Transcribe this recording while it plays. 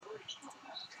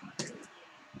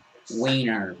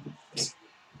Wiener.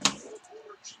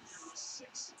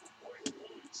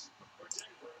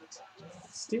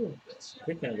 Still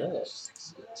picking it up.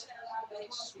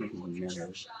 No.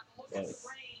 Like,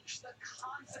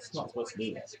 it's not supposed to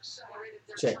be.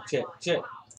 Check.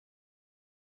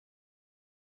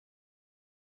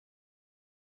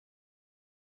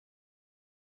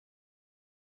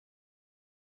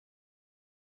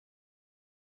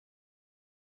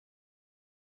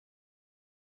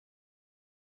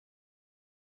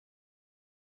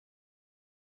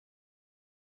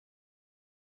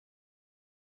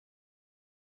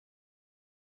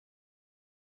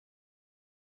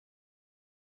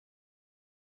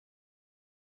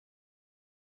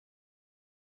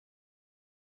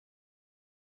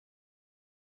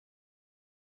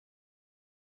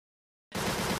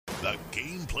 The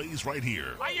game plays right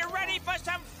here. Are you ready for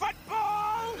some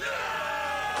football?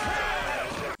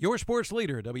 Your sports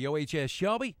leader, WOHS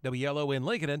Shelby, WLON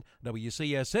Lincoln, and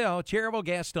WCSL Cherryville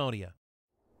Gastonia.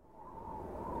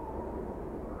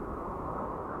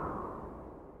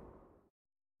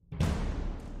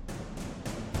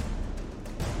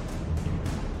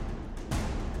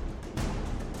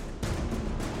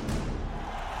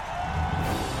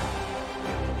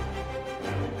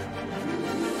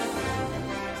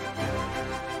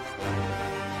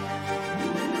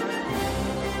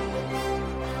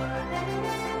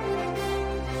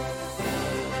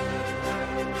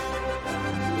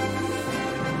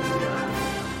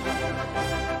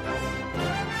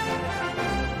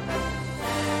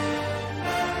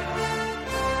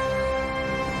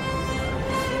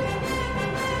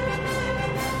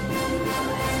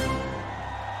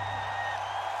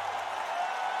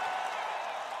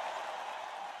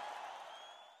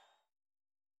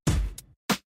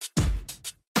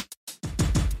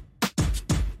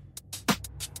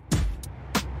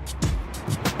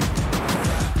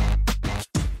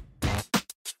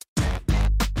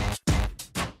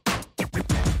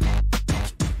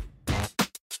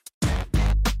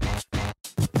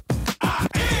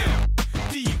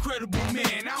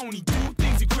 only do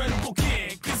things incredible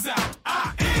can. Cause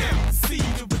I am the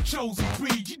seed of a chosen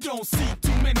breed. You don't see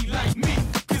too many like me.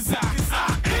 Cause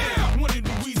I am one of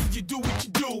the reasons you do what you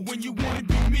do when you wanna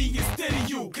be me instead of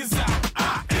you. Cause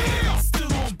I am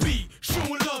still on beat,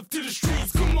 showing love to the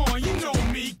streets. Come on, you know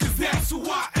me, cause that's who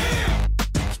I am.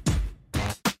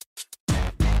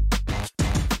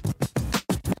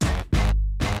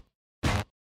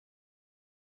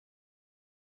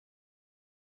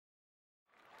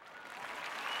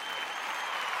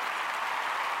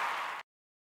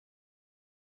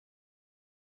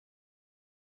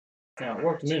 Now, it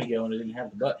worked a minute ago and it didn't have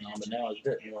the button on, but now it's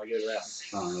written when I get it out.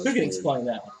 Oh, Who can explain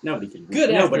that one? Nobody can. Good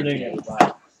Nobody afternoon, can.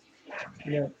 everybody.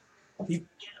 You know,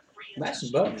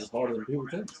 mashing buttons is harder than people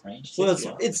think, man. Well,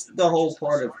 it's the whole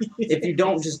part of if you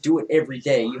don't just do it every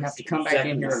day, you have to come back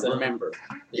in here and remember.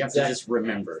 You have to just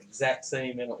remember. Exact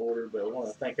same in order, but I want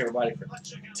to thank everybody for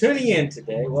tuning in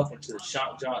today. Welcome to the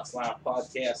Shock Johnson Live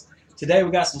podcast. Today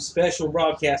we got some special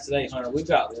broadcasts today, Hunter. We've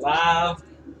got live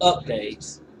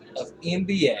updates of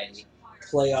NBA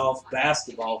playoff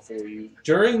basketball for you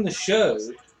during the show.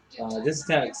 This is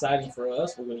kind of exciting for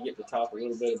us. We're going to get to talk a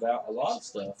little bit about a lot of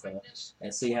stuff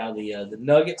and see how the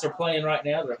Nuggets are playing right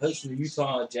now. They're hosting the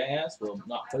Utah Jazz. Well,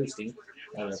 not hosting.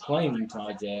 They're playing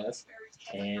Utah Jazz.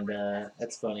 And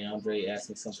that's funny. Andre asked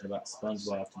me something about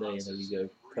SpongeBob today, and there you go,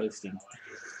 posting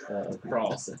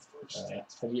across it.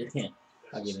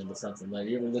 I'll get into something later.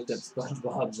 You ever looked up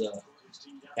SpongeBob's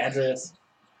address?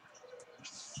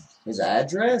 His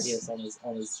address? Yes, on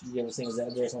his. You ever seen his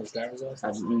address on his driver's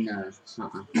license? No.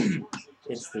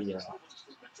 It's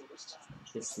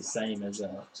the same as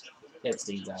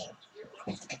Epstein's Island.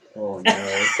 Oh no!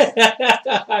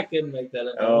 I couldn't make that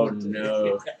up. Oh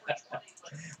no!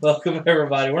 Welcome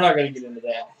everybody. We're not going to get into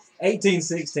that.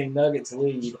 18-16 Nuggets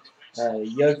lead.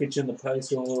 Jokic in the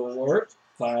post doing a little work.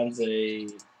 Finds a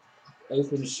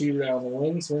open shooter on the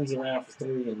wing. Swings around for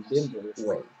three in Denver.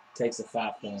 Wait. Takes a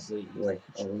 5-point lead. Wait,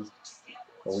 are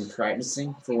we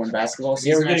practicing for when basketball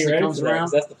Yeah, we're season getting actually ready comes for that, 'cause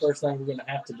around? that's the first thing we're going to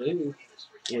have to do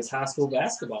is high school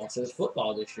basketball instead of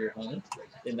football this year, honey.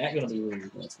 Isn't that going to be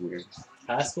weird? That's weird.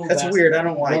 High school That's basketball. weird. I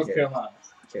don't like North it. Carolina.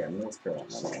 Yeah, North Carolina.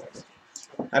 I don't like it.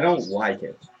 I don't like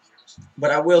it.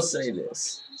 But I will say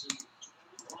this.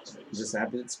 I'm just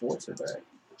happy that sports are back.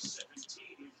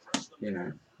 You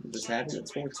know, I'm just happy that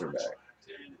sports are back.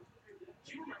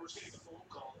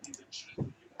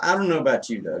 I don't know about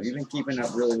you, though. You've been keeping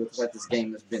up really with what this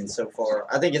game has been so far.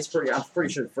 I think I'm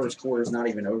pretty sure the first quarter is not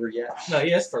even over yet. No,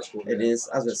 yes, first quarter. It is.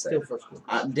 I was going to say. Still first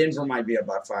quarter. Denver might be up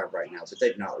by 5 right now, but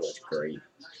they've not looked great.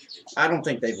 I don't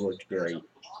think they've looked great.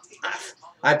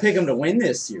 I pick them to win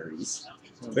this series,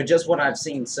 but just what I've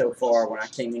seen so far when I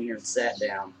came in here and sat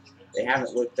down, they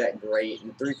haven't looked that great,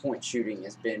 and three-point shooting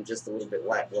has been just a little bit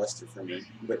lackluster for me.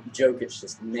 But Jokic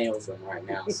just nails them right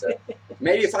now. So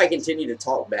maybe if I continue to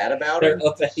talk bad about They're him,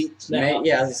 up 8 now.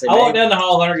 yeah, as I said, I walked down the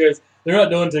hall, Hunter goes, they're not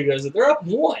doing too good. They're up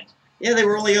 1. yeah, they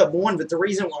were only up 1, but the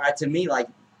reason why, to me, like,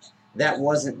 that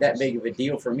wasn't that big of a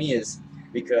deal for me is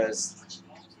because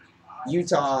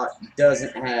Utah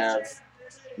doesn't have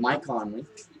Mike Conley.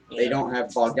 They don't have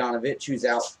Bogdanovich, who's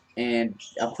out, and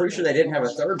I'm pretty sure they didn't have a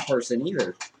third person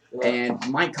either. And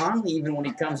Mike Conley, even when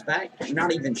he comes back, I'm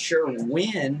not even sure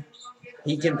when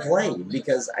he can play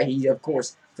because he, of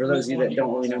course, for those of you that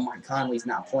don't really know, Mike Conley's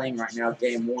not playing right now,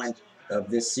 game 1 of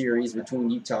this series between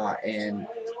Utah and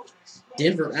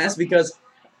Denver. And that's because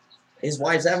his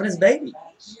wife's having his baby.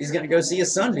 He's going to go see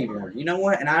his son be born. You know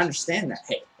what? And I understand that.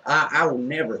 Hey, I will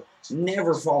never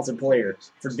fault a player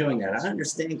for doing that. I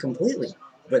understand completely.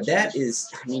 But that is,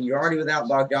 I mean, you're already without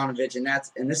Bogdanovich,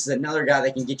 and this is another guy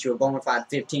that can get you a bona fide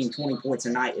 15, 20 points a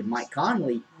night in Mike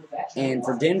Conley. And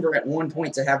for Denver at one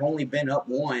point to have only been up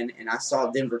 1, and I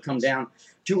saw Denver come down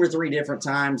 2 or 3 different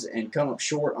times and come up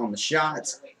short on the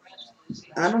shots.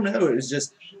 I don't know. It was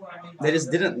just, they just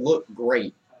didn't look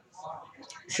great.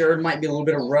 Sure, it might be a little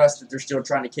bit of rust that they're still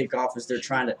trying to kick off as they're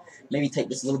trying to maybe take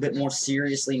this a little bit more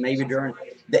seriously, maybe during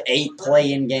the 8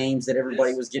 play-in games that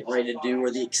everybody was getting ready to do,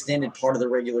 or the extended part of the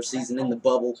regular season in the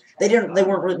bubble.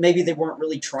 Maybe they weren't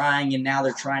really trying, and now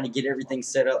they're trying to get everything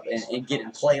set up and get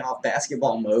in playoff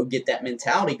basketball mode, get that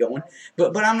mentality going.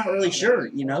 But I'm not really sure,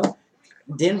 you know.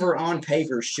 Denver on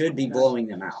paper should be blowing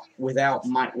them out with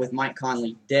Mike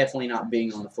Conley definitely not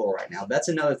being on the floor right now. That's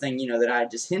another thing, you know, that I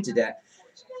just hinted at.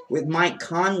 With Mike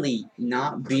Conley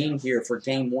not being here for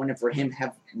game 1 and for him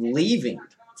leaving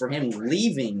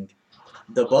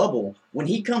the bubble, when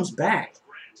he comes back,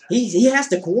 he has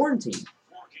to quarantine.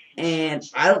 And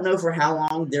I don't know for how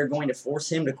long they're going to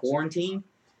force him to quarantine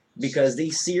because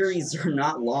these series are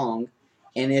not long,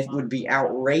 and it would be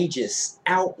outrageous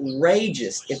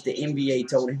if the NBA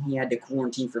told him he had to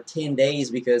quarantine for 10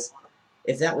 days because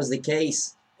if that was the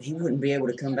case, he wouldn't be able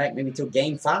to come back maybe till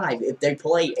game 5 if they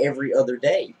play every other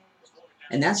day.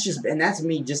 And that's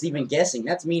me just even guessing.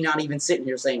 That's me not even sitting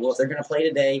here saying, well, if they're going to play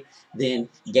today, then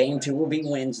game 2 will be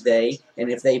Wednesday. And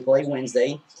if they play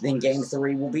Wednesday, then game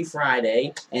 3 will be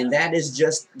Friday. And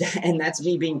that's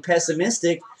me being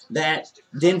pessimistic that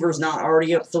Denver's not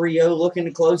already up 3-0 looking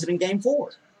to close it in game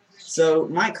 4. So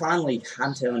Mike Conley,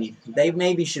 I'm telling you, they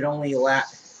maybe should only allow,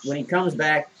 when he comes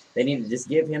back, they need to just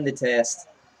give him the test.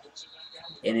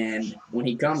 And then when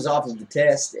he comes off of the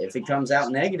test, if it comes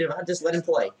out negative, I'd just let him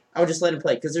play. I would just let him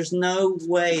play because there's no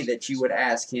way that you would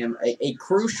ask him, a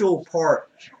crucial part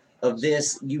of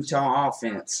this Utah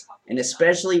offense, and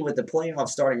especially with the playoffs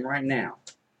starting right now,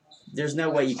 there's no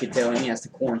way you could tell him he has to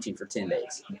quarantine for 10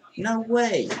 days. No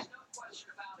way.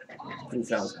 I think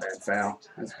that was a bad foul.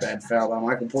 That's a bad foul by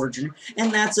Michael Porter Jr.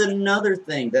 And that's another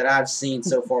thing that I've seen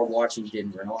so far watching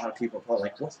Denver. And a lot of people are probably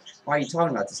like, what? Why are you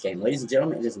talking about this game? Ladies and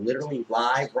gentlemen, it is literally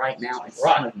live right now in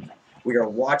front of me. We are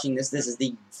watching this. This is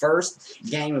the first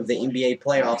game of the NBA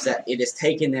playoffs that it has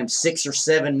taken them 6 or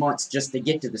 7 months just to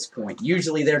get to this point.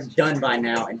 Usually they're done by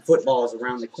now and football is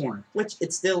around the corner, which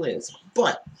it still is.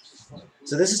 But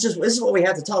so this is what we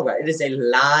have to talk about. It is a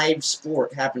live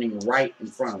sport happening right in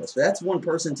front of us. But that's one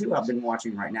person, too, I've been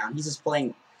watching right now. He's just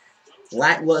playing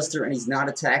lackluster, and he's not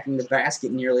attacking the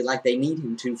basket nearly like they need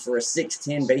him to for a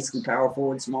 6'10", basically power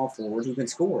forward, small forward who can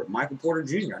score. Michael Porter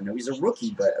Jr., I know he's a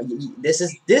rookie, but this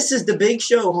is the big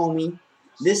show, homie.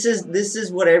 This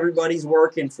is what everybody's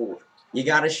working for. You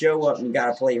got to show up and you got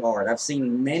to play hard. I've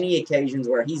seen many occasions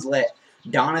where he's let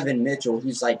Donovan Mitchell,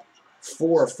 who's like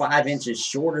 4 or 5 inches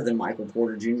shorter than Michael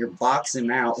Porter Jr., box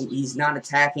him out. He's not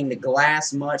attacking the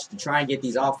glass much to try and get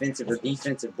these offensive or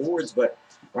defensive boards, but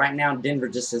right now Denver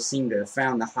just has seemed to have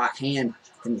found the hot hand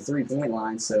from the three-point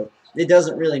line, so it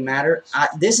doesn't really matter.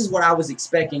 This is what I was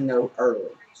expecting, though,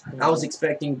 early. I was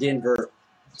expecting Denver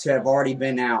to have already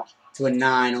been out to a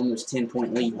 9, almost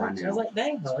 10-point lead by now. I was like,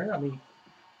 dang, Hunter, I mean,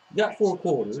 you got 4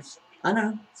 quarters. I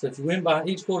know. So if you win by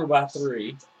each quarter by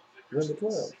 3, you win the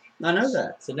 12. I know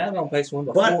that. So now they're on pace to win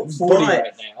by 40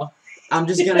 right now. I'm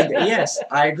just gonna. Yes,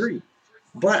 I agree.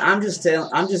 But I'm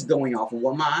just going off of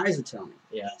what my eyes are telling me.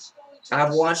 Yeah.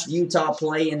 I've watched Utah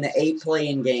play in the 8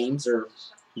 play-in games or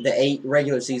the 8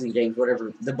 regular season games,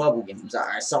 whatever, the bubble games.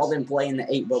 I saw them play in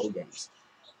the 8 bubble games.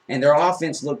 And their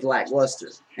offense looked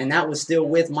lackluster. And that was still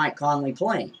with Mike Conley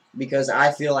playing. Because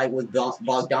I feel like with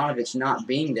Bogdanovich not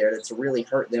being there, that's really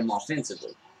hurt them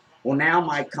offensively. Well, now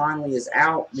Mike Conley is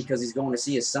out because he's going to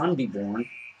see his son be born.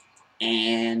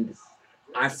 And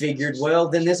I figured, well,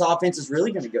 then this offense is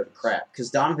really going to go to crap because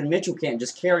Donovan Mitchell can't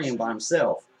just carry him by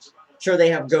himself. Sure, they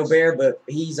have Gobert, but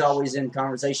he's always in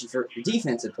conversation for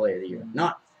Defensive Player of the Year,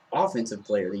 not Offensive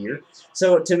Player of the Year.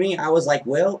 So to me, I was like,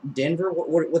 well, Denver,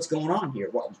 what's going on here?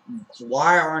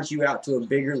 Why aren't you out to a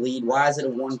bigger lead? Why is it a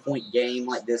 1-point game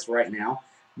like this right now?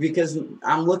 Because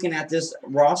I'm looking at this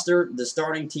roster, the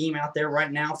starting team out there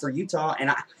right now for Utah,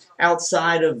 and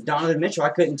outside of Donovan Mitchell, I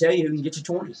couldn't tell you who can get you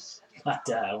 20. I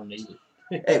don't need it.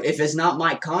 If it's not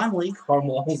Mike Conley. Karl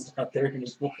Malone's not there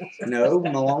anymore. No,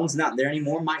 Malone's not there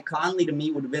anymore. Mike Conley, to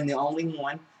me, would have been the only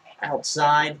one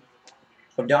outside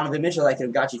of Donovan Mitchell that could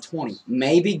have got you 20.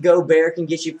 Maybe Gobert can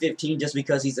get you 15 just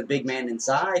because he's a big man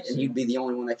inside, and he'd be the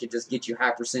only one that could just get you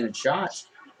high percentage shots.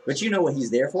 But you know what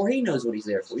he's there for. He knows what he's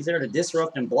there for. He's there to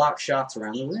disrupt and block shots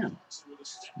around the rim.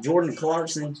 Jordan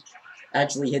Clarkson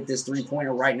actually hit this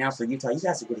three-pointer right now for Utah. You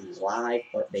guys are getting live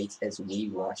updates as we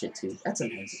watch it, too. That's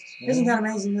amazing. Isn't that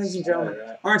amazing, ladies and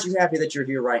gentlemen? Aren't you happy that you're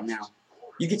here right now?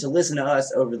 You get to listen to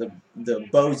us over the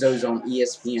bozos on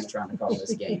ESPN trying to call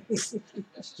this game.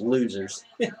 Losers.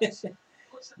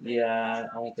 Yeah,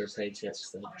 I want their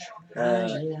paychecks, though. Yeah,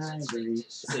 I agree.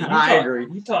 See, I agree.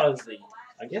 Utah is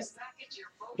I guess.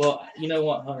 Well, you know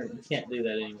what, Hunter? You can't do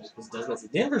that anymore because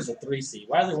Denver's a 3 seed.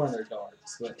 Why are they wearing their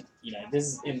guards? But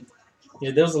this is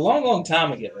there was a long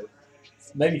time ago,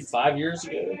 maybe 5 years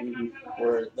ago,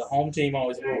 where the home team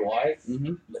always wore white.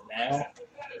 But now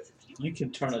you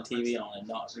can turn a TV on and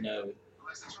not know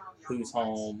who's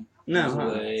home, who's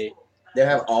away. They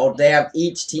have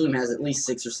each team has at least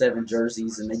 6 or 7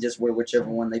 jerseys, and they just wear whichever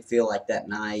one they feel like that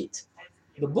night.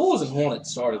 The Bulls and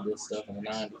Hornets started this stuff in the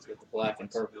 90s with the black and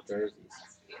purple jerseys.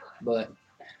 But,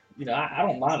 I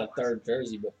don't mind a third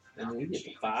jersey, but when we get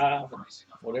to 5 and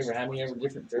whatever, how many ever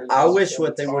different jerseys. I wish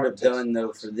what they would have done,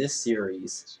 though, for this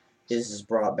series is just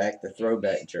brought back the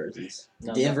throwback jerseys.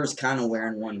 Denver's kind of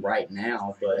wearing one right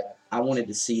now, but I wanted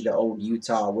to see the old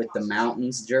Utah with the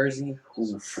Mountains jersey.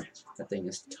 Oof, that thing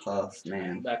is tough,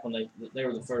 man. Back when they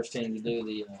were the first team to do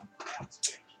the,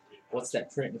 what's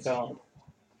that print called?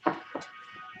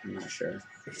 I'm not sure.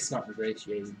 It's not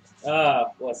ingratiated.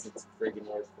 What's the freaking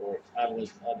word for it? I don't know.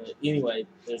 Anyway,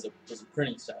 there's a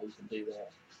printing style you can do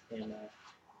that, and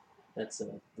that's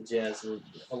the Jazz.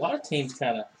 A lot of teams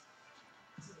kind of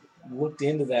went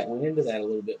into that a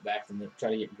little bit back and try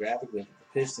to get graphic with it.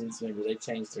 The Pistons, remember, they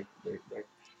changed their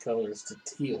colors to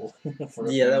teal.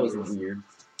 That was weird.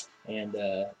 And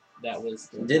that was.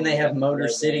 Didn't they have Motor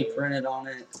City printed on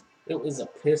it? It was a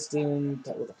piston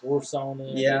with a horse on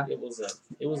it. Yeah. It was a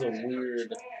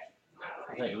weird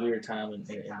time in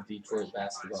the Detroit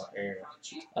basketball era.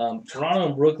 Toronto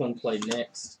and Brooklyn play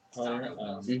next. I'm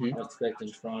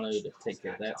expecting Toronto to take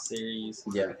care of that series.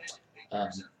 Yeah.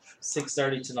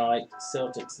 6:30 tonight,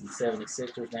 Celtics and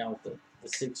 76ers. Now with the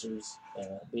Sixers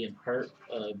being hurt,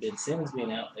 Ben Simmons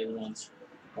being out, a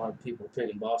lot of people are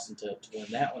picking Boston to win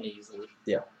that one easily.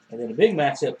 Yeah. And then the big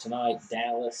matchup tonight,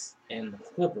 Dallas and the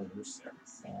Clippers.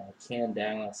 Can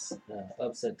Dallas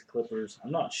upset the Clippers?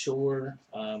 I'm not sure.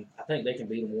 I think they can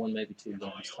beat them 1, maybe 2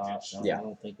 games tops. I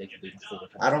don't think they can beat them 4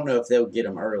 times. I don't know if they'll get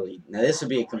them early. Now, this would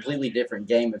be a completely different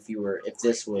game if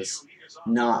this was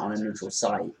not on a neutral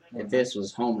site. If this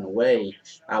was home and away,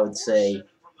 I would say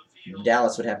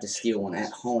Dallas would have to steal one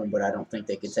at home, but I don't think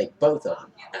they could take both of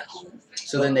them at home.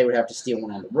 So then they would have to steal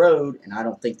one on the road, and I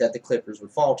don't think that the Clippers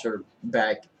would falter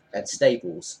back at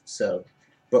Staples.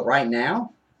 But right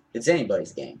now, it's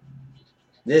anybody's game.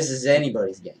 This is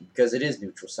anybody's game because it is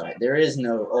neutral site. There is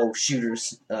no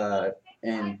shooters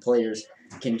and players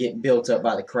can get built up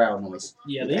by the crowd noise.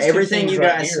 Yeah, these everything two teams you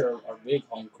guys here are big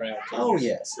home crowd teams. Oh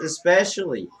yes,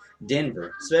 especially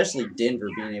Denver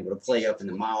being able to play up in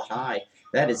the Mile High.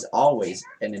 That is always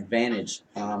an advantage.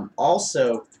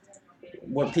 Also,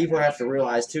 what people have to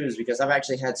realize too is because I've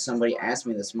actually had somebody ask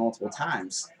me this multiple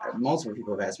times. Multiple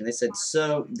people have asked me. They said,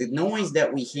 so the noise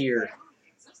that we hear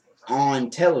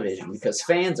on television because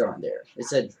fans aren't there. They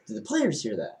said, do the players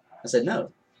hear that? I said,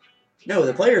 no. No,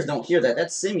 the players don't hear that.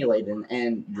 That's simulated,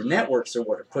 and the networks are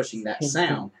what are pushing that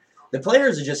sound. The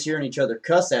players are just hearing each other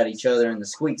cuss at each other and the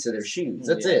squeaks of their shoes.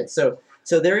 That's it.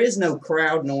 So there is no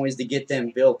crowd noise to get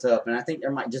them built up, and I think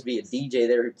there might just be a DJ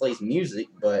there who plays music,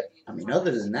 but, I mean,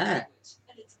 other than that,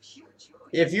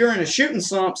 if you're in a shooting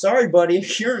slump, sorry, buddy,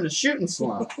 if you're in a shooting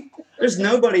slump, there's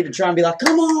nobody to try and be like,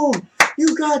 come on,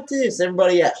 you got this.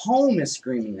 Everybody at home is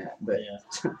screaming that, but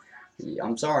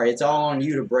I'm sorry, it's all on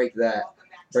you to break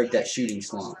that shooting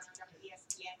slump.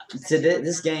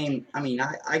 This game, I mean,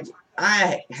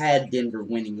 I had Denver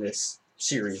winning this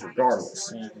series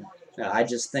regardless. I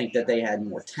just think that they had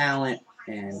more talent.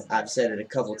 And I've said it a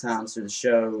couple times through the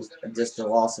show, just the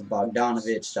loss of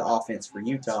Bogdanovich, the offense for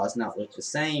Utah has not looked the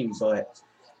same. But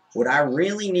what I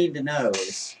really need to know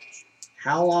is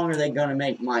how long are they going to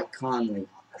make Mike Conley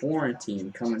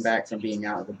quarantine coming back from being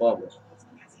out of the bubble?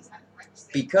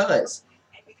 Because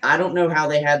I don't know how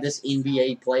they had this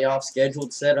NBA playoff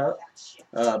scheduled set up,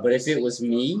 but if it was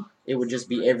me, it would just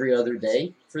be every other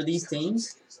day for these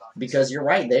teams. Because you're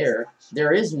right there.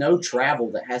 There is no travel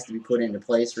that has to be put into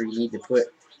place where you need to put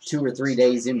 2 or 3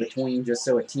 days in between just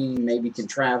so a team maybe can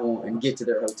travel and get to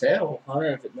their hotel.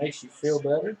 Hunter, if it makes you feel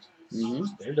better,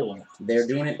 they're doing it. They're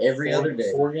doing it every other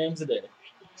day. 4 games a day.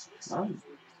 Oh,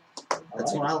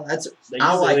 that's All right. what I. They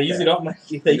I usually, like they usually that. don't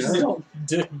make. They usually don't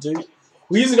do.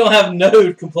 We usually don't have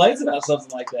no complaints about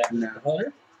something like that. No.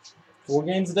 Hunter, 4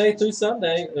 games a day through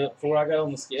Sunday before I got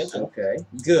on the schedule. Okay,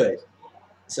 good.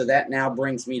 So that now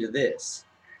brings me to this.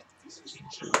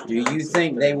 Do you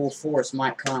think they will force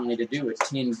Mike Conley to do a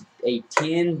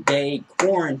 10-day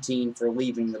quarantine for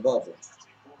leaving the bubble?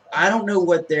 I don't know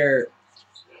what their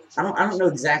I don't know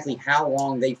exactly how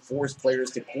long they force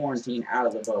players to quarantine out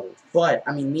of the bubble. But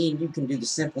I mean, me and you can do the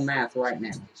simple math right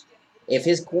now. If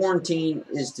his quarantine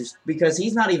is just because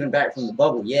he's not even back from the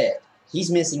bubble yet. He's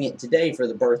missing it today for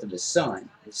the birth of his son.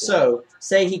 So,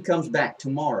 say he comes back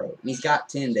tomorrow, and he's got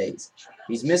 10 days.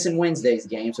 He's missing Wednesday's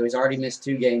game, so he's already missed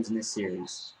 2 games in this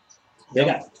series.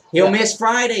 He'll miss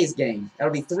Friday's game.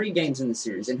 That'll be 3 games in the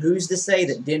series. And who's to say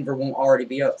that Denver won't already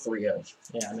be up 3-0?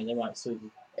 Yeah, I mean, they might sweep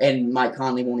you. And Mike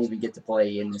Conley won't even get to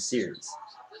play in the series.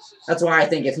 That's why I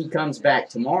think if he comes back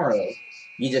tomorrow,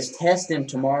 you just test him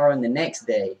tomorrow and the next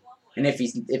day, and if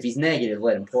he's negative,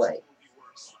 let him play.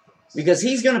 Because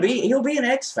he'll be an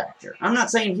X factor. I'm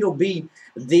not saying he'll be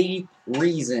the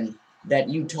reason that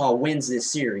Utah wins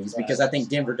this series, because I think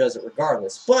Denver does it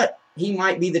regardless. But he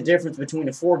might be the difference between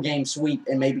a 4-game sweep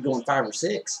and maybe going 5 or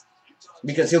 6.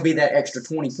 Because he'll be that extra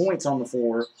 20 points on the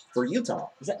floor for Utah.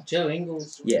 Is that Joe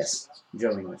Ingles? Yes,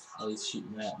 Joe Ingles. Oh, he's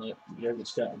shooting that. Look,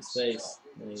 Jokic got in his face.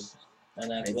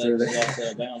 And They threw athletic, that. lost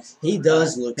out of bounds. He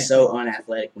does look so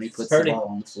unathletic when he puts the 30. ball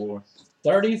on the floor.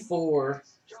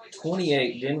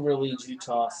 34-28, Denver leads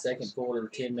Utah, second quarter,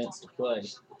 10 minutes to play.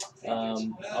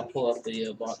 I'll pull up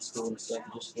the box score and stuff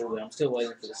just a little bit. I'm still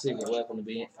waiting for the secret weapon to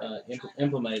be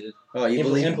implemented. Oh, you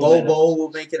believe Implemented. Bol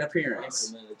will make an appearance?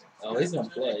 Implemented. Oh, he's going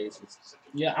to play.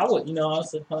 Yeah, I would,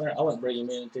 honestly, Hunter, I wouldn't bring him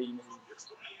in until you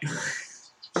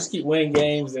just keep winning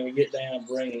games, and we get down and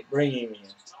bring him in.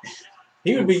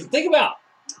 He would be, think about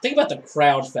the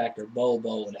crowd factor Bol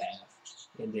would have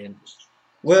in Denver.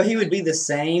 Well, he would be the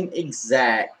same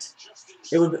exact.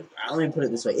 Let me put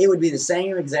it this way: it would be the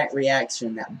same exact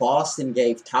reaction that Boston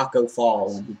gave Taco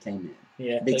Fall when he came in.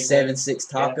 Yeah, Big 7'6"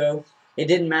 Taco. Yeah. It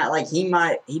didn't matter. Like he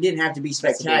didn't have to be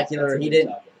spectacular. He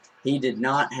did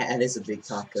not have. That is a big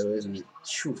taco, isn't it?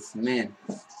 Phew, man.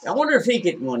 I wonder if he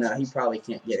could. Well, no, he probably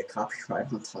can't get a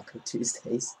copyright on Taco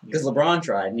Tuesdays because LeBron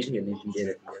tried and he didn't even get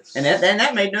it. And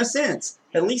that made no sense.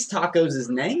 At least Taco's his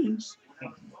name.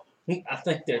 I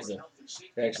think there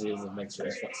actually is a mixed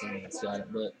restaurant somewhere that's got it,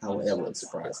 but that wouldn't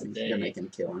surprise me. They're making a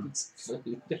killing.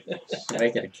 They're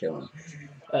making a killing.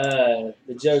 The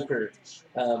Joker.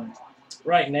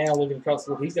 Right now, looking across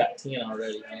the board, he's got 10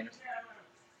 already.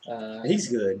 He's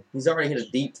good. He's already hit a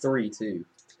deep 3 too.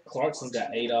 Clarkson's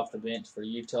got 8 off the bench for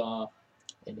Utah,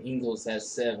 and Ingles has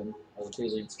 7 of the 2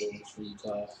 lead scorers for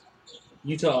Utah.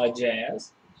 Utah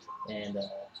Jazz, and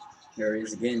there he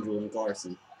is again, Jordan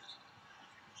Clarkson.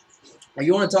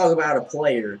 You want to talk about a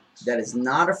player that is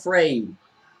not afraid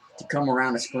to come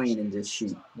around a screen and just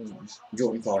shoot.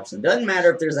 Jordan Clarkson. Doesn't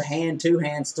matter if there's a hand, 2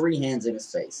 hands, 3 hands in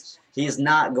his face. He is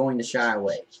not going to shy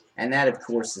away. And that, of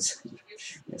course, is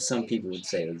some people would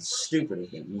say it's stupid of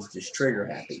him. He's just trigger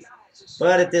happy.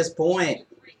 But at this point,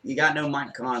 you got no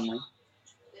Mike Conley.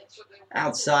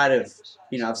 Outside of,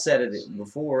 I've said it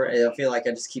before. I feel like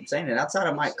I just keep saying it. Outside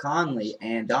of Mike Conley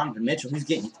and Donovan Mitchell, who's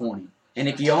getting you 20? And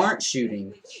if you aren't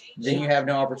shooting, then you have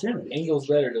no opportunity. Ingles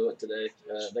better do it today.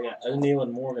 They got O'Neal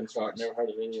and Morgan start. Never heard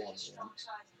of anyone.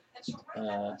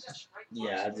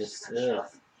 Yeah, I just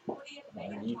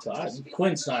Utah.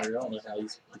 Quinn Snyder. I don't know how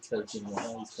he's coaching.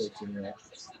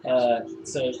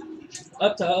 So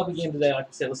up again today. Like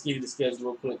I said, let's give you the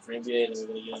schedule real quick for NBA, and then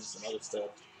we're gonna get into some other stuff.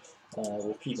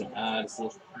 We'll keep an eye to see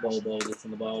if Bol gets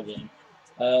in the ball game.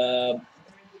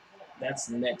 That's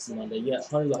next Monday. Yeah,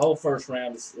 Hunter, the whole first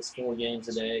round is 4 games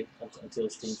a day until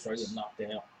his team starts getting knocked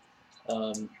out.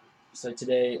 So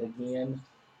today, again,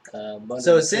 Monday.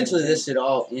 So essentially this should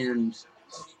all end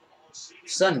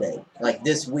Sunday. Like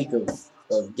this week of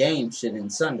games should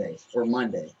end Sunday or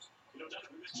Monday.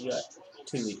 You got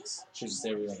 2 weeks. It's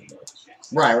every other day.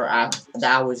 Right.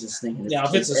 I was just thinking. Now,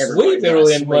 if it's a everybody sweep, got it'll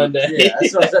a end sweep. Monday. Yeah,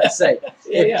 that's what I was about to say.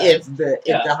 If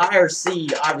Yeah. the higher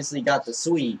seed obviously got the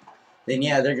sweep, then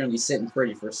yeah, they're going to be sitting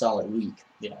pretty for a solid week.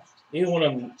 Yeah. Either one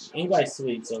of them, anybody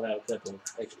sweeps, they'll have a couple of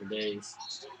extra days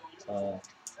of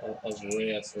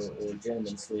rest or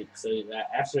gentleman sweep. So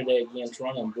after today, again,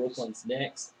 Toronto and Brooklyn's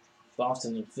next,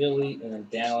 Boston and Philly, and then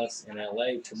Dallas and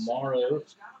LA. Tomorrow,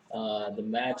 the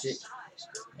Magic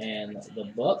and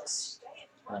the Bucks,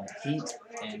 Heat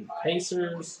and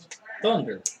Pacers,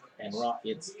 Thunder and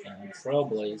Rockets and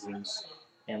Trailblazers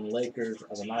and Lakers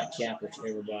are the nightcap, which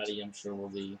everybody, I'm sure, will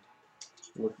be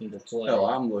looking to play. Oh,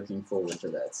 I'm looking forward to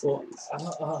that Well, series.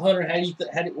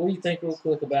 Hunter, what do you think real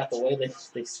quick about the way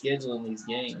they schedule in these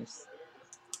games?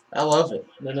 I love it.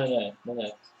 No.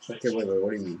 Okay, wait,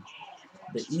 what do you mean?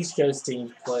 The East Coast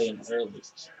teams playing early,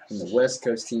 And the West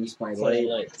Coast teams play play late,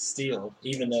 late still,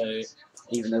 even though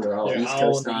they're all they're East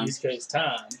all Coast on time. the East Coast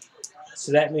time.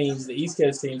 So that means the East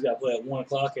Coast teams got to play at 1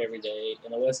 o'clock every day,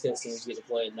 and the West Coast teams get to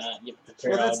play at 9, get to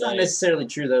prepare Well, that's all not day. necessarily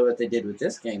true though. What they did with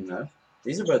this game though,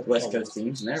 these are both West Oh. Coast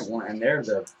teams, and they're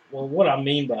the Well, what I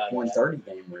mean by that, 1:30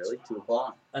 game really, 2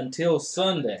 o'clock. until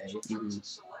Sunday,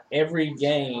 every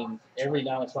 9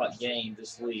 o'clock game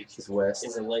this week It's West.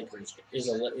 is a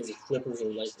Clippers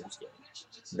or Lakers game.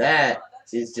 That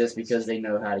is just because they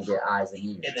know how to get eyes and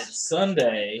ears. And then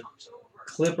Sunday,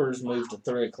 Clippers move to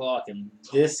 3 o'clock, and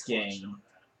this game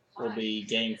will be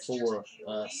game 4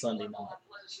 Sunday night.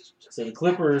 So the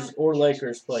Clippers or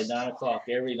Lakers play 9 o'clock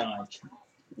every night.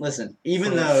 Listen,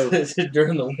 even though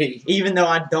during the week. even though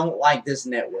I don't like this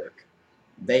network,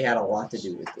 they had a lot to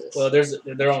do with this. Well,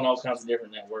 they're on all kinds of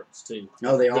different networks too.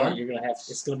 No, they are. You're gonna have.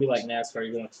 It's gonna be like NASCAR.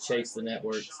 You're gonna have to chase the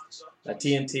networks.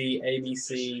 TNT,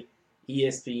 ABC,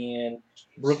 ESPN.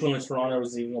 Brooklyn and Toronto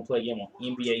is even gonna play a game on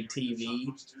NBA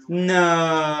TV.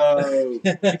 No,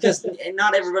 because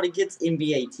not everybody gets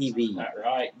NBA TV. Not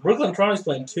right. Brooklyn and Toronto's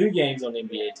playing 2 games on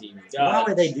NBA TV. Why God,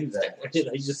 would they do that?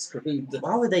 they just screwed them.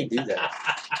 Why would they do that?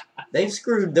 They've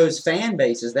screwed those fan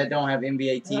bases that don't have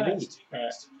NBA TV.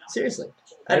 Right. Seriously,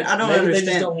 I don't Maybe understand.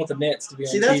 They just don't want the Nets to be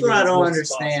on See, that's TV what I as don't much as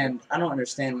understand. I don't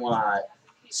understand why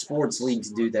sports leagues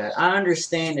do that. I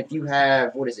understand if you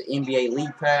have, NBA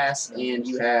League Pass and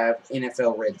you have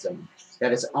NFL Red Zone.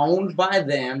 That is owned by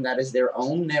them. That is their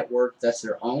own network. That's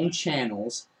their own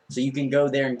channels. So you can go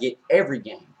there and get every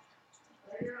game.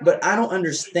 But I don't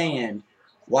understand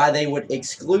why they would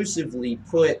exclusively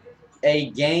put a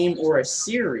game or a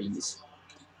series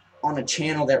on a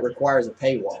channel that requires a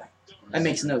paywall. That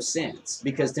makes no sense.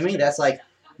 Because to me, that's like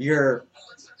you're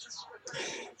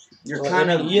Well,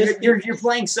 kind of ESPN you're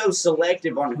playing so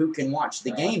selective on who can watch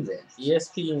the game then.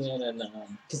 ESPN and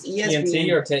Because TNT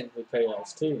ESPN are technically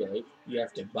paywalls too, though. You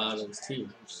have to buy those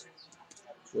tiers,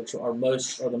 which are the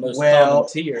most Well, common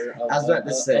tier of, I was about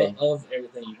to say. of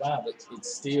everything you buy, but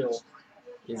it's still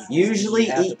is usually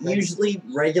you have to pay. usually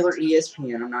regular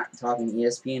ESPN. I'm not talking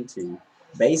ESPN2.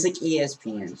 Basic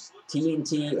ESPN,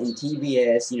 TNT, and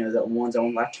TBS. The ones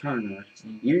owned by Turner.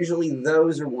 Usually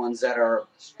those are ones that are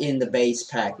in the base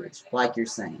package, like you're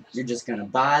saying. You're just gonna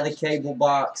buy the cable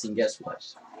box, and guess what?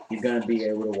 You're gonna be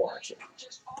able to watch it.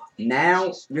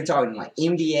 Now you're talking like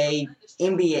NBA.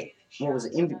 What was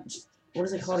it? What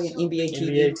is it called again? NBA TV.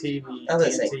 NBA TV. I was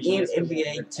gonna say, TNT,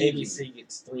 NBA TV. ABC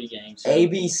gets 3 games.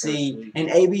 ABC, and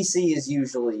ABC is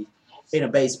usually in a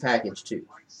base package too.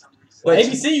 But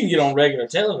ABC you can get on regular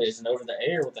television over the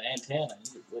air with the antenna.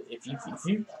 If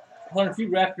you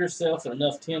wrap yourself in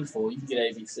enough tinfoil, you can get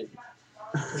ABC.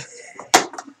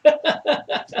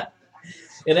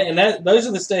 and those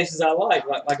are the stations I like.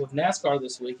 Like with NASCAR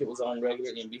this week, it was on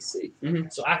regular NBC,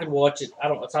 so I could watch it.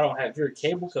 If you're a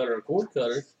cable cutter or a cord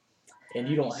cutter, and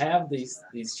you don't have these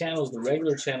channels, the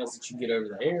regular channels that you get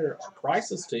over the air are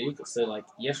priceless to you. So like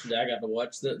yesterday, I got to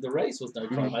watch the race with no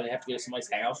problem. I didn't have to go to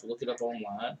somebody's house or look it up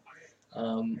online.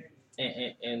 The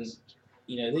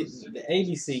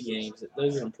ABC games,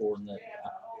 those are important.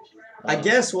 I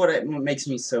guess what makes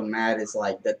me so mad is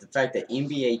like that the fact that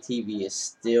NBA TV is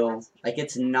still like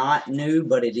it's not new,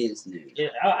 but it is new. Yeah,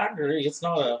 I agree. It's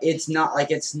not a. It's not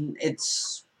like it's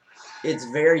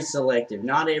very selective.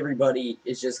 Not everybody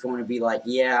is just going to be like,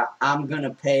 yeah, I'm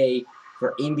gonna pay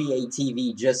for NBA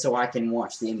TV just so I can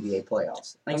watch the NBA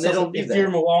playoffs. Like they don't do if that. you're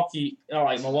Milwaukee,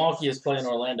 Milwaukee is playing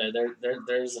Orlando,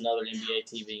 there's another NBA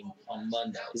TV on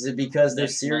Monday. Is it because their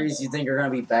Next series Monday. you think are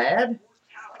going to be bad?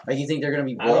 Like you think they're going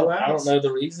to be I don't blowouts? know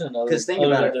the reason other 'Cause think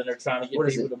about it. than they're trying to get What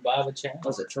is people to buy the channel. What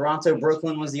was it? Toronto,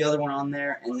 Brooklyn was the other one on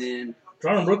there, and then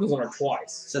Toronto and Brooklyn's on there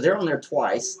twice. so they're on there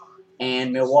twice,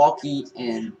 and Milwaukee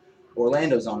and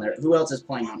Orlando's on there. Who else is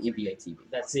playing on NBA TV?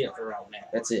 That's it for right now.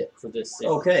 That's it. For this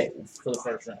season. Okay. For the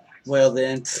first round. Well,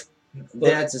 then,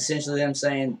 that's essentially them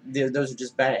saying those are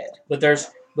just bad. But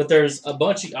there's a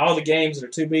bunch of all the games that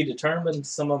are to be determined.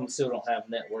 Some of them still don't have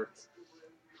network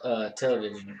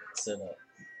television set up.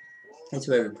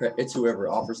 It's whoever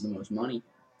offers the most money.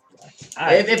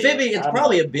 It's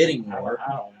probably a bidding war.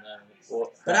 I don't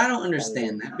know. But I don't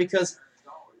understand that because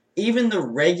even the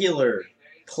regular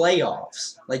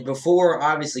playoffs, like before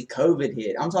obviously COVID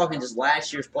hit, I'm talking just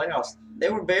last year's playoffs,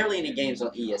 there were barely any games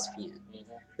on ESPN.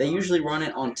 They usually run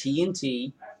it on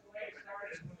TNT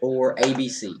or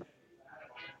ABC.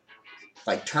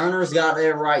 Like Turner's got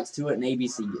their rights to it and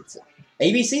ABC gets it.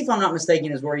 ABC, if I'm not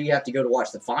mistaken, is where you have to go to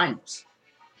watch the finals.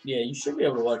 Yeah, you should be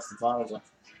able to watch the finals.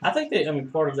 I think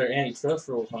part of their antitrust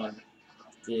rule, Hunter,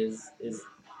 is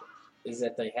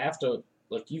that they have to,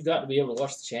 like, you've got to be able to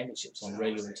watch the championships on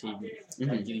regular TV. Mm-hmm.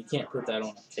 Like, you can't put that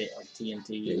on TNT.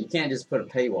 Yeah, you can't just put a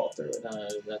paywall through it.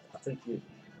 I think they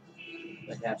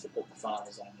have to put the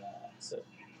finals on that. So,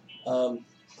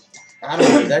 I don't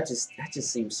know. That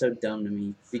just seems so dumb to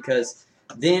me because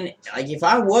then, like, if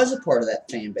I was a part of that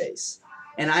fan base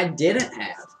and I didn't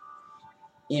have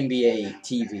NBA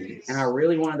TV and I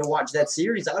really wanted to watch that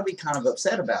series, I would be kind of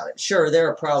upset about it. Sure, there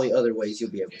are probably other ways you'll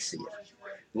be able to see it,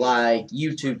 like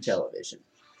YouTube television.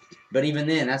 But even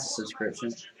then, that's a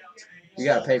subscription. You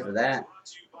got to pay for that.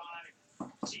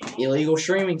 Illegal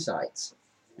streaming sites.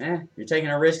 You're taking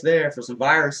a risk there for some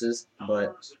viruses,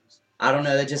 but I don't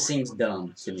know. That just seems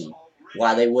dumb to me.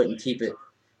 Why they wouldn't keep it.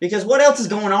 Because what else is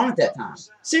going on at that time?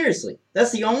 Seriously.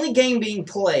 That's the only game being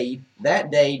played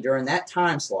that day during that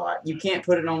time slot. You can't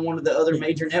put it on one of the other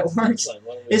major networks.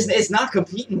 It's not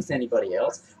competing with anybody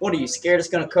else. What, are you scared it's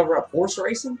going to cover up horse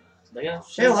racing?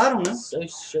 Hell, I don't know.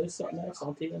 Show something else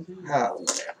on TNT.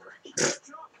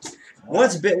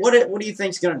 Whatever. What do you think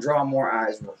is going to draw more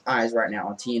eyes right now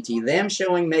on TNT? Them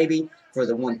showing maybe for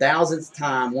the 1000th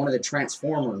time one of the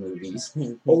Transformer movies,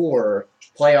 or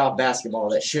playoff basketball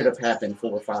that should have happened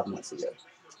 4 or 5 months ago.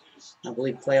 I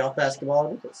believe playoff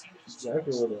basketball it is. Joker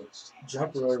with a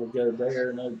jumper over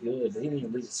Gobert, no good. He didn't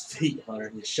even leave his feet on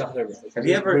it. He shot over. Have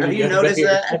you noticed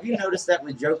that? Have you noticed that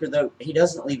with Joker though? He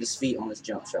doesn't leave his feet on his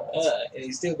jump shots. And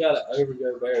he's still got it over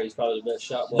Gobert. He's probably the best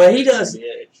shot blocker. But he does.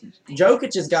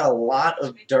 Jokic has got a lot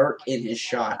of dirt in his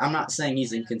shot. I'm not saying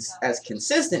he's as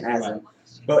consistent as him.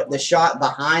 But the shot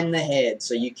behind the head,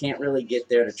 so you can't really get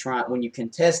there to try. When you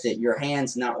contest it, your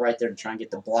hand's not right there to try and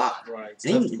get the block. Right.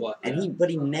 But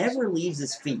he never leaves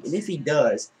his feet. And if he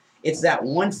does, it's that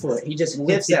 1 foot. He just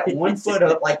lifts that 1 foot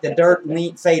up like the Dirk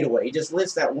fadeaway. He just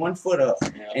lifts that 1 foot up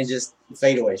and just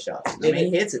fadeaway shots. I mean,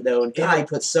 he hits it though, and God, he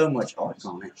puts so much arc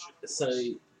on it. So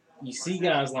you see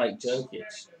guys like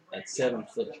Jokic at 7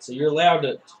 foot. So you're allowed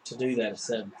to do that at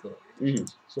 7 foot. Mm-hmm.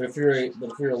 So if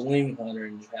you're a wing hunter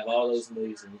and you have all those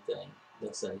moves and everything,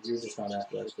 they'll say you're just not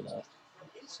athletic enough.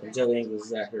 And Joe Ingles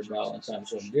is out here balling, trying to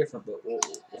show them different. But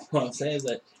what I'm saying is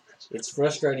that it's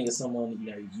frustrating as someone,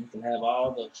 you can have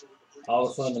all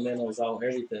the fundamentals, all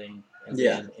everything, and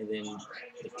then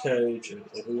the coach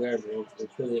or whoever will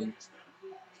put in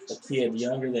a kid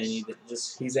younger than you that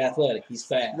he's athletic, he's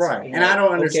fast. Right. And I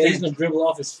don't understand. Okay, he's gonna dribble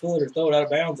off his foot or throw it out of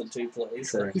bounds in 2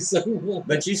 plays. True. So,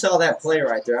 but you saw that play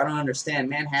right there. I don't understand.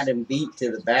 Man had him beat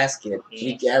to the basket.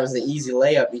 That was the easy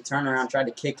layup. He turned around, tried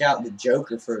to kick out the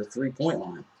Joker for the 3-point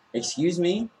line. Excuse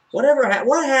me? What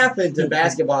happened to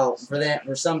basketball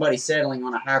for somebody settling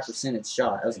on a high percentage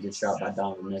shot? That was a good shot by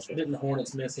Donovan Mitchell. Didn't the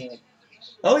Hornets miss him?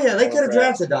 Oh, yeah, they could have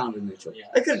drafted Donovan Mitchell. Yeah.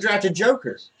 They could have drafted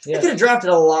Joker. Yeah. They could have drafted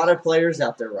a lot of players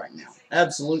out there right now.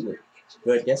 Absolutely.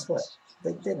 But guess what?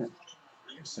 They didn't.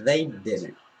 They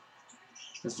didn't.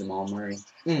 It's Jamal Murray.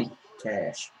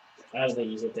 Cash. I don't think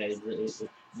he hit that. He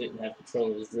didn't have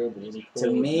control of his dribble.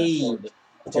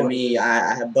 To me,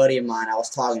 I have a buddy of mine. I was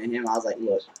talking to him. I was like,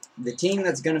 look, the team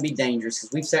that's going to be dangerous,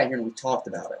 because we've sat here and we've talked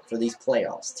about it for these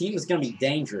playoffs. The team that's going to be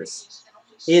dangerous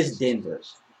is Denver,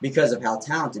 because of how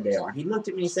talented they are. He looked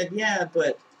at me and he said, yeah,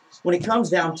 but when it comes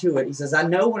down to it, he says, I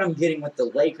know what I'm getting with the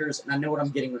Lakers, and I know what I'm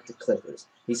getting with the Clippers.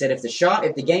 He said, if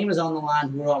the game is on the line,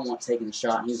 who do I want taking the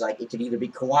shot? And he's like, it could either be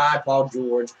Kawhi, Paul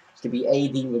George, it could be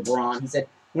AD, LeBron. He said,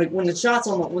 when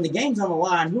the game's on the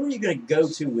line, who are you going to go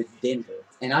to with Denver?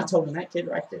 And I told him that kid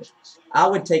right there. I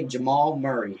would take Jamal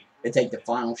Murray to take the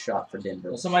final shot for Denver.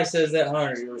 When somebody says that,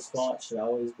 Hunter, your response should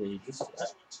always be,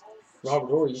 Robert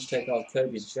Horry used to take all Kobe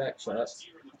and Shaq shots.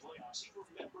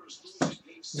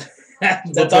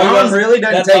 That's all he LeBron does. really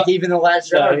doesn't That's take all- even the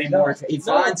last No, shot he anymore. don't. He No,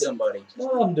 finds somebody. None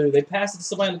of them do. They pass it to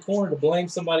somebody in the corner to blame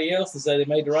somebody else and say they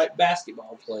made the right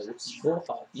basketball play, which is bullshit.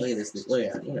 Look at this. Look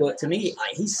at him. But- To me,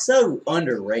 he's so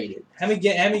underrated. How many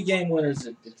game winners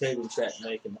did Tatum and Shaq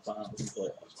make in the finals and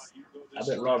playoffs? I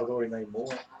bet Robert Horry made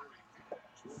more.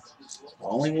 The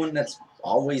only one that's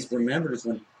always remembered is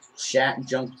when Shaq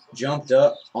jumped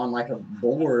up on like a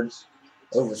board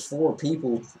over 4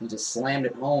 people and just slammed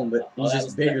it home, but Oh, he's that just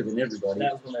was- bigger than everybody.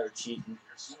 That was when they were cheating.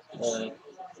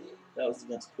 That was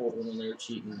against Portland when they were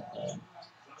cheating.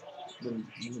 When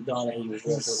Donahue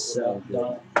was So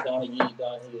refereeing.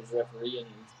 Donahue was refereeing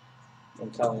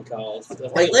and calling calls.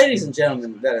 Like, ladies and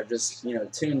gentlemen that are just,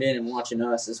 tuned in and watching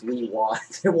us as we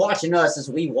watch, they're watching us as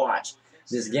we watch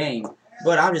this game.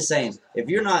 But I'm just saying, if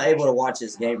you're not able to watch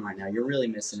this game right now, you're really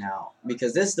missing out.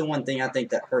 Because this is the one thing I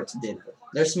think that hurts Denver.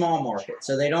 They're small market,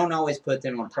 so they don't always put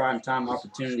them on prime time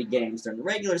opportunity games during the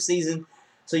regular season,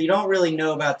 so you don't really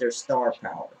know about their star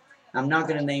power. I'm not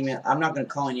going to name it. I'm not going to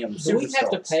call any of them Do we have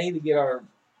to superstars. pay to get our?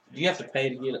 Do you have to pay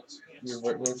to get your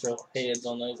virtual heads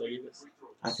on those?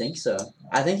 I think so.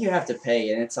 I think you have to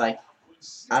pay, and it's like,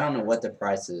 I don't know what the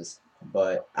price is,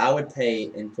 but I would pay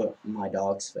and put my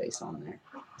dog's face on there.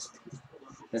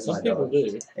 That's Some my people dog.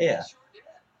 do. Yeah.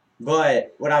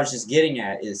 But what I was just getting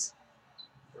at is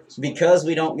because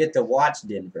we don't get to watch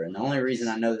Denver, and the only reason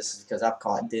I know this is because I've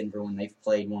caught Denver when they've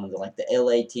played one of the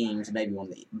LA teams, maybe one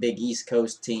of the big East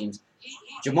Coast teams.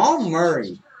 Jamal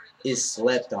Murray is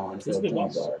slept on for He's a a good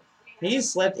point ball guard.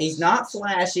 He's not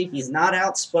flashy, he's not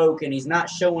outspoken, he's not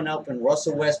showing up in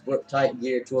Russell Westbrook type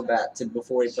gear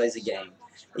before he plays a game.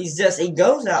 He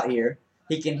goes out here,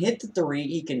 he can hit the 3,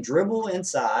 he can dribble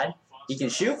inside, he can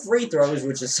shoot free throws,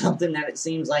 which is something that it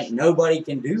seems like nobody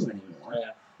can do anymore.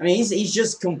 Yeah. I mean, he's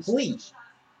just complete.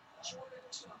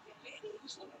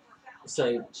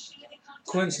 So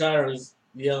Quinn Snyder was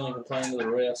yelling and complaining to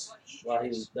the refs while he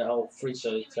was that whole free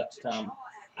throw time.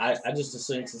 I just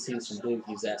assumed since he was from Duke,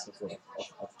 he was asking for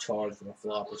a charge or a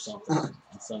flop or something from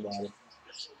somebody.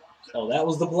 Oh, that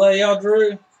was the play y'all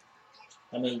drew?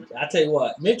 I mean, I tell you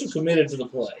what, Mitchell committed to the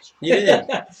play. He did.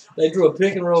 They drew a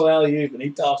pick and roll alley-oop, and he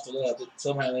tossed it up. It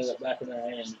somehow ended up back in their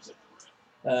hands.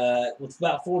 With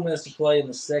about 4 minutes to play in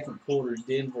the second quarter,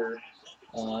 Denver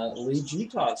leads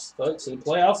Utah, folks. So the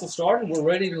playoffs have started. We're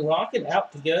ready to rock it,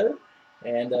 out to go.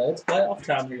 And it's playoff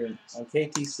time here on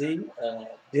KTC.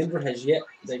 Denver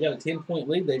they got a 10-point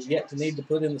lead. They've yet to need to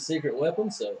put in the secret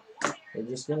weapon, so they're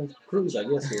just going to cruise, I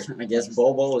guess, here. I guess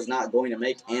Bobo is not going to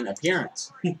make an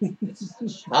appearance.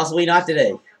 Possibly not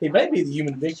today. He may be the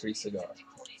human victory cigar.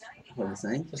 What do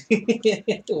you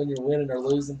think? When you're winning or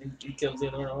losing, he comes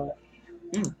in or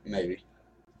not. Maybe.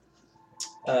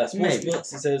 Sports Maybe.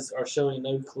 books, it says, are showing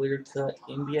no clear-cut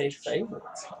NBA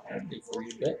favorites. That'd be for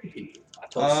you betting people. I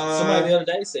told somebody the other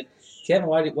day, said, Kevin,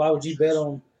 why would you bet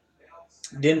on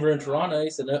Denver and Toronto? He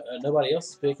said, nobody else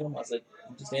is picking them. I said,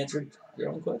 you just answered your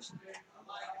own question.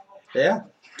 Yeah.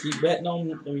 Keep betting on,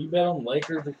 you bet on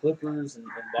Lakers, the Clippers, and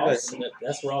Boston.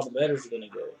 That's where all the bettors are going to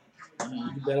go. You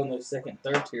can bet on those second,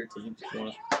 third tier teams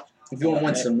If you want to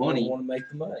win some money. want to make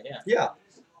the money, yeah. Yeah.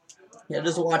 Yeah,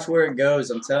 just watch where it goes.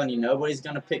 I'm telling you, nobody's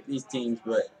going to pick these teams,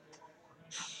 but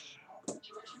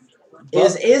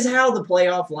is how the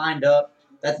playoff lined up.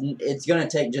 It's going to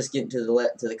take just getting to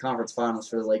the conference finals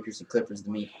for the Lakers and Clippers to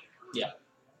meet. Yeah.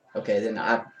 Okay, then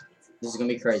this is going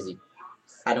to be crazy.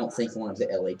 I don't think one of the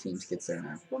LA teams gets there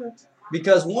now. Okay.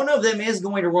 Because one of them is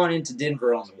going to run into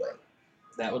Denver on the way.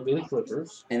 That would be the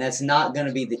Clippers. And that's not going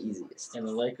to be the easiest. And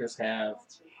the Lakers have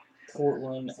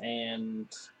Portland and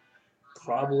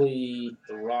probably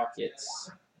the Rockets.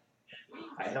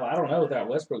 I don't know without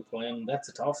Westbrook playing. That's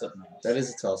a toss-up now. That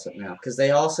is a toss-up now. Because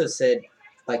they also said,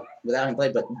 like, without him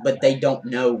playing, but they don't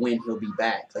know when he'll be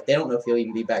back. Like, they don't know if he'll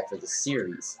even be back for the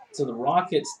series. So the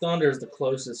Rockets, Thunder is the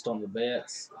closest on the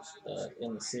bets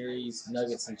in the series.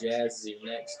 Nuggets and Jazz is your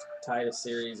next tightest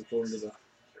series according to the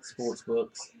sports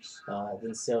books.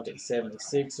 Then Celtics,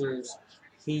 76ers,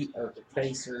 Heat over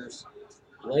Pacers,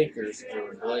 Lakers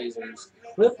over Blazers,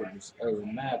 Clippers over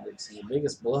Mavericks, and the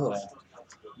biggest blowout,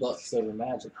 Bucks over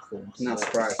Magic. Not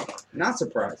surprised. Not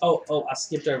surprised. Oh, I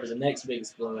skipped over the next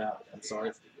biggest blowout. I'm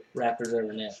sorry, Raptors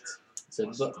over Nets. So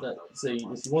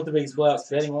if you want the biggest blowouts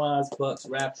betting wise, Bucks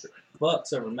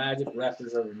over Magic,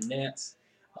 Raptors over Nets,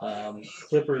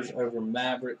 Clippers over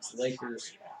Mavericks,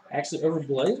 Lakers actually over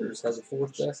Blazers has the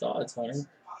fourth best odds, Hunter.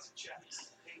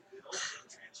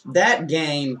 That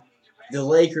game, the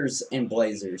Lakers and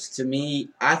Blazers, to me,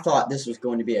 I thought this was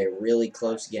going to be a really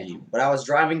close game. But I was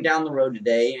driving down the road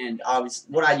today, and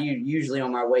what I do usually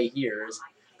on my way here is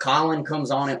Colin comes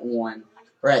on at 1,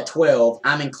 or at 12,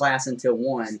 I'm in class until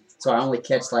 1, so I only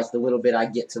catch like the little bit I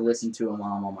get to listen to him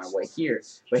while I'm on my way here.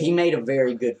 But he made a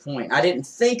very good point. I didn't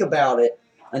think about it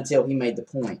until he made the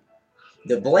point.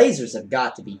 The Blazers have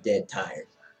got to be dead tired.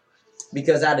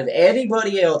 Because out of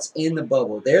anybody else in the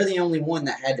bubble, they're the only one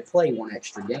that had to play one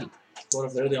extra game. What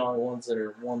if they're the only ones that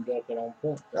are warmed up and on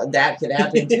point? That could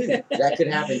happen too. That could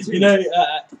happen too. You know,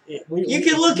 You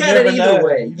can look you at it never either know.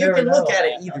 way. You never can look know. at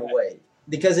it either way.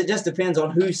 Because it just depends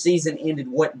on whose season ended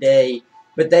what day.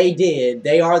 But they did.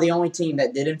 They are the only team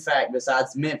that did, in fact,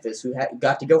 besides Memphis, who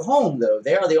got to go home, though.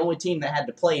 They are the only team that had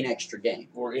to play an extra game.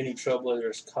 Were any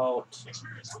Trailblazers caught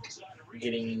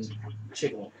getting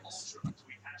chicken wings?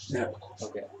 No.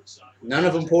 Okay. None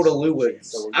of them pulled a Lou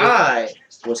Williams. So we're good. I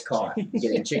was caught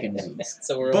getting chicken wings.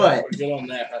 So we're good on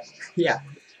that. Yeah.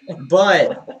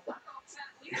 But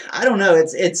I don't know.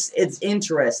 It's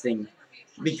interesting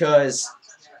because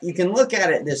you can look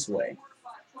at it this way.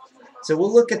 So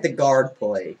we'll look at the guard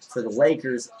play for the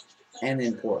Lakers and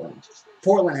then Portland.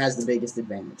 Portland has the biggest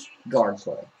advantage, guard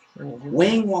play.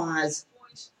 Wing-wise,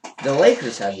 the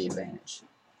Lakers have the advantage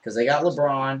because they got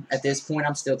LeBron. At this point,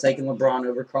 I'm still taking LeBron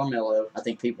over Carmelo. I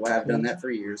think people have done that for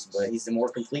years, but he's the more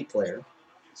complete player.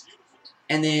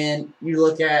 And then you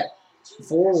look at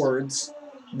forwards.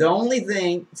 The only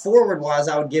thing, forward-wise,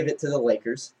 I would give it to the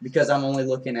Lakers because I'm only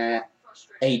looking at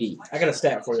AD. I got a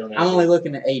stat for you on that. I'm only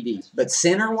looking at AD. But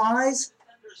center-wise,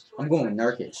 I'm going with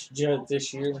Nurkic. Did you know that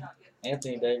this year,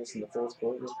 Anthony Davis in the fourth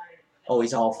quarter, Oh,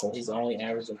 he's awful. he's only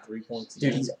averaging 3 points a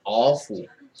Dude, game. he's awful.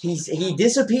 He He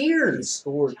disappears.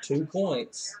 scored 2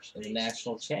 points in the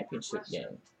national championship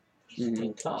game Mhm.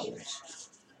 in college.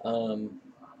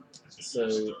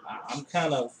 So I'm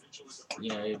kind of,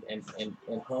 and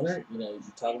Hunter, you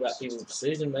talk about people's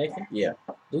decision making. Yeah.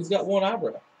 Dude's got one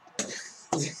eyebrow.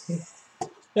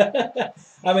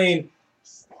 I mean,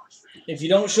 if you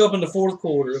don't show up in the fourth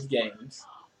quarter of games,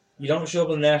 you don't show up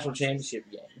in the national championship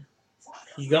game,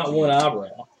 you got one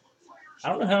eyebrow. I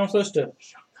don't know how I'm supposed to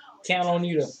count on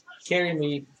you to carry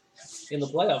me in the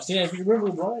playoffs. If you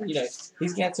remember LeBron,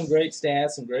 he's got some great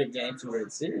stats, some great games, some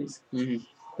great series. Mhm.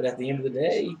 But at the end of the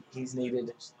day, he's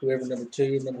needed whoever number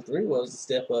 2 and number 3 was to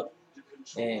step up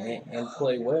and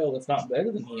play well, if not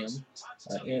better than him,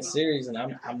 in a series. And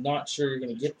I'm not sure you're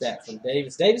going to get that from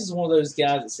Davis. Davis is one of those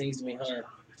guys that seems to me, Hunter,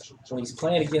 when he's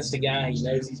playing against a guy he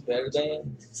knows he's better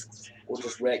than, or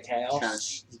just wreck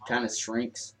house. Kind of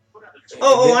shrinks.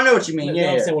 Oh, I know what you mean. You know Yeah,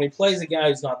 what I'm yeah. saying? When he plays a guy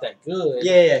who's not that good,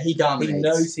 Yeah, he dominates. he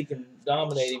knows he can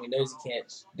dominate him. He knows he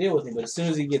can't deal with him. But as soon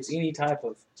as he gets any type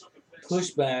of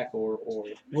pushback or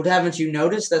Well, haven't you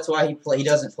noticed? That's why he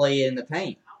doesn't play in the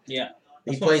paint. yeah,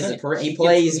 He That's what I'm plays saying. he He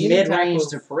plays gets any type mid-range of-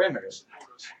 to perimeter.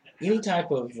 any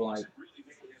type of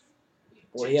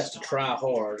where he has to try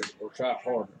hard or try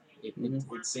harder, it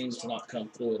seems to not come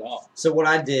through at all. So what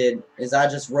I did is I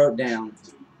just wrote down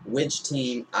which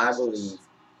team I believe.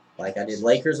 Like I did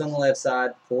Lakers on the left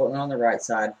side, Portland on the right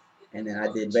side, and then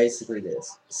I did basically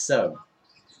this. So,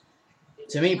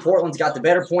 to me, Portland's got the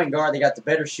better point guard, they got the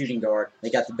better shooting guard, they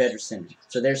got the better center.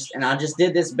 So and I just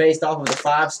did this based off of the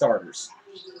 5 starters.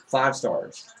 5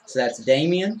 starters. So that's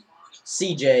Damian,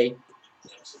 CJ,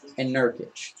 and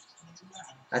Nurkic.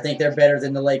 I think they're better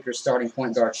than the Lakers starting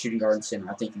point guard, shooting guard, and center.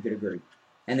 I think you could agree.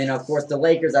 And then, of course, the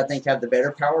Lakers, I think, have the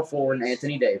better power forward in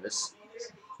Anthony Davis,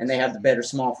 and they have the better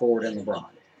small forward in LeBron.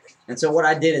 And so what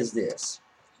I did is this.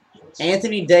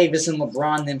 Anthony Davis and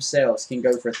LeBron themselves can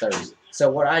go for 30. So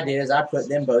what I did is I put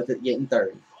them both at getting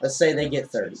 30. Let's say they get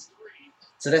 30.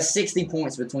 So that's 60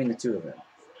 points between the two of them.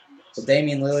 So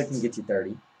Damian Lillard can get you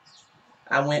 30.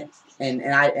 I went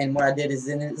and what I did is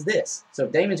this. So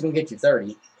if Damian's going to get you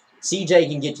 30, CJ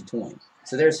can get you 20.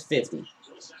 So there's 50.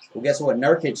 Well, guess what?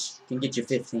 Nurkic can get you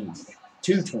 15.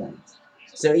 220.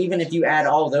 So even if you add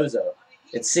all those up,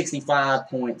 it's 65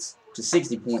 points to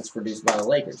 60 points produced by the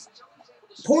Lakers.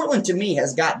 Portland, to me,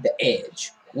 has got the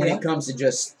edge when it comes to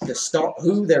just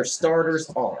who their starters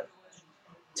are.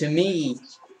 To me,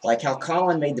 like how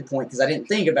Colin made the point, because I didn't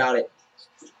think about it,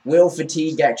 will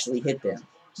fatigue actually hit them?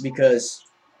 Because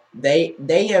they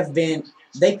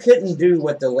couldn't do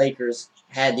what the Lakers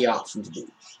had the option to do.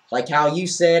 Like how you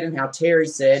said and how Terry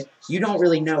said, you don't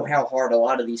really know how hard a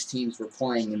lot of these teams were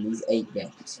playing in these 8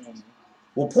 games.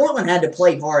 Well, Portland had to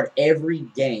play hard every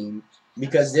game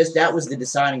because that was the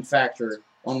deciding factor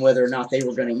on whether or not they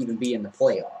were going to even be in the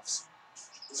playoffs.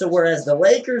 So whereas the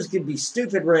Lakers could be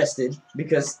stupid rested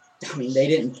because, they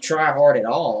didn't try hard at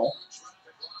all,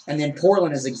 and then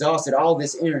Portland has exhausted all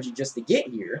this energy just to get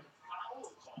here,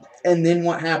 and then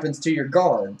what happens to your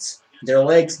guards? Their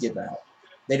legs give out.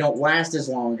 They don't last as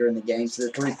long during the game, so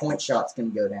the 3-point shot's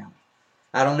going to go down.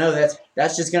 I don't know.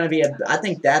 That's just going to be I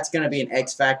think that's going to be an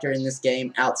X factor in this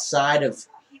game outside of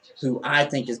who I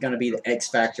think is going to be the X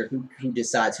factor who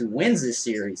decides who wins this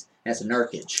series. That's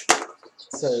Nurkic.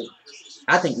 So,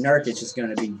 I think Nurkic is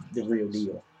going to be the real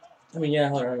deal. I mean, yeah,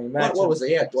 Hunter. I mean, matching, What was it?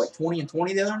 Yeah, like 20 and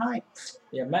 20 the other night.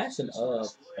 Yeah, matching up.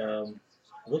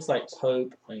 Looks like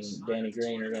Pope and Danny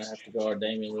Green are going to have to guard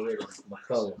Damian Lillard and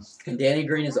McCollum. And Danny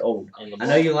Green is old. And I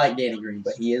know you like Danny Green,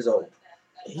 but he is old.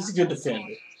 He's a good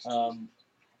defender.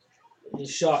 His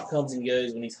shot comes and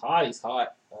goes. When he's hot, he's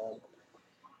hot.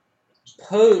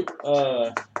 Pope,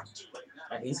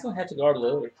 he's going to have to guard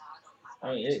Lillard.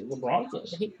 I mean, LeBron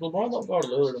don't guard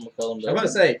Lillard and McCollum. I'm about to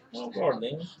say, Don't guard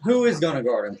them. who is going to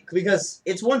guard him? Because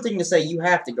it's one thing to say you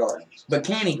have to guard him, but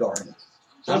can he guard him?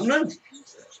 I don't know.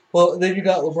 Well, then you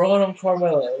got LeBron and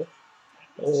Carmelo.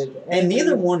 And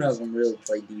neither one of them really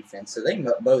play defense, so they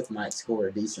both might score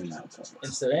a decent amount of points.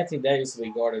 And so Anthony Davis will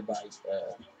be guarded by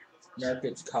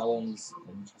Nurkic, Collins,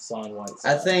 and Hassan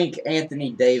Whiteside. I think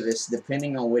Anthony Davis,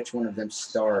 depending on which one of them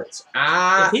starts,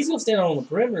 if he's going to stand on the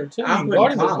perimeter, too, you I'm can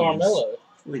guard him putting with Collins. Carmelo.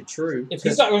 really true. If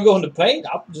he's not going to go in the paint,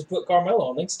 I'll just put Carmelo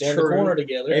on. They can stand in the True. corner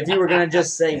together. If you were going to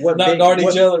just say what not guard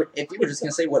each other. If you were just going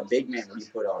to say what big man would you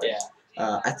put on it?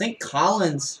 Yeah. I think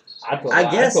Collins.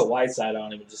 I'd guess- put Whiteside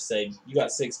on him and just say, you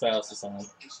got 6 fouls to sign.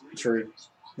 True.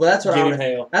 Well, that's what Give I him would,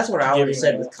 hell. that's what I Give would have him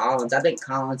said hell. with Collins. I think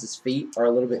Collins' feet are a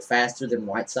little bit faster than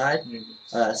Whiteside.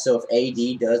 So if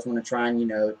AD does want to try and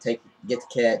get the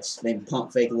catch, maybe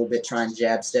pump fake a little bit, try and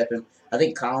jab step him, I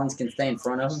think Collins can stay in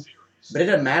front of him. But it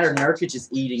doesn't matter. Nurkic is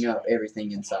eating up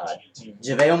everything inside.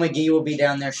 JaVale McGee will be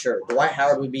down there, sure. Dwight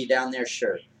Howard will be down there,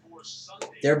 sure.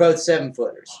 They're both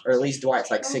 7-footers, or at least Dwight's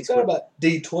like 6 What foot. about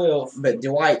D12? But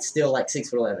Dwight's still like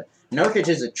 6'11". Nurkic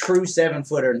is a true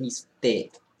 7-footer, and he's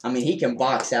thick. I mean, he can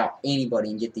box out anybody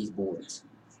and get these boards.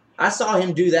 I saw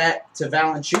him do that to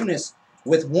Valanciunas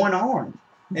with one arm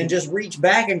and just reach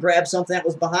back and grab something that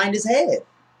was behind his head.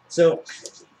 So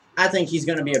I think he's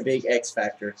going to be a big X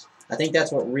factor. I think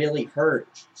that's what really hurt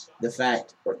the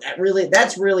fact, or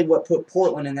that's really what put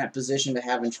Portland in that position to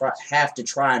have to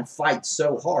try and fight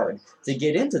so hard to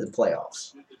get into the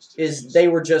playoffs. Is they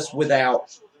were just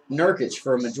without Nurkic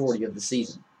for a majority of the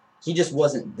season. He just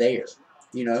wasn't there,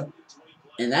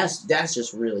 and that's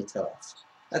just really tough.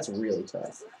 That's really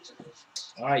tough.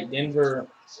 All right, Denver,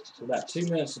 with about 2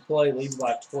 minutes to play, leads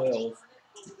by 12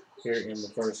 here in the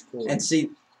first quarter. And see,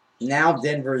 now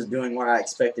Denver is doing what I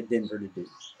expected Denver to do.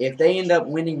 If they end up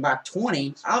winning by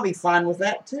 20, I'll be fine with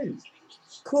that too.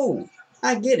 Cool.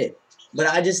 I get it. But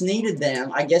I just needed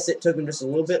them. I guess it took them just a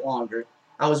little bit longer.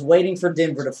 I was waiting for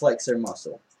Denver to flex their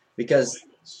muscle because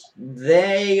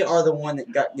they are the one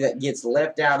that gets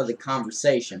left out of the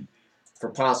conversation for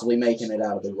possibly making it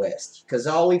out of the West. Because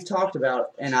all we've talked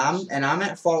about, and I'm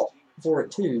at fault for it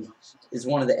too, is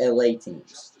one of the LA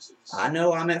teams. I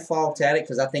know I'm at fault at it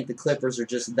because I think the Clippers are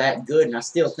just that good, and I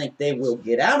still think they will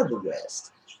get out of the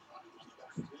West.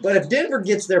 But if Denver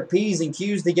gets their P's and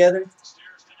Q's together,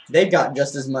 they've got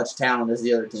just as much talent as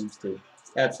the other teams too.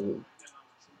 Absolutely.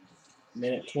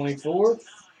 Minute 24.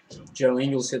 Joe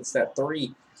Ingles hits that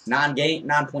 3.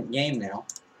 9-point game now.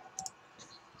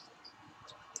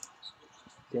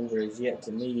 Denver is yet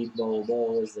to need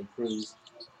Bol as they cruise.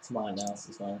 It's mine now,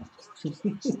 so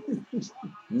it's fine.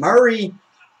 Murray.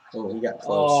 Oh, he got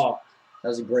close. Oh, That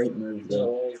was a great move, that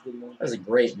though. was a good move. That was a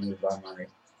great move by Murray.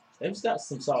 They've just got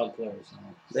some solid players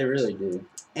now. They really do.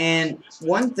 And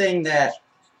one thing that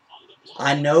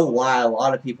I know why a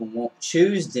lot of people won't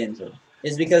choose Denver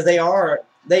is because they are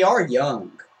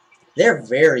young. They're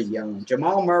very young.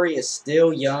 Jamal Murray is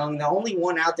still young. The only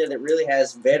one out there that really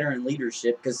has veteran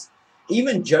leadership, because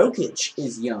even Jokic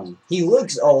is young. He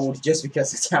looks old just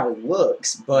because it's how he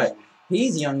looks, but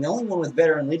he's young. The only one with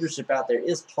veteran leadership out there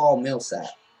is Paul Millsap.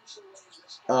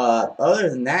 Other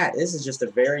than that, this is just a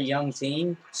very young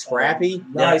team. Scrappy.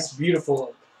 Nice,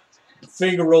 beautiful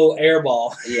finger roll air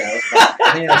ball. Yeah,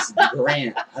 I think that was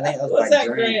Grant. I think that was What's by that,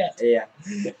 Grant. Yeah.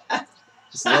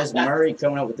 So there's Murray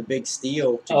coming up with the big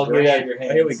steal to Oh, get Grant. out of your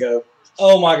hands. Here we go.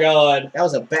 Oh my God. That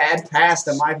was a bad pass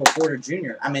to Michael Porter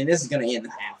Jr. I mean, this is going to end the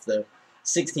half, though.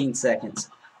 16 seconds.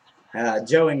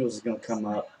 Joe Ingles is going to come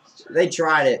up. They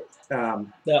tried it. That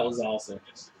was awesome.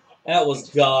 That was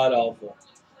god awful.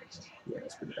 Yeah,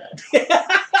 it's pretty bad.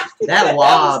 That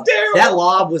lob, was terrible. that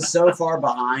lob was so far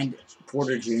behind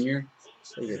Porter Jr.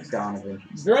 Look at Donovan.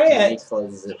 And he Grant,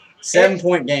 closes it.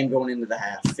 7-point game going into the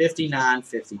half.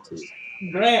 59-52.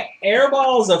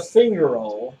 airball's a finger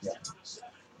roll. Yeah.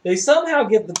 They somehow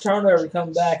get the turnover to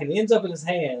come back, and it ends up in his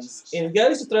hands, and he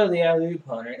goes to throw the alley-oop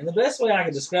Hunter, and the best way I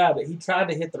can describe it, he tried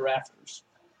to hit the rafters.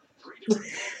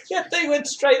 That thing went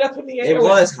straight up in the air. It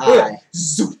was high.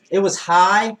 Zoop. It was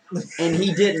high, and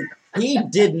he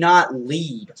did not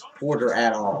lead Porter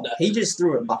at all. No. He just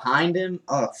threw it behind him.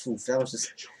 Oh, oof, that was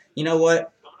just. You know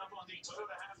what?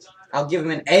 I'll give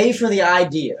him an A for the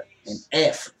idea, an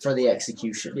F for the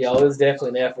execution. Yeah, it was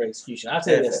definitely an effort execution. I'll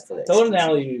tell you this: F for the throwing an execution.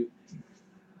 alley-oop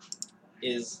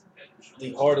is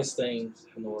the hardest thing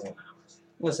in the world. It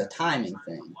was a timing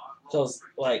thing. Because,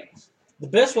 like, the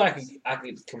best way I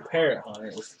could compare it, Hunter,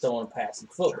 is throwing a passing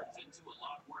football.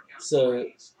 So,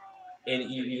 and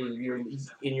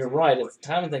you're right. It's a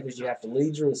timing thing because you have to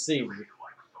lead your receiver.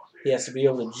 He has to be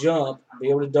able to jump, be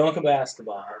able to dunk a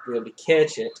basketball, be able to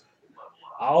catch it,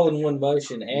 all in one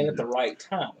motion and at the right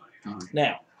time. Mhm.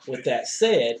 Now, with that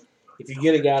said, if you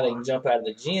get a guy that can jump out of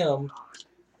the gym,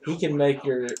 he can make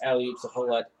your alley-oops a whole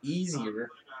lot easier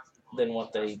than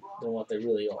what they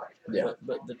really are. Yeah.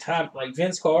 But the time, like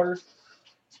Vince Carter,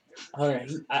 Hunter,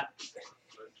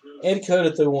 Ed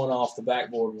Cota threw one off the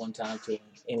backboard one time to him,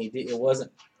 and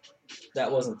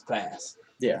that wasn't the pass.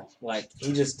 Yeah. Like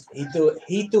he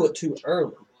threw it too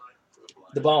early.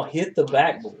 The ball hit the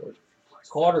backboard.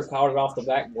 Carter caught it off the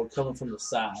backboard coming from the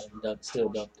side and still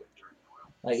dunked it.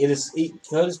 Like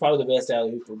Cota's probably the best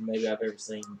alley hooper maybe I've ever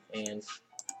seen, and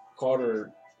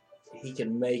Carter, he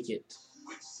can make it.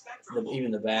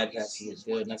 Even the bad passes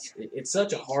look good. And it's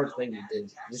such a hard thing to do,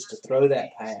 just to throw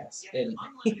that pass. And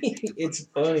it's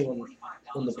funny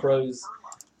when the pros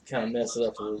kind of mess it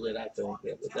up a little bit. I think,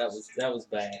 but that was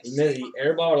bad. He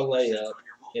airballed a layup,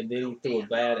 and then he threw a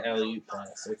bad alley-oop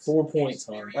pass. So 4 points,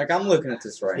 Hunter. Like, I'm looking at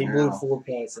this right He now. blew 4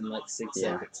 points in like 6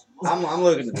 Yeah. seconds. I'm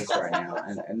looking at this right now,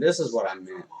 and this is what I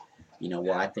meant. You know,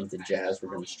 why I think the Jazz were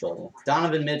going to struggle.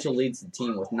 Donovan Mitchell leads the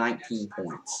team with 19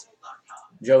 points.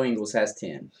 Joe Ingles has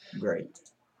 10. Great.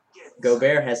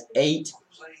 Gobert has 8.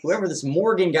 Whoever this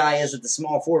Morgan guy is at the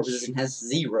small forward position has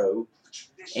 0.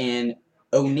 And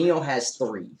O'Neal has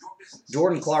 3.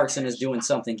 Jordan Clarkson is doing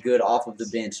something good off of the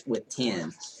bench with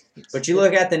 10. But you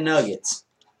look at the Nuggets,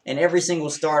 and every single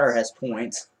starter has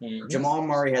points. Mhm. Jamal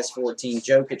Murray has 14,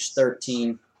 Jokic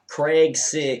 13, Craig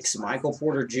 6, Michael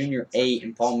Porter Jr. 8,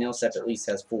 and Paul Millsap at least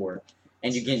has 4.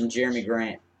 And you're getting Jeremy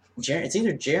Grant. It's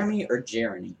either Jeremy or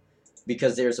Jeremy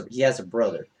because he has a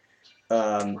brother.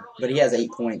 But he has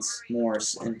 8 points.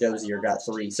 Morris and Dozier got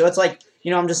 3. So it's like,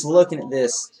 you know, I'm just looking at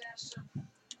this,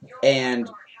 and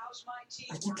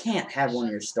like you can't have one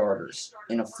of your starters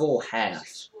in a full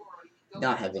half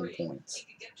not have any points.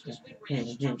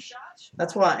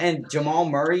 That's why, and Jamal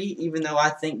Murray, even though I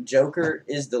think Joker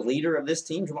is the leader of this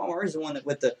team, Jamal Murray's the one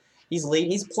that he's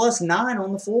 +9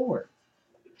 on the floor.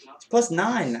 He's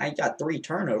 +9. I got 3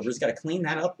 turnovers. Got to clean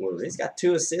that up a little bit. He's got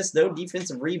 2 assists, though,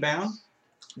 defensive rebound.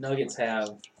 Nuggets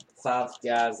have 5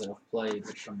 guys that have played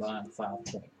that combined 5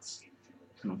 points.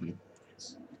 Mm-hmm.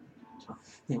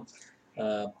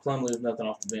 Plumlee with nothing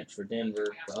off the bench for Denver.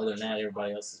 But other than that,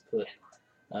 everybody else has put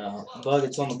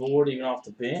Buckets on the board, even off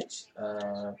the bench.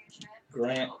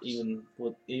 Grant,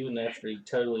 even after he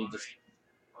totally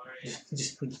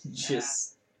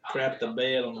just crapped the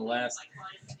bed on the last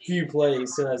few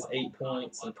plays, still has 8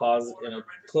 points and a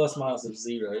plus minus of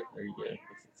 0. There you go.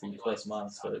 For you plus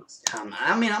minus folks.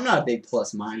 I mean, I'm not a big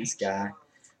plus-minus guy,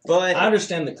 but I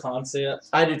understand the concept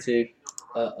I do too.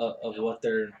 of what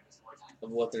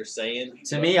they're saying.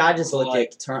 To me, I just look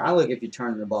like, at I look if you're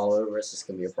turning the ball over, it's just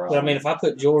gonna be a problem. But I mean, if I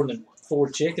put Jordan and 4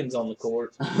 chickens on the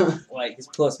court, like his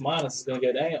plus minus is going to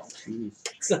go down. Mhm.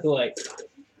 So like,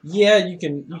 yeah, you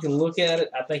can look at it.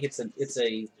 I think it's a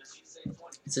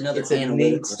another it's a analytical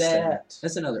neat stat. stat.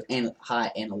 That's another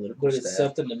high analytical But it's stat.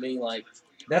 something to me like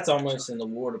that's almost in the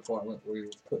War Department where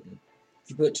if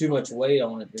you put too much weight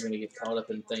on it, you're going to get caught up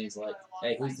in things like,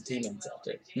 hey, who's the teammates out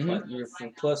there? Mhm. Like your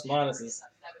plus minuses.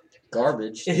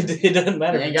 Garbage. It doesn't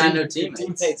matter. You if ain't your got no your teammates.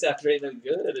 teammates out there ain't no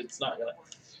good. It's not gonna.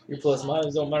 Your plus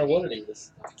minus don't matter what it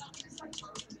is.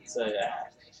 So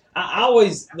I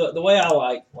always the way I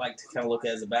like to kind of look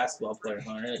at it as a basketball player,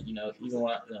 Hunter. You know, even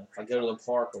when if I go to the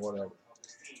park or whatever,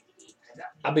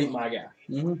 I beat my guy.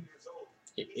 Mm-hmm.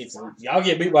 If y'all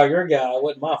get beat by your guy, it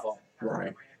wasn't my fault.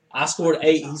 Right. I scored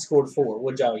 8, he scored 4.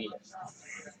 What'd y'all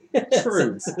get?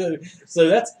 True.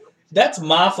 so that's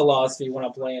my philosophy when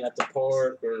I'm playing at the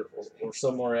park or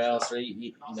somewhere else or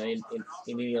in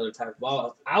any other type of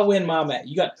ball. I win my match.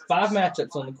 You got 5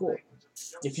 matchups on the court.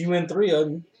 If you win 3 of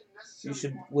them, you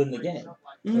should win the game.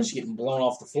 Unless you're getting blown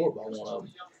off the floor by one of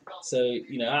them. So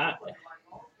I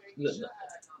don't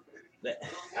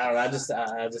know. I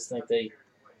just think they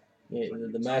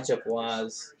the matchup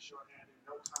wise.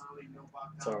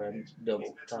 Sorry, I'm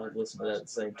double trying to listen to that at the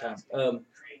same time.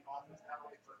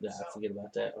 Yeah, I forget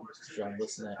about that. I'm just trying to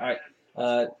listen to that. All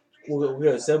right. We'll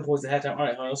go 7 points at halftime. All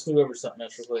right, let's move over to something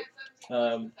else real quick.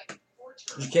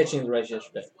 Did you catch any of the race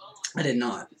yesterday? I did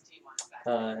not.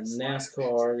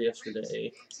 NASCAR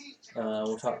yesterday.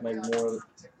 We'll talk maybe more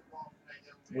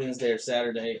Wednesday or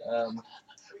Saturday.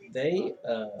 They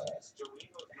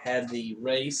had the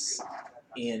race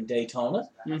in Daytona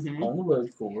Mm-hmm. on the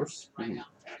road course,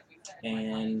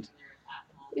 and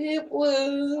it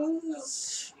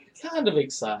was kind of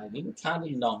exciting, kind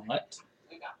of not.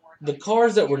 The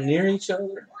cars that were near each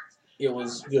other, it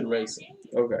was good racing.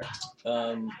 Okay.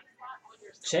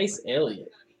 Chase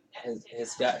Elliott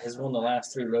has won the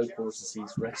last 3 road courses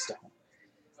he's raced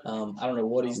on. I don't know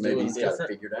what he's Maybe doing he's got it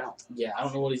different. figured out. Yeah, I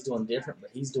don't know what he's doing different,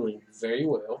 but he's doing very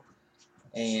well.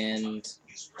 And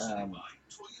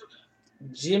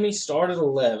Jimmy started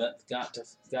 11th, got to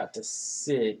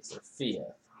 6th or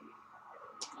 5th,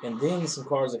 and then some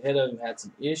cars ahead of him had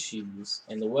some issues.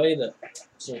 And the way that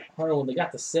Hunter, when they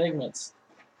got the segments,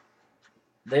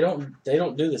 they don't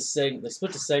do the segment. They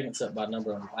split the segments up by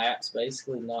number of laps,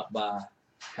 basically, not by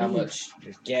how much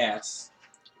your gas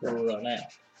will run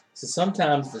out. So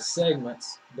sometimes the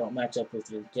segments don't match up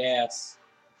with your gas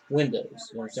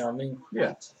windows. You understand what I mean?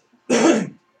 Yeah.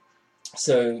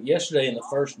 So yesterday in the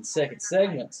first and second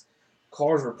segments,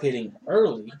 cars were pitting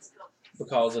early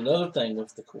because another thing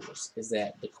with the course is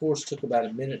that the course took about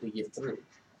a minute to get through.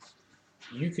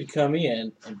 You could come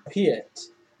in and pit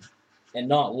and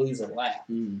not lose a lap.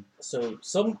 Mm. So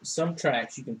some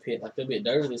tracks you can pit, like they'll be at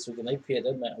Dover this week, and they pit,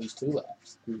 they might lose 2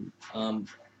 laps. Mm.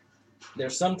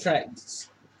 There's some tracks,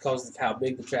 because of how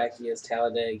big the track is,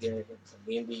 Talladega and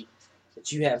Indy,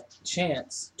 that you have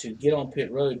chance to get on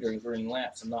pit road during green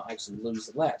laps and not actually lose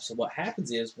the lap. So what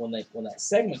happens is when that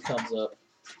segment comes up,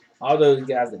 all those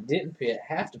guys that didn't pit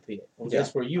have to pit. Well,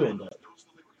 guess where you end up?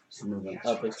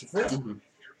 Up at your front. Mm-hmm.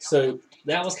 So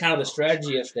that was kind of the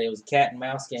strategy yesterday. It was a cat and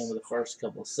mouse game with the first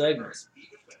couple of segments.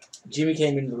 Jimmy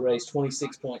came into the race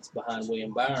 26 points behind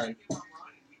William Byron.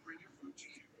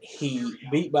 He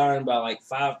beat Byron by like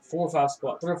 3 or 5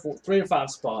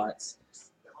 spots.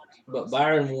 But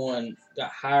Byron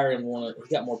got higher and he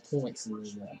got more points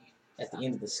at the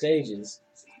end of the stages.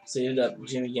 So he ended up,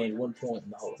 Jimmy gained 1 point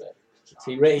in the whole day.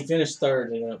 So he finished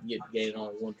third and ended up gaining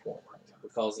only 1 point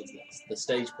because of the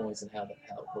stage points and how it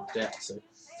worked out. So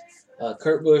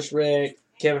Kurt Busch wrecked.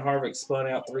 Kevin Harvick spun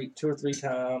out 2 or 3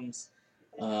 times.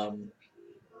 I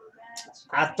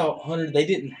thought, Hunter, they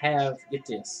didn't have, get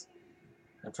this,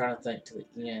 I'm trying to think to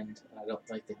the end, and I don't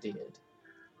think they did.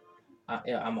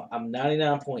 I'm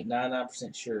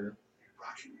 99.99% sure,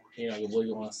 you know, you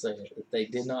really want to say it, that they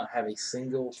did not have a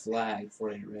single flag for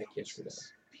a wreck yesterday.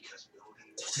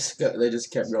 They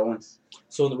just kept going.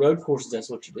 So in the road courses, that's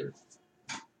what you do.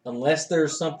 Unless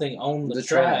there's something on the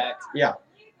track, yeah,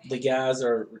 the guys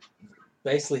are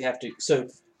basically have to. So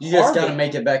you just got to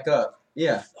make it back up.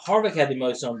 Yeah. Harvick had the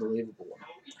most unbelievable one.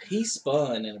 He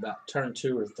spun in about turn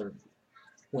 2 or 3.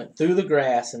 Went through the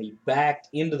grass, and he backed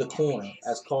into the corner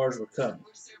as cars were coming.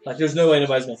 Like, there's no way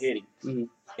anybody's going to hit him. Mm-hmm.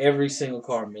 Every single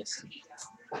car missed him.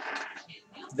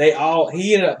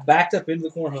 He ended up backed up into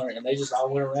the corner, Hunter, and they just all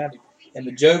went around him. And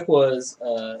the joke was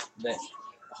that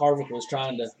Harvick was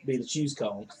trying to be the choose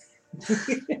cone.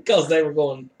 Because they were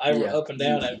going up and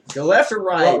down. And go left or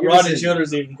right. Rodney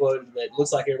Childers even quoted that it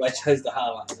looks like everybody chose the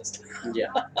highlight this time.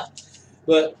 Yeah.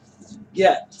 But,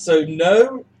 yeah, so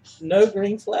no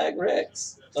green flag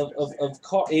wrecks of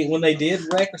car. When they did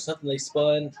wreck or something, they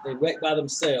wrecked by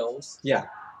themselves. Yeah.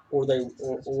 Or they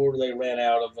ran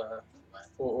out of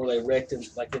or they wrecked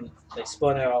they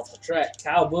spun out off the track.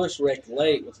 Kyle Busch wrecked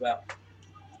late with about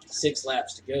 6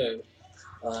 laps to go.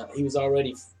 He was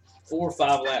already 4 or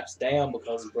 5 laps down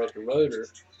because he broke a rotor,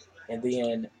 and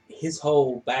then his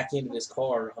whole back end of his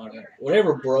car, Hunter,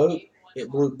 whatever broke, it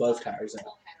blew both tires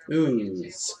out. Ooh.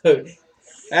 So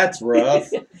that's rough.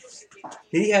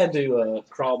 He had to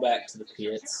crawl back to the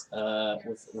pits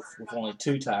with only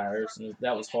 2 tires, and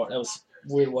that was hard. That was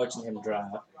weird watching him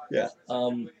drive. Yeah.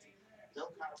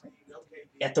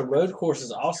 At the road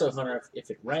courses, also, Hunter,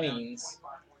 if it rains,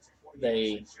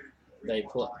 they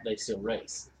still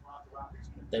race.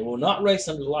 They will not race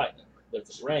under lightning, but if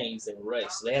it rains, they will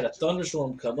race. So they had a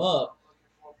thunderstorm come up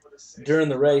during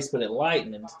the race, but it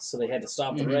lightened, so they had to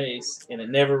stop the race, and it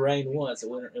never rained once. It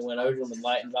went over them and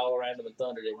lightened all around them and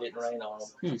thundered. It didn't rain on them.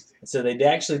 And so they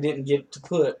actually didn't get to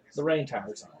put the rain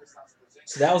tires on.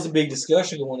 So that was a big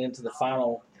discussion going into the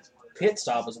final pit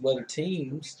stop, is whether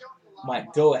teams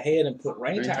might go ahead and put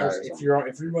rain tires. If you're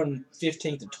running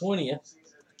 15th and 20th,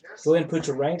 go ahead and put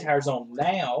your rain tires on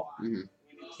now. Mm-hmm.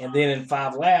 And then in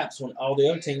 5 laps, when all the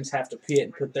other teams have to pit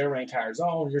and put their rain tires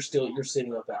on, you're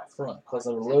sitting up out front because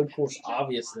of the road course.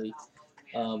 Obviously,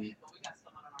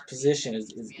 position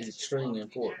is extremely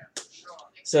important.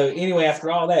 So anyway,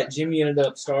 after all that, Jimmy ended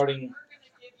up starting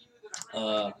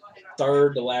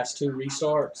third the last 2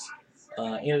 restarts.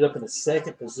 Ended up in the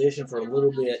second position for a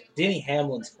little bit. Denny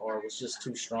Hamlin's car was just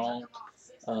too strong.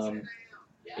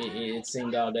 It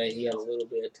seemed all day he had a little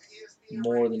bit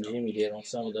more than Jimmy did on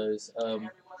some of those.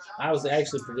 I was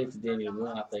actually predicted Denny to win.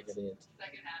 I think I did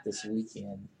this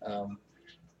weekend.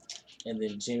 And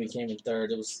then Jimmy came in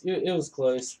third. It was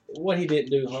close. What he didn't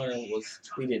do, Hunter, was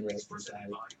he didn't race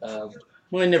anybody.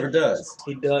 Well, he never does.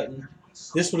 He doesn't.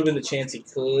 This would have been the chance he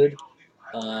could.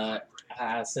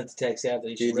 I sent the text out that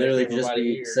he He should literally wreck just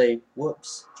everybody here. say,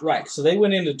 whoops. Right. So they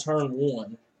went into turn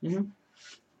 1. Mhm.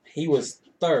 He was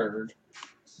third.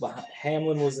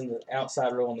 Hamlin was in the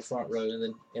outside row on the front row,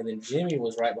 and then Jimmy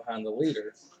was right behind the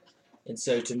leader. And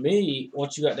so to me,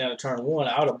 once you got down to turn 1,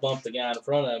 I would have bumped the guy in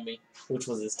front of me, which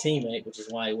was his teammate, which is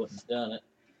why he wouldn't have done it.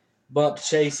 Bumped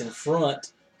Chase in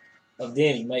front of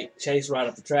Denny, make Chase ride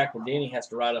up the track where Denny has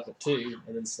to ride up at 2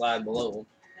 and then slide below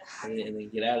him and then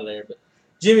get out of there. But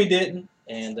Jimmy didn't,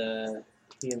 and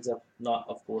he ends up not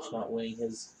winning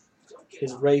his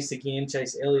race again.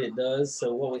 Chase Elliott does.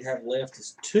 So what we have left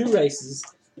is 2 races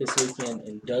this weekend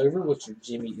in Dover, which is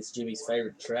Jimmy's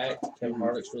favorite track. Kevin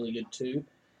Harvick's really good too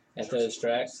at those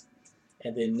tracks.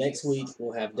 And then next week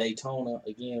we'll have Daytona.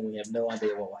 Again, we have no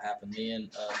idea what will happen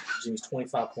then. Jimmy's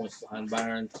 25 points behind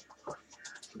Byron.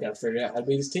 We got to figure out how to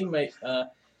beat his teammate.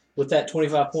 With that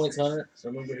 25 points, Hunter,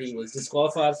 remember he was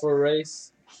disqualified for a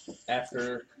race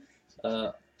after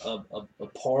a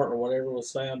part or whatever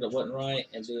was found that wasn't right,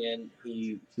 and then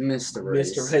he Missed the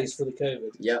race. missed a race for the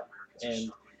COVID. Yep.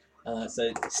 And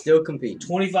so Still competing.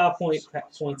 25 points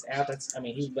out.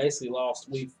 He basically lost.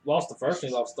 We lost the first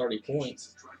one. He lost 30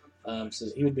 points. So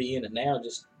he would be in it now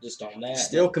just on that.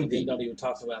 Still And competing. don't even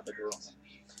talk about the girl.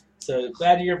 So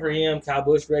bad year for him. Kyle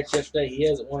Busch wrecked yesterday. He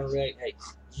hasn't won a wreck. Hey,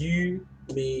 you,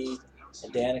 me,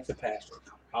 and Danica Patrick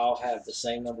all have the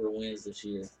same number of wins this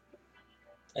year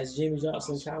as Jimmy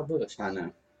Johnson and Kyle Busch. I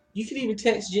know. You could even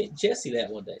text Jesse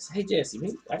that one day. Say, hey, Jesse,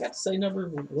 I got the same number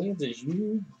of wins as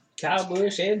you, Kyle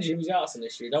Busch, and Jimmy Johnson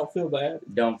this year. Don't feel bad.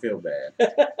 Don't feel bad.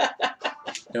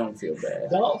 Don't feel bad.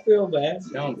 Don't feel bad.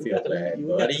 Don't feel bad, You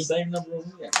got buddy. the same number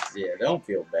of wins. Yeah, don't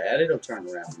feel bad. It'll turn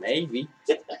around. Maybe.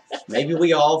 Maybe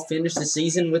we all finish the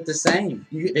season with the same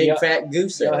big fat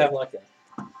goose Y'all egg. have like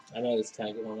I know it's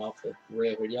kind of going off the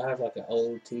rail here. Y'all have like an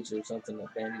old teacher or something,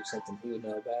 like Randy or something, who would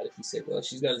know about it. He said, well,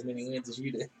 she's got as many wins as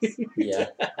you do. Yeah,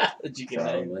 that you can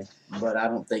name. probably. But I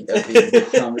don't think that'd be a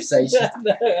good conversation.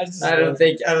 No, that's I don't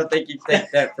think you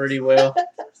take that pretty well.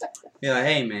 Be like,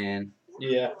 hey man,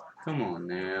 Yeah. come on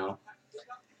now.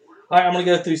 All right, I'm going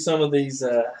to go through some of these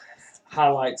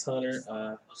highlights, Hunter,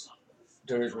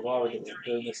 while we're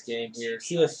doing this game here.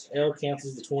 CSL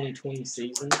cancels the 2020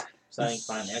 season, citing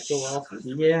financial losses.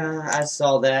 Yeah, I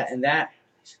saw that, and that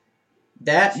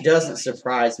doesn't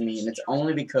surprise me, and it's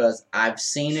only because I've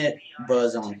seen it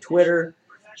buzz on Twitter.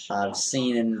 I've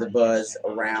seen the buzz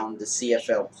around the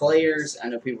CFL players. I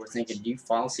know people are thinking, do you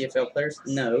follow CFL players?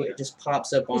 No, it just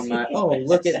pops up on my, oh,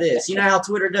 look at this. You know how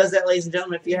Twitter does that, ladies and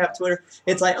gentlemen? If you have Twitter,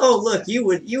 it's like, oh, look, you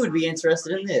would be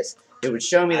interested in this. It would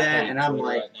show me that, and I'm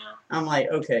like,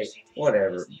 okay,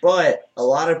 whatever. But a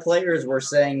lot of players were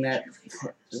saying that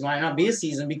there might not be a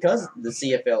season because the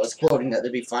CFL is quoting that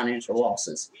there'd be financial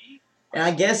losses. And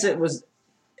I guess it would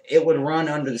run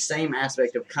under the same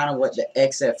aspect of kind of what the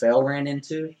XFL ran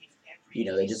into. You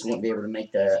know, they just wouldn't be able to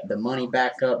make the money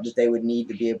back up that they would need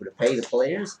to be able to pay the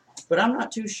players. But I'm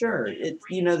not too sure. The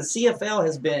CFL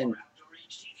has been,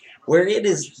 where it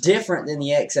is different than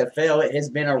the XFL, it has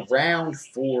been around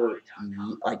for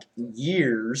like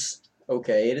years.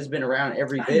 Okay, it has been around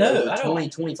every bit of 20,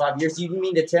 25 years. You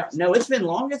mean to tell? No, it's been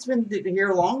longer. It's been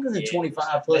here longer than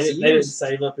 25 plus years. They didn't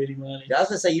save up any money. I was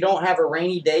going to say, you don't have a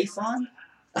rainy day fund?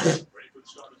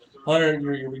 Hunter,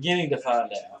 you're beginning to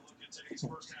find out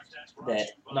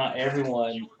that not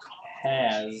everyone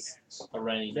has a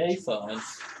rainy day fund,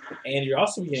 and you're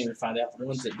also beginning to find out the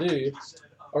ones that do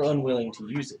are unwilling to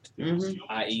use it,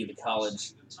 i.e. the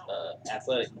college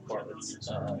athletic departments.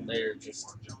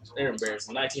 They're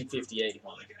embarrassing. 1958.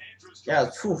 Yeah,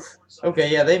 phew. Okay,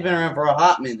 yeah, they've been around for a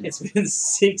hot minute. It's been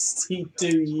 62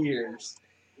 years,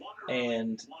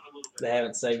 and they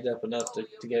haven't saved up enough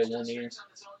to go 1 year.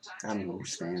 I don't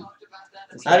understand.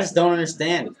 I just don't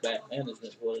understand. It's bad management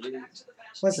is what it is.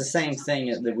 Well, it's the same thing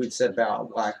that we've said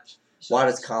about why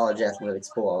does college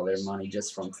athletics pull all their money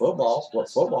just from football? What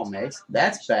football makes?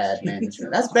 That's bad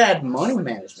management. That's bad money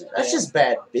management. That's just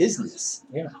bad business.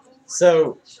 Yeah.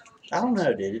 So, I don't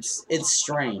know, dude. It's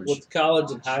strange. With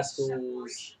college and high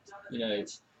schools,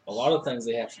 a a lot of things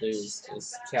they have to do is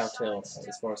kowtow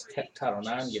as far as Title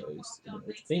IX goes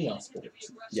with female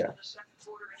sports. Yeah.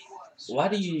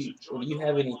 Do you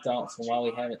have any thoughts on why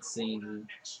we haven't seen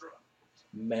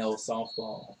male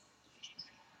softball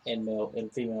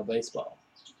and female baseball,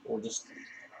 or just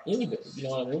anybody? You know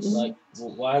what I mean? Mm-hmm. Like,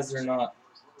 why is there not?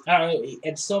 I don't know.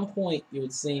 At some point, it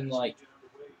would seem like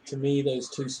to me those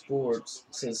two sports.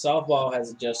 Since softball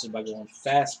has adjusted by going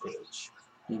fast pitch,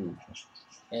 Mm.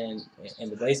 and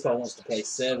the baseball wants to play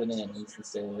 7 innings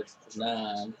instead of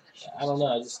 9. I don't know.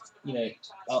 I just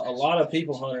a lot of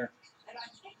people, Hunter,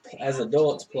 as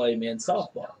adults play men's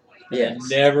softball. Yes. And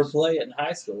never play it in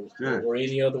high school Yeah. or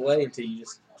any other way until you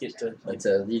just get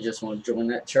to. You just want to join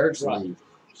that church Right. league.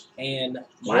 And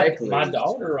Rec my league.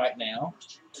 daughter right now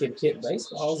can hit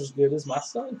baseballs as good as my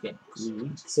son can.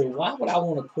 Mm-hmm. So why would I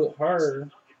want to put her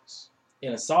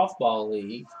in a softball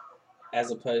league as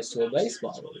opposed to a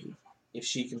baseball league if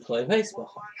she can play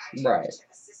baseball? Right.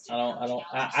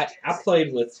 I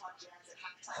played with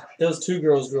those 2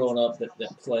 girls growing up that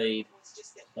played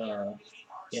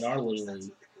in our little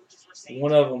league.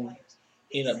 One of them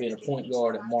ended up being a point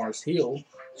guard at Mars Hill.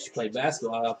 She played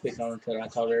basketball. I picked on her until I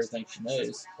taught her everything she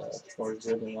knows as far as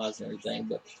dribbling wise and everything.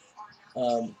 But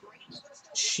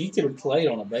she could have played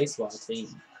on a baseball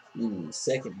team,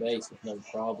 second base with no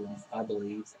problem, I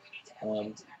believe.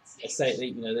 They say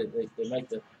they make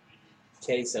the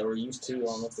case that we're used to. I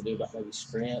don't know if they do about maybe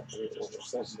strength or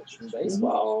something. But in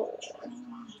baseball,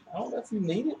 I don't know if you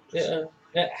need it.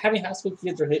 How many high school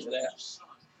kids are hitting that?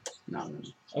 Not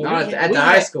many. I mean, Not we at the had-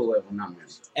 high school level, not many.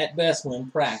 At best, when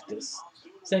in practice,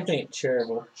 same thing at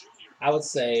Cherryville. I would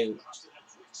say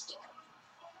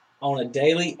on a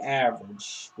daily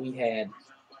average, we had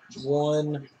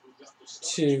 1,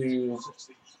 2,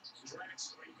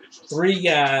 3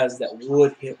 guys that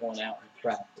would hit one out in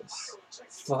practice.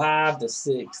 5 to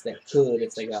 6 that could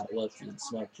if they got lucky and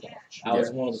smoked one. I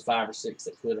was one of the 5 or 6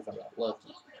 that could if I got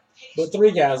lucky. But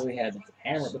 3 guys we had that could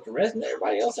hammer it, but the rest of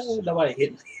everybody else, nobody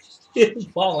hitting the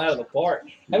ball out of the park.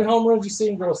 How many home runs you see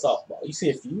in girls softball? You see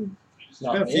a few.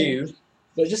 Not A many. few.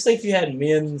 But just say if you had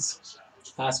men's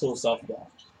high school softball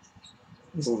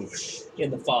Oosh. in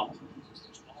the fall,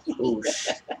 Oosh.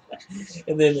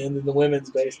 and then the women's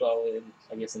baseball,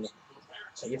 I guess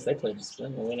they play in the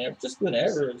spring or whenever, just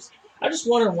whenever. I just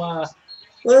wonder why.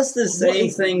 Well, it's the same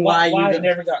thing why it you.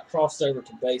 never got crossed over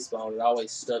to baseball. It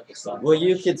always stuck with softball. Well,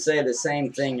 you could say the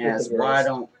same thing With as the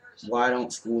girls. why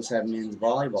don't schools have men's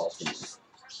volleyball teams?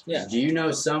 Yeah. Do you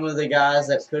know some of the guys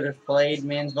that could have played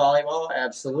men's volleyball?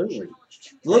 Absolutely.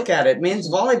 Look at it. Men's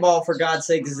volleyball, for God's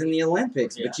sake, is in the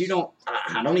Olympics. Yeah. But you don't.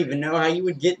 I don't even know how you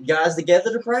would get guys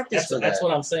together to practice for that. That's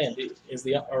what I'm saying.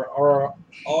 Are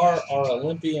our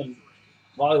Olympian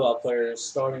volleyball players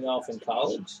starting off in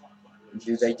college?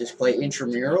 Do they just play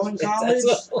intramural in That's college?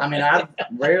 what- I mean,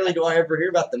 rarely do I ever hear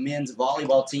about the men's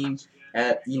volleyball team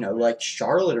at like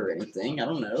Charlotte or anything. I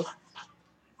don't know.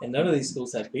 And none of these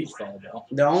schools have beach volleyball.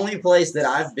 The only place that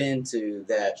I've been to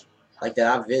that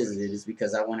I've visited is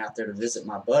because I went out there to visit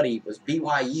my buddy was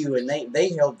BYU, and they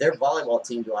held their volleyball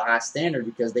team to a high standard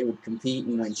because they would compete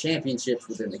and win championships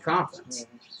within the conference,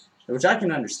 which I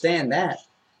can understand that.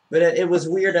 But it was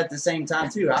weird at the same time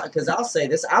too, because I'll say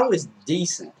this: I was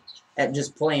decent at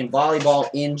just playing volleyball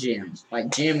in gym.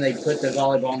 Like gym, they put the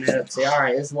volleyball net up, say, "All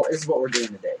right, this is what we're doing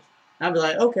today." And I'd be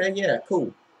like, "Okay, yeah,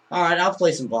 cool. All right, I'll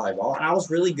play some volleyball." And I was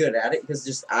really good at it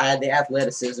because I had the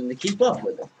athleticism to keep up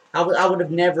with it. I would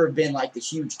have never been like the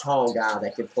huge tall guy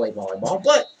that could play volleyball,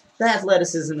 but the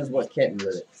athleticism is what kept me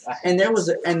with it. And there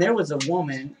was a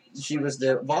woman. She was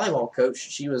the volleyball coach.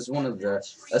 She was one of the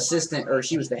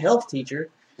she was the health teacher.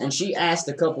 And she asked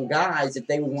a couple guys if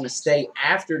they would want to stay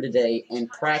after today and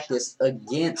practice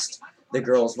against the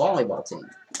girls' volleyball team.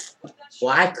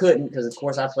 Well, I couldn't because, of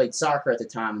course, I played soccer at the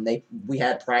time, and we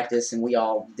had practice, and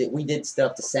we did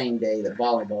stuff the same day that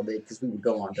volleyball did because we would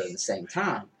go on during the same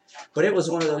time. But it was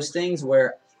one of those things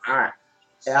where I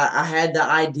had the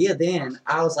idea then.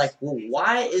 I was like, well,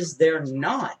 why is there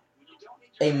not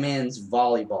a men's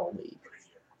volleyball league?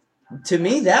 To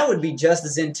me, that would be just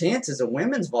as intense as a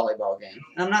women's volleyball game.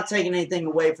 And I'm not taking anything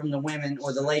away from the women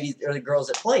or the ladies or the girls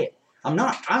that play it. I'm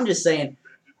not. I'm just saying,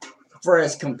 for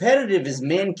as competitive as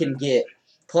men can get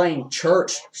playing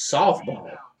church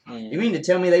softball, you mean to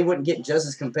tell me they wouldn't get just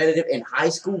as competitive in high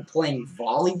school playing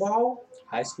volleyball?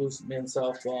 High school men's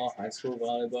softball, high school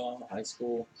volleyball, high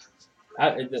school. I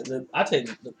tell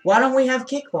you, Why don't we have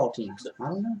kickball teams? I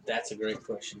don't know. that's a great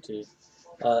question too.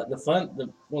 One of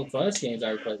the funnest games I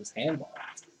ever played was handball.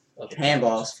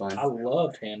 Handball is fun. I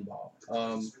loved handball.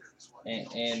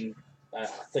 And I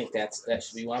think that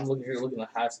should be. When I'm looking at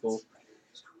high school,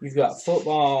 you've got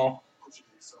football,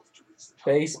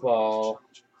 baseball,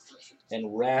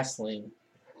 and wrestling.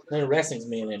 No, wrestling's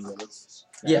men and women's.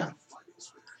 Yeah.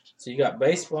 So you got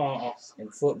baseball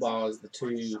and football as the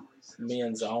two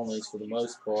men's onlys for the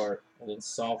most part, and then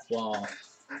softball.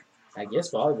 I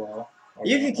guess volleyball.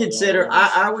 You can consider.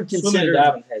 I would Swimming consider. and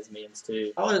diving has men's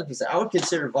too. I would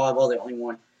consider volleyball the only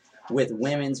one with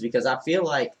women's because I feel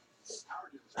like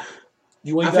I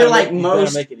feel like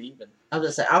most. Make it even. I was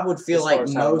gonna say I would feel As far like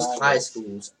as how most mine high is.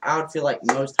 schools. I would feel like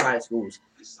most high schools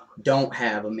don't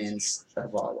have a men's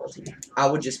volleyball team. I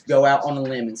would just go out on a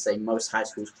limb and say most high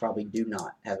schools probably do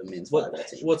not have a men's volleyball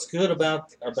team. What's good about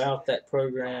that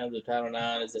program, the Title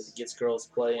IX, is that it gets girls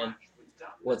playing.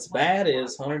 What's bad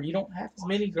is, Hunter, you don't have as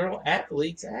many girl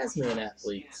athletes as men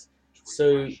athletes.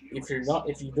 So if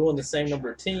you're doing the same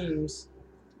number of teams,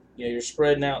 you're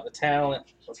spreading out the talent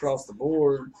across the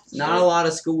board. Not a lot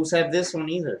of schools have this one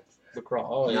either.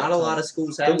 Not a lot of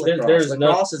schools have lacrosse.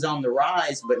 Lacrosse is on the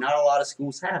rise, but not a lot of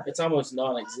schools have it. It's almost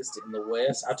non-existent in the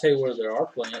West. I'll tell you where they are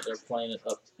playing it. They're playing it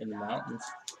up in the mountains.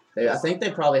 I think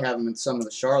they probably have them in some of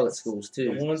the Charlotte schools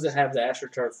too. The ones that have the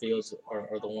AstroTurf fields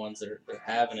are the ones that are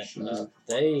having it.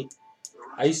 Mhm.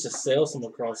 I used to sell some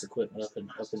lacrosse equipment up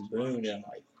in Boone, and I'm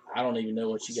like, I don't even know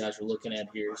what you guys are looking at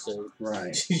here. So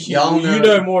Right. you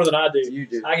know more than I do. You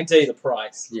do. I can tell you the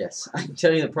price. Yes, I can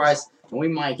tell you the price, and we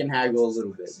might can haggle a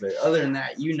little bit, but other than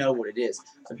that, you know what it is.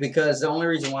 Because the only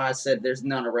reason why I said there's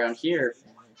none around here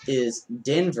is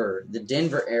Denver, the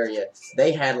Denver area.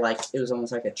 They had it was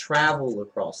almost like a travel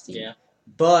lacrosse team. Yeah.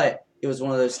 But it was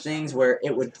one of those things where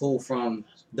it would pull from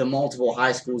the multiple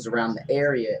high schools around the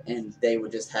area, and they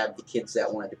would just have the kids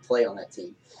that wanted to play on that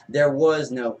team. There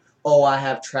was no, I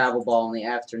have travel ball in the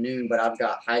afternoon, but I've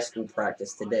got high school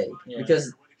practice today. Yeah.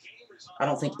 Because I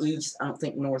don't think East, I don't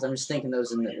think North. I'm just thinking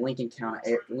those in the Lincoln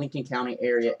County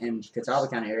area and Catawba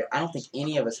County area. I don't think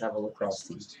any of us have a lacrosse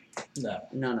team. No.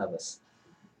 None of us.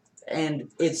 And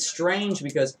it's strange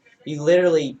because you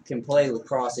literally can play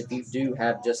lacrosse if you do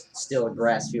have just still a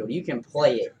grass field. You can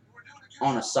play it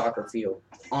on a soccer field,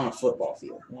 on a football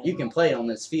field. You can play it on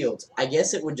those fields. I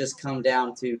guess it would just come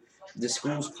down to the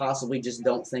schools possibly just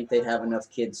don't think they'd have enough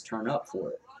kids turn up for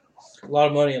it. A lot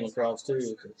of money in lacrosse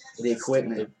too. The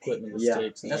equipment. The equipment, the Yeah,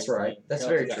 sticks. And that's everything. right. That's You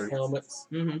very got true. Helmets.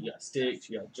 Mm-hmm. You got sticks.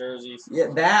 You got jerseys. Yeah,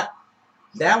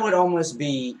 that would almost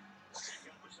be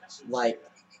like,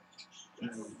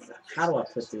 how do I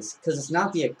put this? Because it's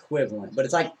not the equivalent, but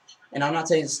it's like, and I'm not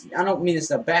saying I don't mean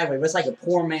this in a bad way, but it's like a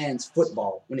poor man's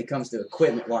football when it comes to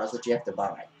equipment-wise, what you have to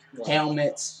buy. Right.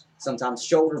 Helmets, sometimes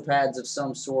shoulder pads of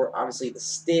some sort, obviously the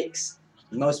sticks.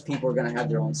 Most people are going to have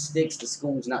their own sticks. The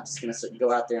school's not just going to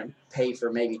go out there and pay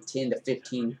for maybe 10 to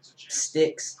 15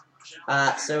 sticks.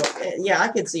 Yeah, I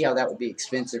could see how that would be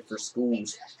expensive for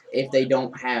schools if they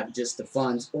don't have just the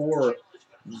funds or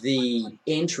the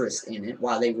interest in it,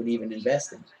 why they would even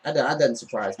invest in it. That doesn't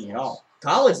surprise me at all.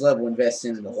 College level invests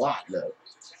in it a lot, though.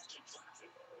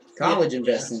 College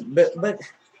invests in it, but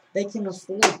they can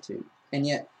afford to, and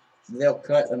yet they'll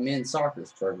cut a men's soccer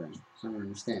program. I don't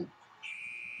understand.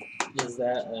 Is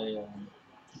that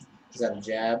a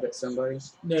jab at somebody?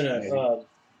 No.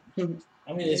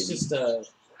 I mean, it's just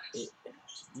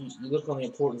you look on the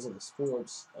importance of the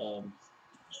sports.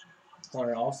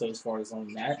 Hunter, also as far as on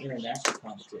international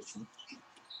competition,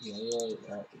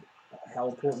 how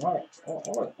important are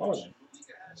they?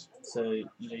 So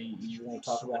you want to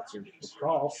talk about your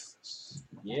lacrosse,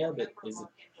 yeah, but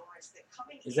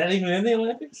is that even in the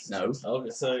Olympics? No. Okay,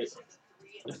 so.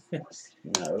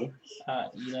 No.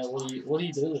 What do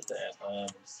you do with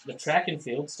that? The track and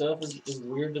field stuff is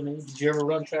weird to me. Did you ever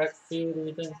run track and field or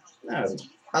anything? No.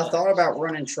 I thought about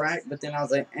running track, but then I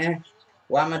was like,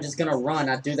 why am I just gonna run?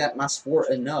 I do that in my sport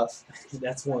enough.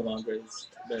 That's one of Andre's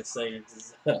best sayings.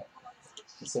 Is,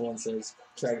 if someone says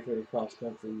track and field or cross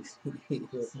country, he'll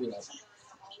be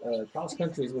like, cross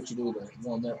country is what you do to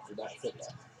warm up for that football.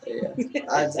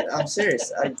 Yeah, I'm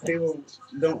serious. People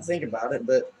don't think about it,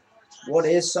 but what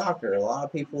is soccer? A lot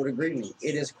of people would agree with me.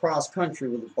 It is cross country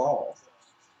with a ball.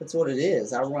 That's what it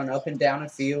is. I run up and down a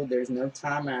field. There's no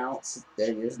timeouts.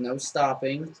 There's no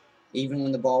stopping. Even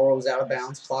when the ball rolls out of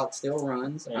bounds, clock still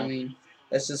runs. Yeah. I mean,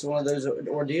 that's just one of those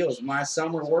ordeals. My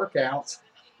summer workouts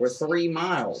were 3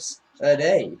 miles a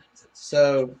day.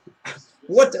 So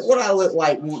what I look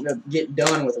like wanting to get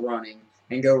done with running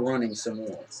and go running some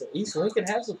more. So East Lincoln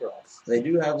has lacrosse. They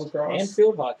do have lacrosse. And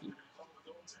field hockey.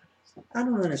 I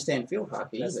don't understand field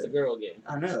hockey That's either. the girl game.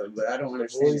 I know, but I don't The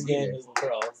understand boys' it game either. is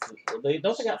lacrosse.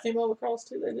 Don't they got female lacrosse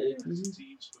too? They do.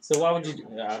 Mhm. So why would you?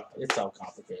 It's all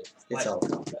complicated. It's all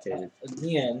complicated.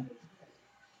 Again,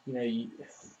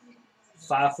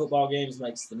 5 football games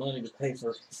makes the money to pay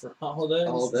for all of those.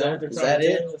 All Is that what that? they're Is trying that to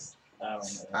it? tell us? I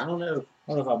don't know. I don't know.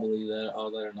 I don't know if I believe that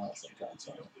all that or not sometimes.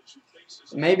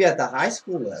 Maybe at the high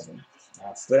school level,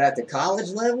 but at the college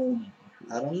level,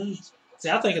 I don't know. See,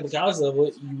 I think at the college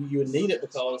level, you would need it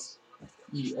because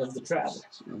of the travel.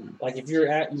 Like if you're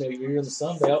you're in the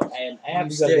Sun Belt and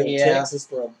you got to go to Texas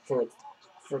for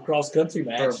a cross country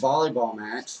match, For a volleyball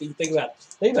match. you think about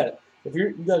it. If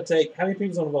you got to take how many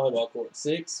people's on the volleyball court?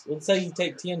 6. Let's say you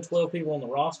take 10, 12 people on the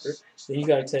roster. Then you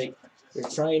got to take your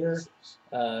trainer,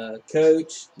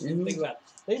 coach. Think about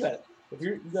it. If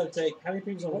you got to take how many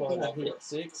people's on the volleyball court?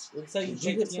 6. Let's say you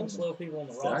take 10, 12 people on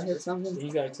the Did I roster. hit something? Then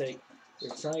you got to take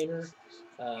your trainer,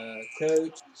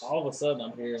 coach. All of a sudden,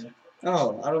 I'm hearing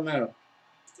Oh, I don't know.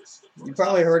 You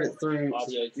probably heard it through.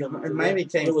 audio. It maybe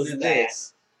came It was through that.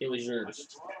 this. It was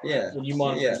yours. Yeah. When you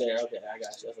monitored Yeah. there, okay, I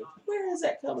got you. I was like, where is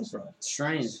that coming from?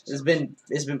 Strange. It's been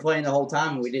playing the whole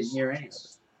time and we didn't hear any of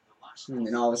it. And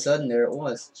then all of a sudden there it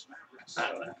was.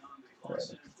 I don't know.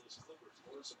 Whatever.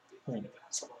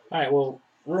 All right, well,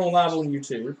 we're on live on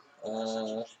YouTube.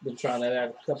 Been trying that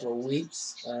out a couple of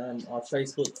weeks. Our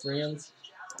Facebook friends.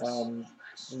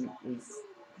 We've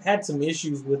had some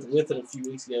issues with it a few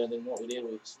weeks ago, and then what we did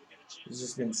was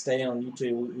just been staying on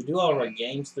YouTube. We do all of our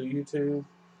games through YouTube.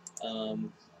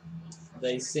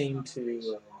 They seem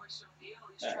to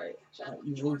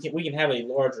we can have a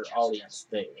larger audience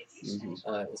there. Is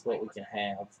what we can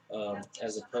have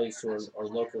as opposed to our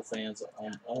local fans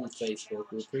on Facebook.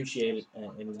 We appreciate it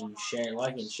and you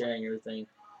sharing everything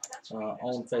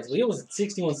on Facebook. It was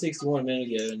 61-61 a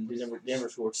minute ago, and Denver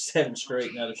scored 7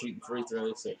 straight now they're shooting free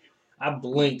throws. So I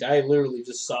blinked. I literally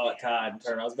just saw it tied and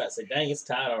turned. I was about to say, dang, it's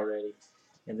tied already.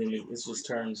 And then it's just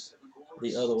turned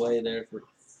the other way there for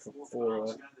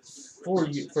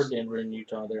Denver and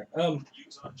Utah there.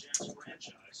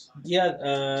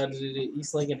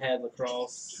 East Lincoln had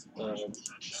lacrosse,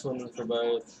 swimming for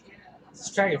both.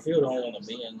 It's track and field only on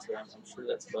the men's, but I'm sure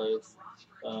that's both.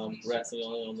 Wrestling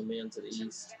only on the men's at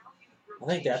East. I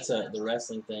think that's the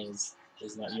wrestling thing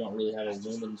is not, you don't really have a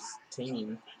women's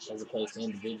team as opposed to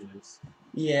individuals.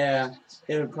 Yeah,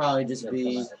 it would probably just Never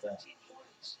be come out with that.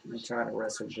 we try to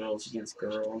wrestle girls against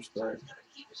girls, but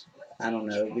I don't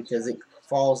know because it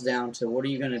falls down to what are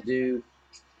you going to do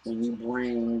when you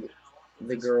bring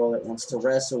the girl that wants to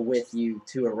wrestle with you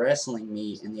to a wrestling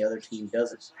meet and the other team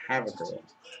doesn't have a girl.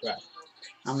 Right.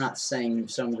 I'm not saying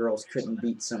some girls couldn't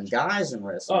beat some guys in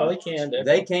wrestling. Oh, they can. Definitely.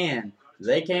 They can.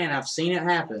 They can. I've seen it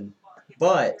happen.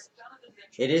 But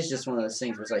it is just one of those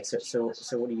things where it's like, so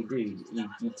what do?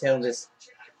 You tell this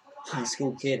high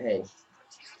school kid, hey,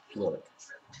 look,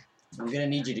 I'm going to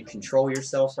need you to control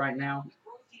yourself right now,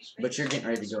 but you're getting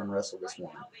ready to go and wrestle this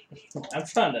morning. I'm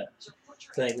trying to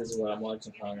think this is what I'm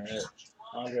watching, Hunter.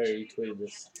 Andre retweeted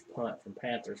this punt from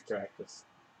Panthers practice.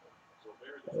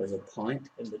 That was a punt.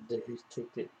 And the dude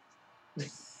kicked it.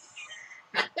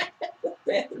 The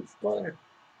Panthers punter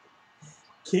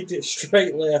kicked it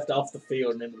straight left off the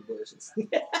field and into the bushes.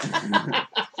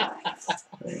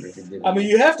 I mean,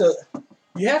 you have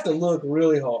to look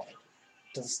really hard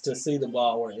to see the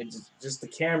ball where it just the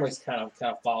camera kind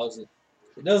of follows it.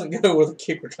 It doesn't go where the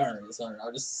kick return is.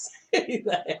 I'll just say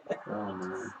that. Oh,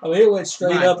 man. I mean, it went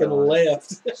straight My up and God.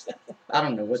 left. I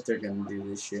don't know what they're going to do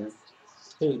this year.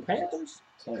 Who, the Panthers?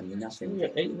 Oh, We nothing.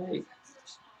 got 8-8.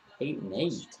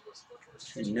 8-8.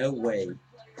 There's no way.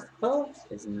 Huh?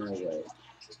 There's no way.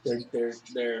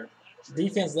 Their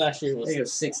defense last year was They go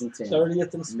 6-10.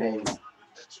 30th in Maybe. scoring.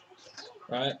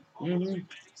 Right? Mm-hmm.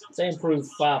 They improved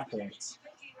 5 points.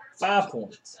 5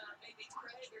 points.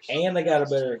 And they got a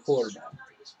better quarterback.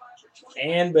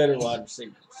 And better wide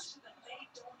receivers.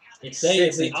 If the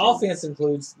 6-10. offense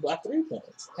includes by 3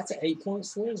 points, that's an 8-point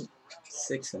swing.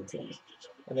 6-10.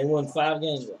 And they won 5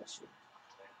 games last year.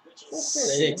 That's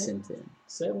good, 6-10.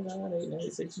 7, 9, 8,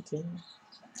 9, 6, and 10.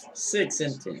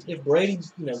 6-10. If Brady,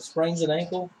 sprains an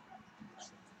ankle,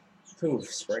 Oof,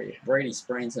 Brady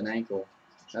sprains an ankle.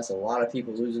 That's a lot of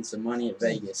people losing some money at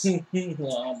Vegas.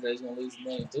 well, Andre's gonna lose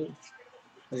money too.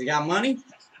 Has he got money?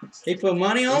 He put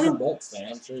money on He's a him? Bucks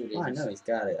fan, I'm sure he Oh, I is. know he's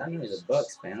got it. I know he's a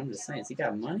Bucks fan. I'm just saying, has he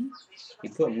got money? He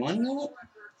put money on it?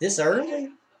 This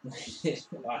early?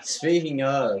 Speaking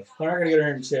of, We're not gonna go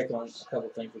there and check on a couple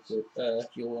things real quick. If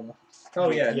you wanna.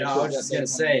 oh yeah, Yeah, no, I put was just that gonna back on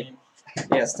say, the game.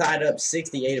 yeah, it's tied up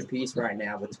 68 apiece right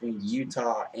now between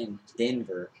Utah and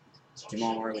Denver.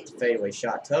 Jamal Murray with the fadeaway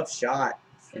shot, tough shot,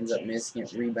 ends up missing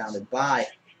it, rebounded by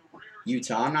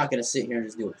Utah. I'm not gonna sit here and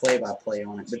just do a play-by-play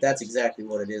on it, but that's exactly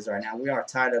what it is right now. We are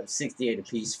tied up 68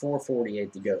 apiece,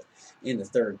 4:48 to go in the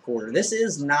third quarter. This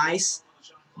is nice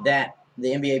that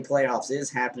the NBA playoffs is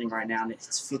happening right now, and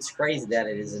it's crazy that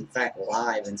it is in fact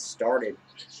live and started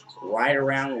right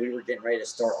around when we were getting ready to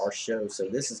start our show. So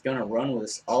this is going to run with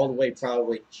us all the way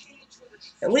probably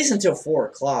at least until 4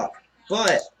 o'clock.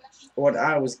 But what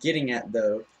I was getting at,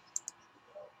 though,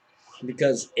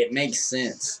 because it makes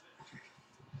sense,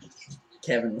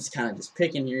 Kevin was kind of just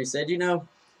picking here. He said, you know,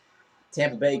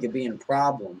 Tampa Bay could be in a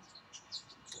problem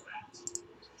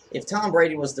if Tom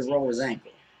Brady was to roll his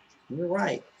ankle. You're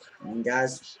right. I mean,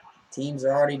 guys, teams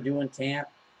are already doing camp.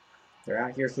 They're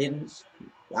out here hitting.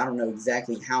 I don't know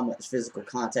exactly how much physical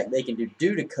contact they can do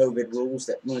due to COVID rules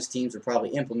that most teams are probably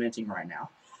implementing right now.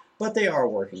 But they are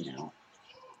working out.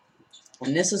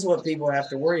 And this is what people have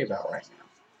to worry about right now.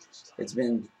 It's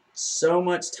been so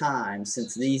much time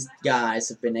since these guys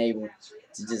have been able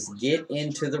to just get in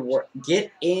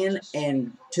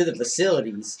and to the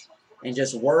facilities and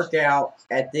just work out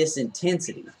at this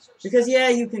intensity. Because yeah,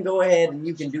 you can go ahead and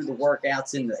you can do the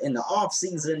workouts in the off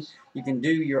season. You can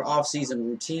do your off season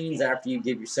routines after you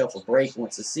give yourself a break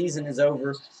once the season is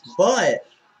over. But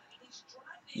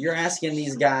you're asking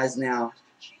these guys now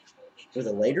with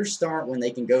a later start when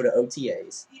they can go to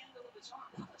OTAs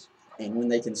and when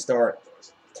they can start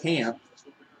camp.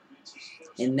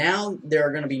 And now there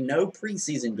are going to be no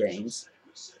preseason games.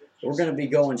 We're going to be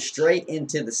going straight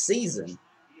into the season.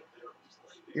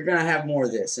 You're going to have more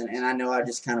of this. And I know I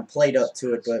just kind of played up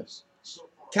to it, but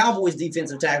Cowboys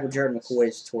defensive tackle Jared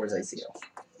McCoy tore his ACL.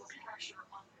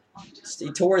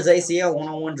 He tore his ACL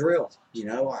one-on-one drill. You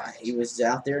know, he was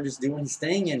out there just doing his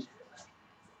thing, and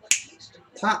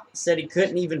Pop said he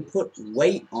couldn't even put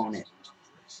weight on it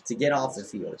to get off the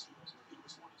field.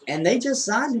 And they just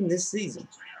signed him this season.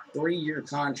 3-year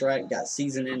contract, got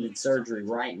season-ending surgery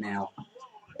right now.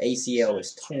 ACL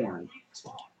is torn.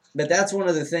 But that's one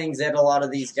of the things that a lot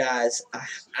of these guys,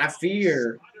 I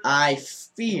fear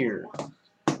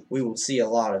we will see a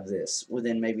lot of this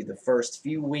within maybe the first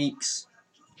few weeks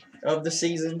of the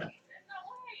season.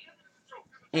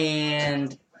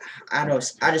 And I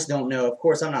just don't know. Of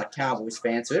course, I'm not a Cowboys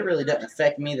fan, so it really doesn't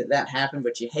affect me that happened,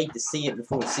 but you hate to see it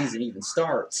before the season even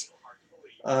starts.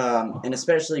 And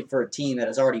especially for a team that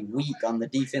is already weak on the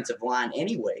defensive line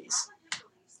anyways.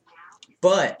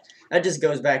 But that just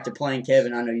goes back to playing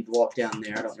Kevin. I know you'd walk down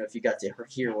there. I don't know if you got to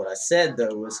hear what I said,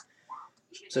 though. Was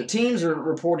so teams are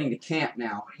reporting to camp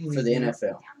now for the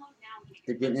NFL.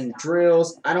 They're getting in the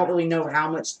drills. I don't really know how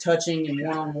much touching and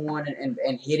one-on-one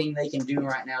and hitting they can do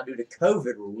right now due to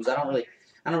COVID rules. I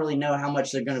don't really know how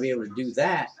much they're going to be able to do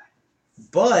that.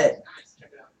 But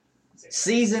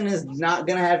season is not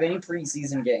going to have any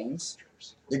preseason games.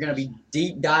 They're going to be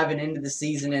deep diving into the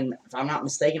season, and if I'm not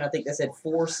mistaken, I think they said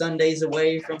 4 Sundays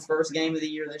away from first game of the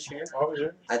year this year. Oh, yeah.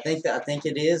 I think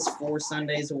it is 4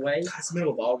 Sundays away. It's the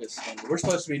middle of August. We're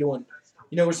supposed to be doing,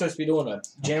 we're supposed to be doing a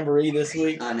jamboree this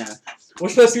week. I know. We're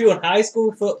supposed to be doing high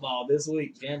school football this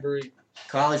week, jamboree.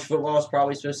 College football is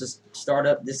probably supposed to start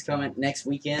up next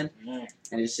weekend,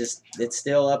 and it's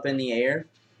still up in the air.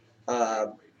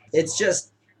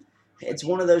 It's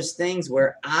one of those things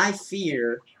where I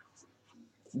fear,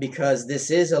 because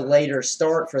this is a later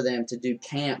start for them to do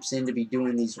camps and to be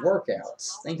doing these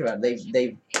workouts. Think about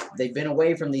it. They've been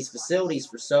away from these facilities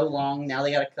for so long. Now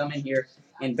they got to come in here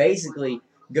and basically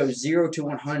go 0 to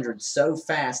 100 so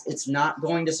fast. It's not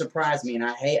going to surprise me, and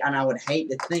I would hate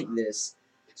to think this,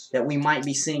 that we might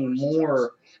be seeing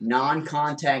more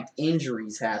non-contact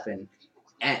injuries happen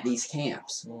at these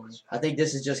camps. I think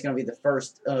this is just going to be the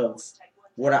first of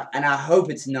and I hope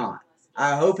it's not.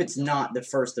 I hope it's not the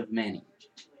first of many.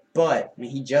 But I mean,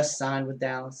 he just signed with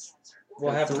Dallas.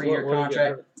 What happened? 3-year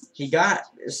contract.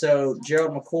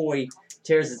 Gerald McCoy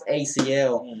tears his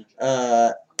ACL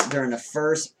during the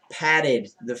first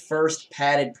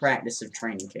padded practice of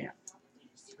training camp.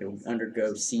 He will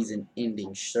undergo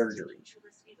season-ending surgery.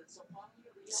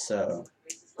 So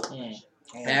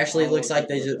it actually looks like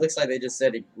they just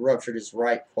said he ruptured his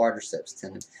right quadriceps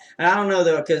tendon. And I don't know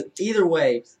though, because either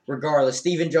way, regardless,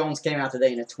 Stephen Jones came out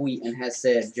today in a tweet and has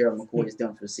said Gerald McCoy is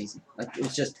done for the season. Like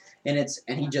it's just, and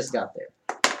he just got there.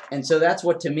 And so that's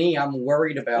what, to me, I'm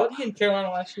worried about. Wasn't he in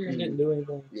Carolina last year and didn't do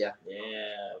anything? Yeah.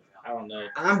 Yeah, I don't know.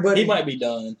 He might be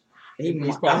done.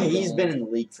 He's done. been in the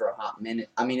league for a hot minute.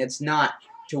 I mean, it's not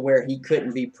to where he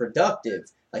couldn't be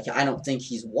productive. Like, I don't think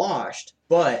he's washed,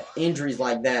 but injuries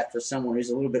like that for someone who's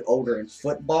a little bit older in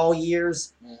football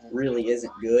years really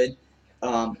isn't good.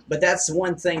 But that's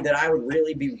one thing that I would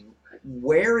really be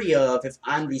wary of if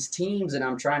I'm these teams and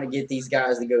I'm trying to get these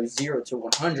guys to go 0 to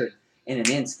 100 in an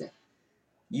instant.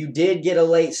 You did get a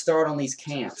late start on these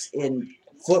camps, and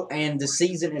the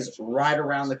season is right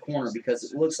around the corner because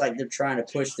it looks like they're trying to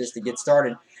push this to get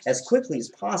started as quickly as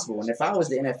possible. And if I was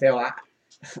the NFL,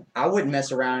 I wouldn't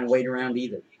mess around and wait around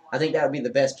either. I think that would be the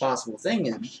best possible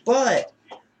thing. But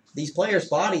these players'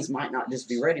 bodies might not just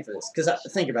be ready for this. Because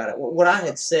think about it. What I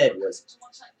had said was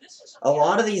a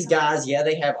lot of these guys, yeah,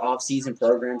 they have off-season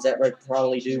programs. That they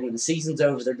probably do. When the season's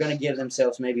over, they're going to give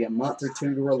themselves maybe a month or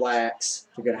two to relax.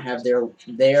 They're going to have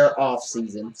their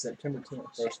off-season. September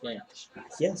 10th, first game.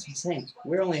 Yes, I'm saying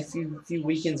we're only a few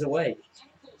weekends away.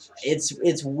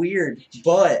 It's weird,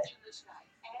 but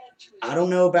I don't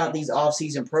know about these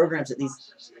off-season programs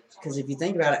because if you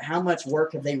think about it, how much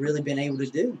work have they really been able to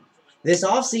do? This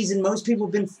off-season, most people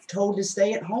have been told to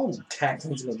stay at home.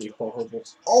 Tackling's going to be horrible.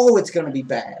 Oh, it's going to be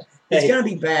bad. It's going to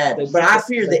be bad, but I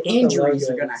fear the injuries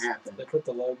are going to happen. They put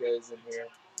the logos in here.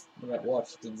 That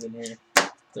Washington's in here.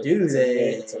 Do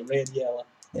they? It's a red, yellow.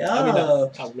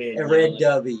 Oh, a red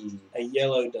W. A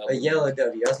yellow W. A yellow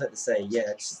W. I was about to say, yeah,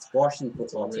 it's Washington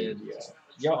football red, team. yeah.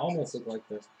 Y'all almost look like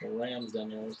the Rams down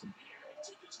there. With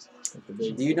the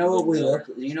big, Do you know what we look?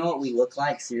 Do you know what we look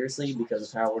like? Seriously,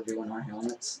 because of how we're doing our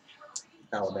helmets,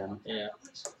 Alabama. Yeah.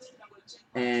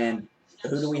 And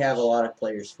who do we have a lot of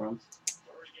players from?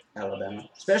 Alabama,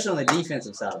 especially on the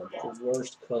defensive side of the ball. The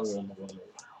worst color in the world.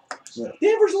 Look.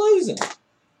 Denver's losing.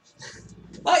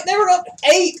 Like they were up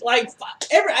 8. Like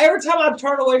every time I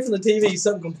turn away from the TV,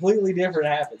 something completely different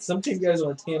happens. Some team goes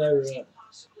on a 10-0 run.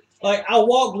 Like I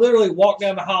literally walked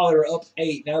down the hall. They were up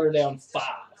 8. Now they're down 5.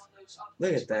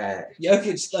 Look at that.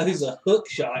 Jokic throws a hook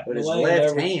shot With his laying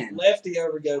left over, hand. lefty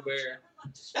over Gobert.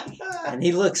 And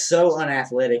he looks so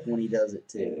unathletic when he does it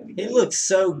too. He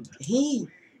looks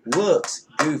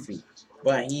goofy,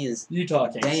 but he is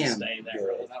Utah can't damn sustain that. good.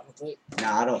 Really, not with it.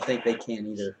 No, I don't think they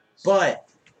can either. But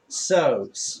so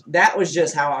that was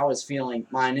just how I was feeling.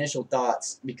 My initial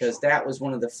thoughts, because that was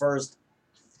one of the first.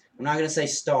 I'm not going to say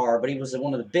star, but he was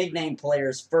one of the big name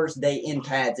players. First day in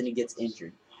pads, and he gets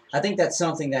injured. I think that's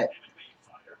something that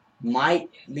might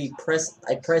be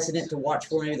a precedent to watch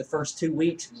for maybe the first 2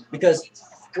 weeks, because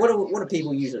what do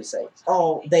people usually say?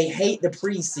 Oh, they hate the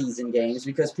preseason games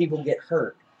because people get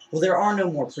hurt. Well, there are no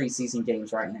more preseason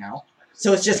games right now,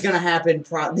 so it's just going to happen.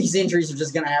 These injuries are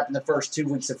just going to happen the first 2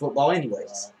 weeks of football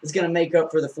anyways. It's going to make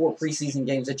up for the 4 preseason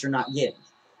games that you're not getting.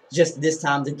 Just this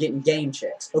time they're getting game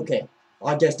checks. Okay,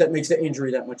 well, I guess that makes the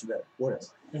injury that much better. Whatever.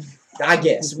 I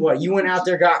guess. What, you went out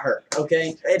there, got hurt.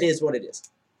 Okay, it is what it is.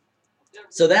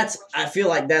 So I feel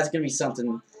like that's going to be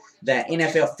something that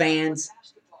NFL fans,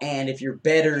 and if you're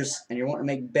bettors and you're wanting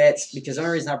to make bets, because the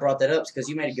only reason I brought that up is because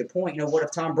you made a good point. You know, what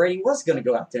if Tom Brady was going to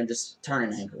go out there and just turn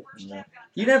an ankle?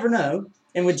 You never know.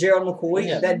 And with Gerald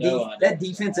McCoy, that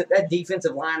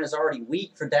defensive line is already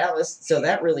weak for Dallas, so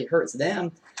that really hurts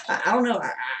them. I don't know.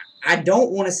 I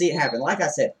don't want to see it happen. Like I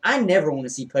said, I never want to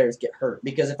see players get hurt,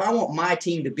 because if I want my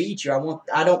team to beat you,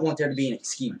 I don't want there to be an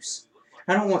excuse.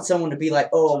 I don't want someone to be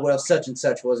like, oh, well, such and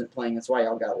such wasn't playing, that's why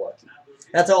y'all got lucky.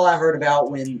 That's all I heard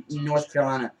about when North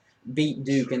Carolina beat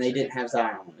Duke and they didn't have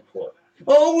Zion on the court.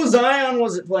 Oh, well, Zion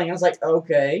wasn't playing. I was like,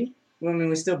 okay. Well, I mean,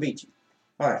 we still beat you.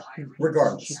 All right.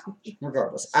 Regardless.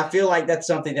 I feel like that's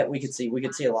something that we could see. We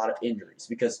could see a lot of injuries,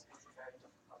 because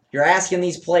you're asking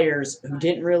these players who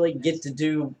didn't really get to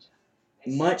do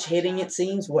much hitting, it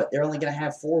seems. What, they're only going to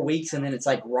have 4 weeks, and then it's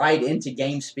like right into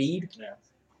game speed? Yeah.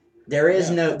 There is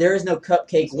no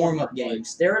cupcake warm-up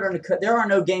games. There are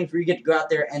no games where you get to go out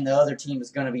there and the other team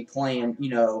is going to be playing,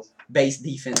 base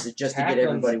defenses just to get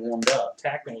everybody warmed up.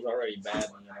 Tackling was already bad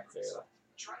in the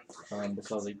NFL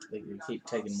because they keep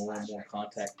taking more and more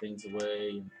contact things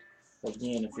away. And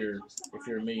again, if you're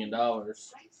 $1 million,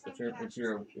 if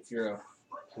you're a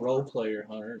role player,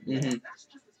 Hunter,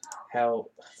 how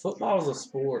football is a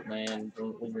sport, man.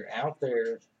 When you're out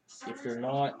there, if you're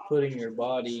not putting your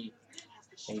body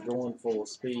and going full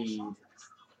speed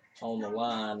on the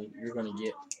line, you're going to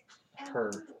get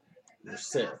hurt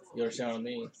yourself. You understand what I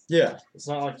mean? Yeah. It's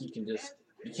not like you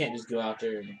can't just go out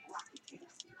there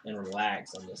and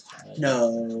relax on this time.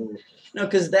 No,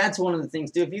 because that's one of the things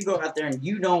too. If you go out there and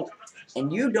you don't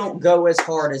go as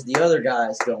hard as the other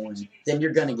guys going, then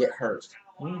you're going to get hurt.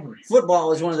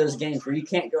 Football is one of those games where you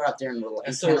can't go out there and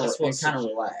relax. Kind of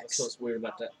relax. That's what's weird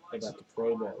about the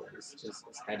Pro Bowl is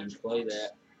how do you play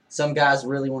that? Some guys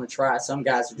really want to try. Some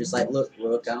guys are just like, look,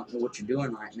 Rook, I don't know what you're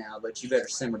doing right now, but you better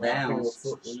simmer down.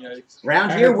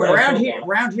 Around here,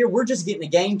 we're just getting a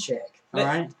game check. All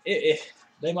right.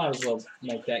 They might as well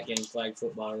make that game flag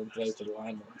football and go to the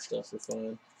linemen and stuff for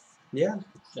fun. Yeah.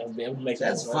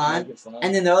 That's fine.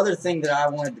 And then the other thing that I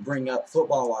wanted to bring up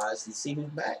football-wise, you see who's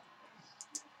back?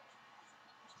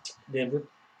 Denver.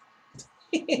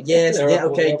 Yes.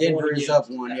 Okay, Denver is up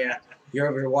 1. Yeah. You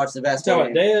ever watch the You basketball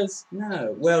talking about game? Dez?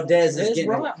 No. Well, Dez is Dez getting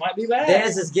Bryant might be back.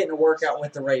 Dez is getting a workout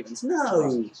with the Ravens.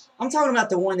 No. I'm talking about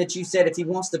the one that you said if he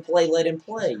wants to play, let him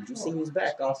play. Did you see who's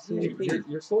back off PvP?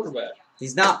 Your quarterback.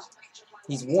 He's not.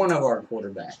 He's one of our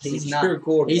quarterbacks. He's not. your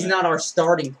quarterback. He's not our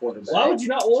starting quarterback. Why would you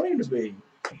not want him to be?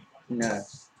 No.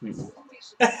 Mm-mm.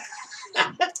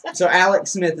 So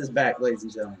Alex Smith is back, ladies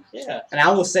and gentlemen. Yeah. And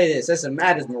I will say this: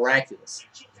 that is miraculous.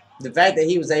 The fact that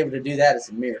he was able to do that is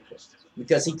a miracle,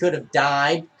 because he could have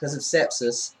died because of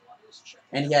sepsis,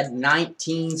 and he had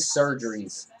 19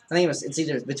 surgeries. I think it's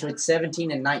either between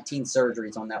 17 and 19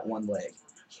 surgeries on that one leg,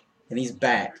 and he's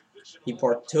back. He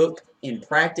partook in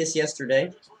practice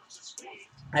yesterday.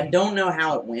 I don't know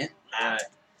how it went.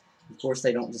 Of course,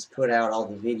 they don't just put out all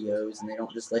the videos, and they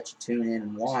don't just let you tune in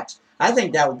and watch. I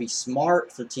think that would be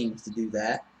smart for teams to do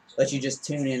that. Let you just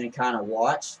tune in and kind of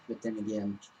watch. But then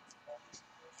again,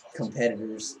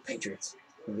 competitors, Patriots,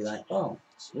 will be like, oh,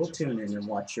 we'll tune in and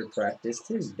watch your practice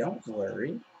too. Don't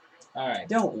worry. All right.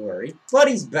 Don't worry. But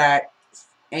he's back.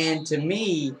 And to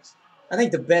me, I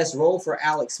think the best role for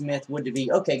Alex Smith would to be,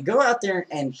 okay, go out there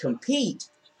and compete.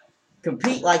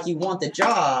 Compete like you want the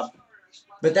job.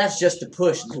 But that's just to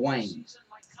push Dwayne.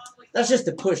 That's just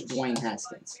to push Dwayne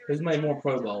Haskins. Who's made more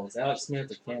Pro Bowls, Alex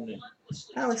Smith or Cam Newton?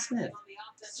 Alex Smith.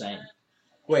 Same.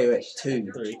 Wait,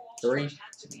 2. 3. 3?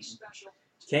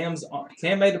 Cam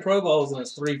made the Pro Bowls in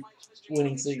his 3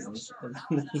 winning seasons.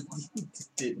 He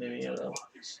didn't any of them.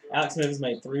 Alex Smith has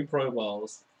made 3 Pro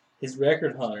Bowls. His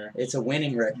record, Hunter, It's a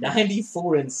winning record.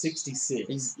 94 and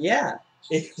 66. Yeah.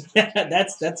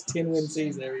 that's 10 win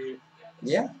season every year,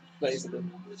 Yeah. basically.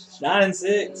 9 and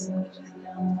 6.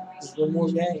 Just one more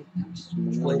game.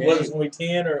 Whether it's going to be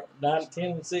 10 or 9,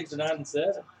 10 and 6 or 9 and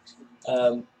 7.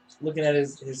 Looking at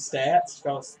his stats,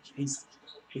 because he's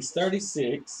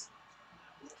 36.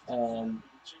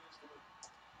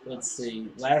 Let's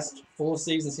see. Last 4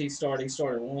 seasons he started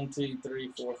 1, 2,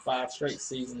 3, 4, 5 straight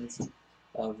seasons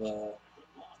of.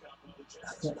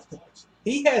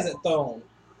 He hasn't thrown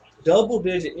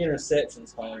double-digit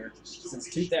interceptions, Hunter, since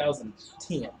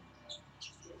 2010.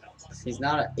 He's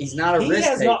not a risk He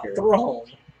has taker. not thrown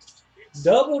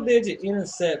double-digit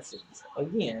interceptions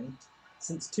again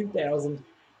since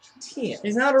 2010.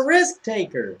 He's not a risk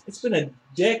taker. It's been a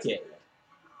decade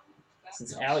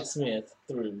since Alex Smith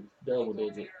threw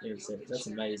double-digit interceptions. That's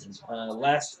amazing.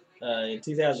 In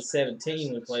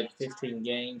 2017, we played 15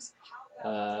 games.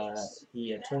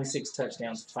 He had 26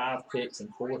 touchdowns, 5 picks,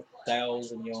 and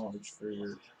 4,000 yards for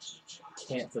the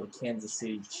Kansas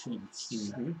City Chiefs.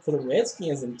 Mm-hmm. For the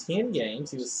Redskins, in 10 games,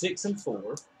 he was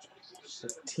 6-4,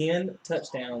 with 10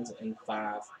 touchdowns and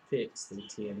 5 picks through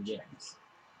 10 games.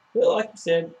 Well, like you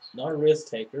said, not a risk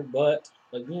taker, but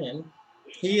again,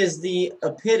 He is the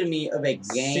epitome of a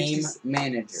game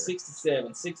manager.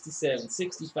 67, 65,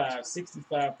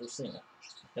 65%.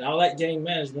 And all that game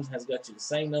management has got you the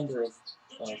same number of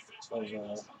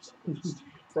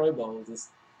Pro Bowls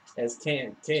as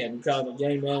Cam. You call him a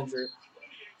game manager.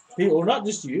 People, well, not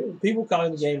just you. People call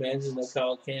him a game manager, and they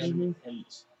call Cam and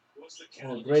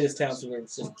one of the greatest talents we've ever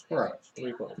seen. Right.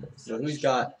 3 Pro Bowls. So who's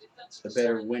got a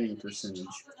better winning percentage?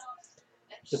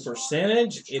 The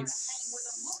percentage,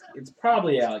 it's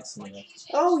probably Alex Smith.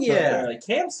 Oh yeah, But,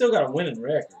 Cam's still got a winning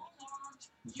record.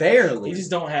 barely. He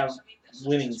just don't have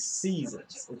winning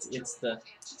seasons.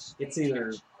 It's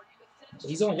either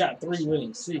he's only got 3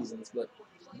 winning seasons, but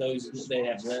they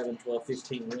have 11, 12,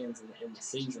 15 wins in the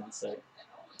season. So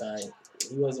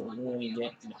he wasn't winning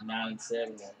 9 and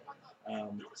 7.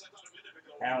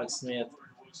 Alex Smith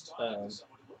in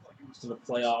the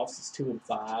playoffs is 2 and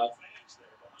 5.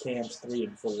 Cam's 3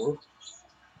 and 4.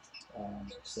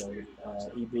 So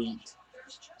he beat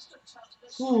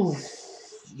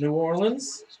New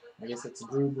Orleans. I guess it's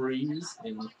Drew Brees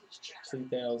in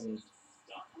 2011.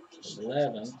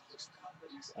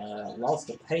 Lost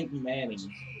to Peyton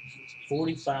Manning,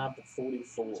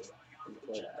 45-44 in the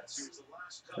playoffs.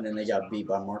 And then they got beat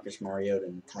by Marcus Mariota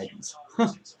and the Titans.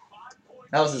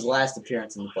 That was his last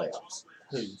appearance in the playoffs.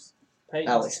 Who's? Peyton?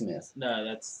 Alex Smith. No,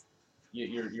 that's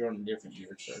you're on a different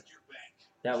year, sir.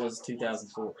 That was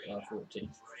 2014. What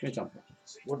are you talking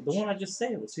about? The one I just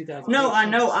said was 2014. No, I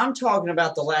know. I'm talking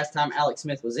about the last time Alex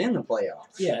Smith was in the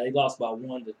playoffs. Yeah, they lost by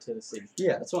 1 to Tennessee.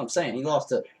 Yeah, that's what I'm saying. He lost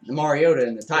to Mariota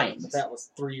and the Titans. But that was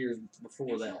 3 years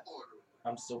before that.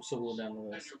 I'm still going down the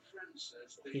list.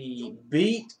 He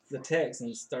beat the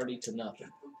Texans 30-0.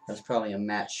 That's probably a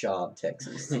Matt Schaub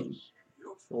Texans team.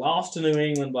 Lost to New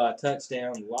England by a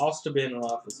touchdown. Lost to Ben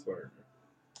Roethlisberger.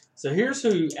 So here's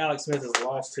who Alex Smith has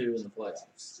lost to in the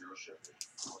playoffs.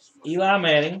 Eli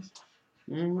Manning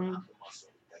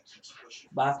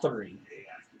by 3.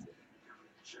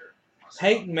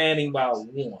 Peyton Manning by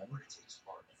 1.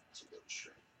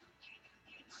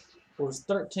 Or was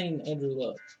 13 Andrew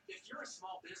Luck?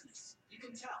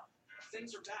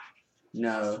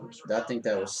 No, I think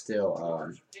that was still.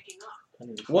 I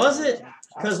need to- Was it?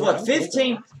 Because what, I'm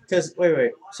 15? Because,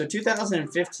 wait. So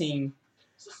 2015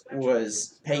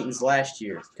 was Peyton's last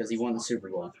year because he won the Super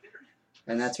Bowl.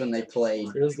 And that's when they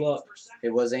played. It was Luck. It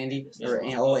was Andy? Or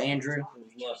Andrew? It was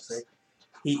Luck. See?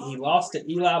 He lost to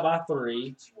Eli by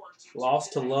 3,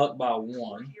 lost to Luck by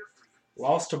 1,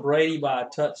 lost to Brady by a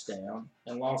touchdown,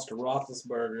 and lost to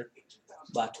Roethlisberger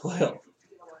by 12.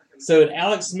 So in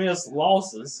Alex Smith's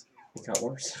losses, It got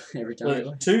worse every time.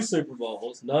 look, 2 Super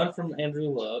Bowls, none from Andrew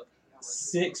Luck,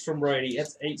 6 from Brady,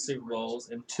 that's 8 Super Bowls,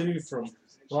 and 2 from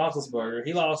Roethlisberger.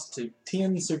 He lost to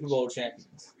 10 Super Bowl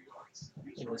champions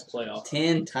in his playoff.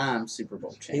 10-time Super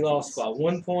Bowl champion. He lost by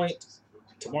 1 point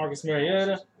to Marcus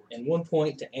Mariota and 1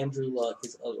 point to Andrew Luck,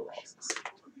 his other losses.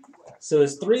 So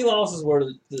his 3 losses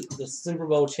were the Super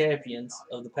Bowl champions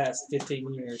of the past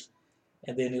 15 years,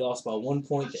 and then he lost by 1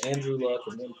 point to Andrew Luck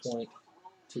and 1 point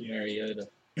to Mariota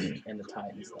and the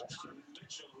Titans last year.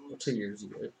 Or 2 years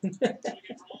ago.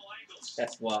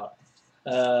 That's wild.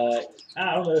 I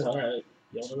don't know. All right.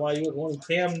 You don't know why you would want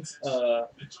Cam's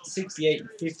 68 and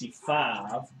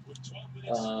 55.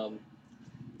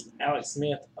 Alex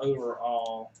Smith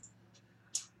overall,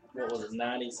 what was it,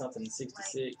 90-something,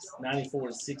 66? 94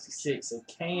 to 66. So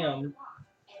Cam,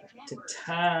 to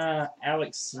tie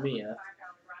Alex Smith,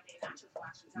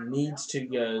 needs to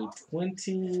go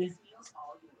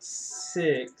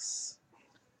 26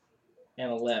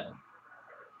 and 11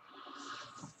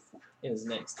 in his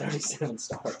next 37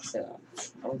 starts. I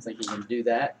don't think he can do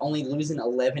that. Only losing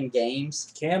 11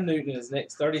 games. Cam Newton, in his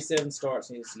next 37 starts,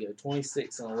 needs to go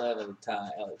 26 and 11 to tie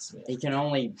Alex Smith. He can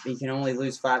only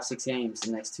lose 5-6 games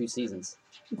in the next 2 seasons.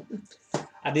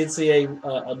 I did see a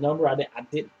number. I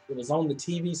did. It was on the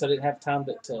TV, so I didn't have time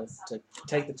to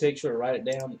take the picture or write it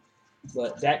down.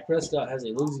 But Dak Prescott has a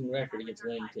losing record against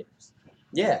winning teams.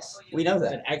 Yes, we know An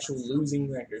that. actual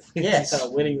losing record. Yes. He's got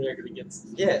a winning record against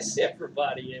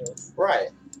everybody else. Right.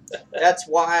 That's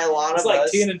why a lot It's of like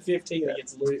us. 10 and 15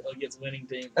 against winning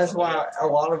teams. That's why a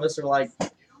lot of us are like,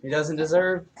 he doesn't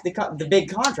deserve the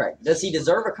big contract. Does he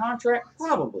deserve a contract?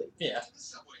 Probably. Yeah.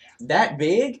 That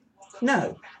big?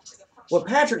 No. What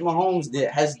Patrick Mahomes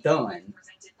has done,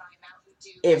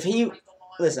 if he,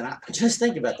 listen, just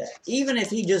think about that. Even if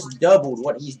he just doubled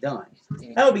what he's done,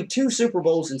 that would be 2 Super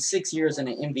Bowls in 6 years and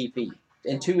an MVP,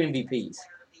 and 2 MVPs.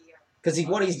 Because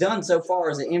what he's done so far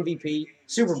is an MVP,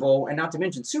 Super Bowl, and not to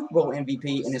mention Super Bowl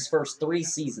MVP in his first 3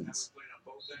 seasons.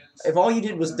 If all you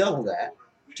did was double that,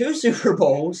 2 Super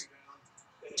Bowls,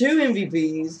 2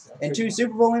 MVPs, and 2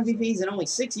 Super Bowl MVPs in only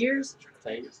 6 years,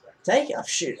 take it.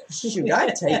 Shoot,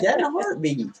 I'd take that in a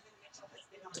heartbeat.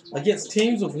 Against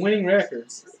teams with winning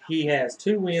records, he has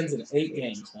 2 wins in 8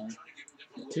 games, huh?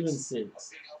 2 and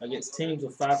 6. Against teams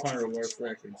with 500 or worse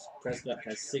records, Prescott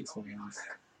has 6 wins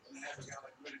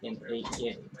in 8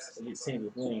 games. Against teams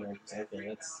with winning records, okay,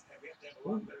 that's.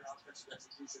 Ooh.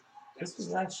 This was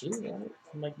last year,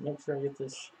 right? Make sure I get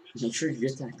this. Make sure you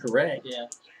get that correct. Yeah.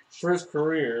 For his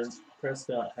career,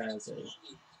 Prescott has a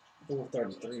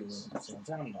 433 wins.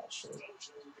 I'm not sure.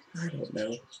 I don't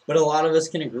know. But a lot of us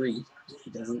can agree he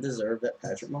doesn't deserve that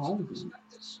Patrick Mahomes.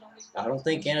 I don't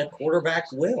think any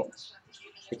quarterback will.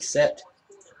 Except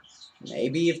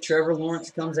maybe if Trevor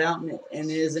Lawrence comes out and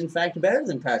is in fact better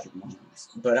than Patrick Mahomes.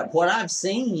 But what I've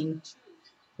seen,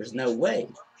 there's no way.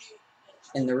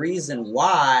 And the reason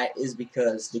why is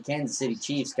because the Kansas City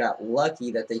Chiefs got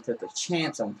lucky that they took a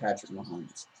chance on Patrick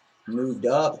Mahomes. Moved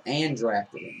up and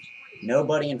drafted him.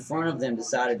 Nobody in front of them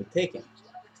decided to pick him.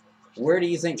 Where do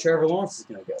you think Trevor Lawrence is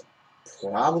going to go?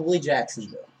 Probably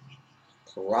Jacksonville.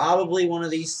 Probably one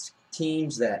of these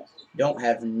teams that don't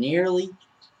have nearly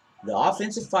the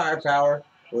offensive firepower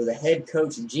or the head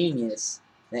coach genius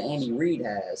that Andy Reid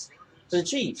has for the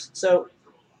Chiefs. So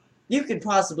you could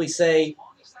possibly say,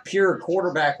 pure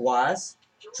quarterback-wise,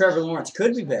 Trevor Lawrence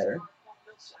could be better.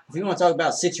 If you want to talk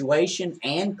about situation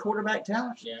and quarterback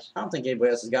talent, Yeah. I don't think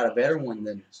anybody else has got a better one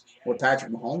than what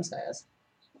Patrick Mahomes has.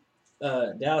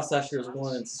 Dallas last year was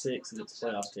 1-6 against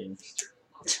playoff teams.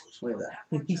 Look at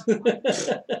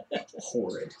that.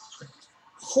 Horrid.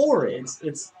 Horrid.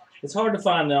 It's hard to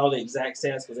find all the exact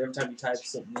stats because every time you type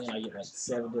something in, I get like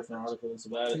 7 different articles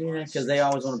about it. Yeah, because they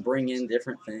always want to bring in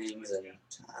different things, and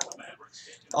I don't know.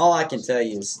 All I can tell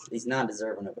you is he's not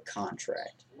deserving of a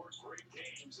contract.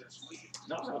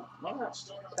 No. What about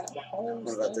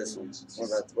this one?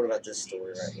 What about this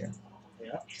story right here?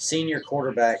 Yeah. Senior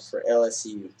quarterback for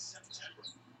LSU,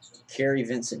 Kerry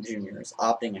Vincent Jr. is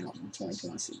opting out in the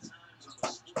 2020 season.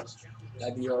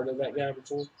 Have you heard of that guy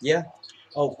before? Yeah.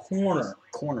 Oh, corner.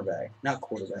 Cornerback, not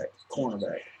quarterback.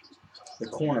 Cornerback. The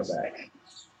cornerback.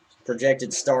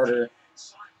 Projected starter.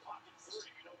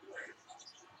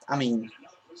 I mean,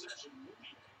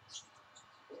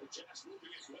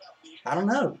 I don't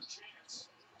know.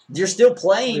 You're still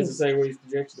playing. Does it say where he's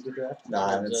projected to be drafted? No,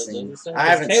 I haven't Does seen. it say? I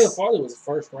haven't. Caleb Farley was a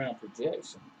first-round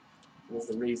projection. Was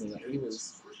the reason that he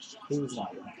was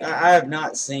not. I have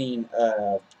not seen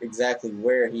exactly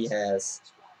where he has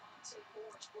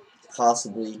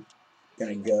possibly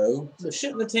gonna go. But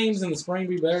shouldn't the teams in the spring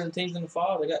be better than teams in the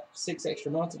fall? They got 6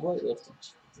 extra months of weightlifting.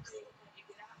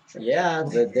 Yeah,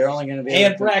 but they're only gonna be And able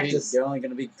to compete- practice. They're only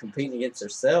gonna be competing against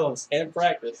themselves. And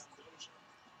practice.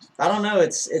 I don't know.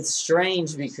 It's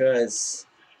strange because,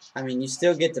 I mean, you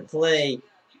still get to play,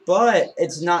 but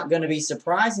it's not going to be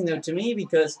surprising though to me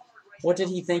because what did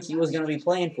he think he was going to be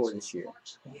playing for this year?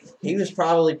 He was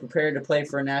probably prepared to play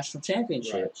for a national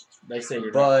championship. Right. They say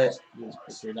But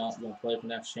if you're not going to play for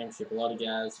national championship, a lot of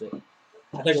guys that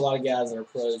I think a lot of guys that are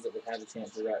pros that would have a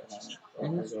chance to right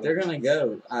now. they're going to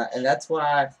go, and that's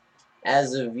why,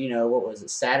 as of what was it,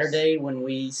 Saturday, when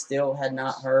we still had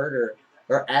not heard,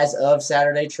 or as of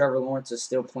Saturday, Trevor Lawrence is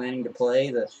still planning to play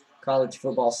the college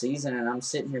football season, and I'm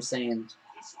sitting here saying,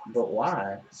 but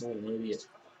why? What an idiot.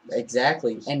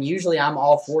 Exactly. And usually I'm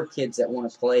all for kids that want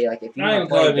to play. Like, if you I want ain't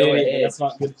to play, calling go an idiot, but ahead. that's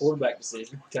not a good quarterback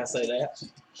decision. Can I say that?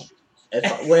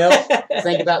 Well,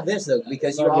 think about this, though,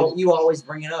 because you always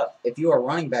bring it up. If you are a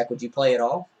running back, would you play at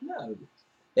all? No.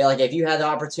 Yeah, like, if you had the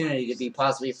opportunity to be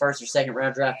possibly a first or second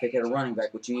round draft pick at a running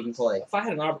back, would you even play? If I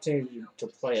had an opportunity to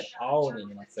play at all in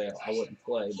the NFL, I wouldn't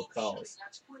play because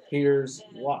here's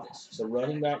why. The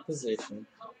running back position,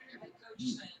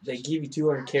 they give you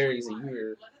 200 carries a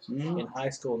year in high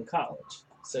school and college.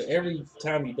 So every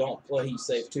time you don't play, you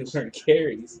save 200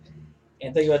 carries.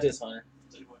 And think about this, Hunter.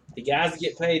 The guys that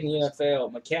get paid in the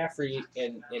NFL, McCaffrey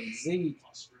and Zeke,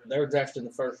 they were drafted in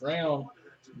the first round,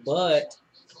 but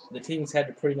the teams had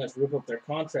to pretty much rip up their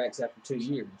contracts after 2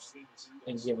 years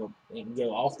and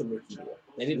go off the rookie deal.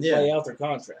 They didn't play out their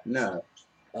contract. No.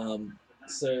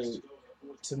 So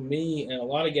to me, and a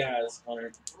lot of guys,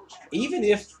 Hunter, even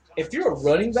if you're a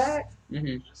running back,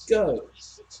 go.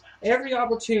 Every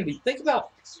opportunity. Think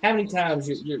about how many times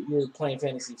you're playing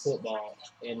fantasy football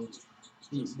and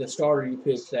the starter you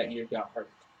picked that year got hurt.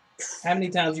 How many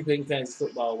times you pick in fantasy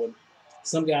football when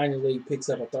some guy in your league picks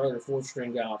up a third or fourth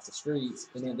string guy off the streets,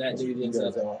 and then that dude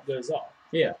goes off.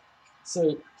 Yeah.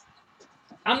 So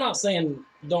I'm not saying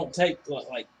don't take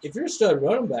like if you're a stud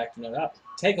running back,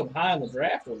 take them high in the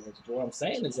draft. Or what I'm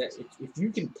saying is that if you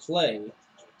can play,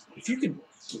 if you can,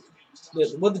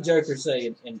 what the Joker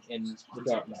say in The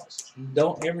Dark Knight,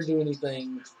 don't ever do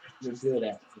anything you're good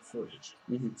at for free.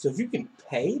 So if you can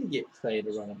pay to get paid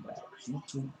to running back, you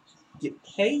can get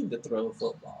paid to throw a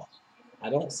football. I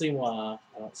don't see why.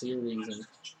 I don't see a reason.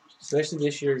 Especially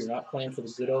this year, you're not playing for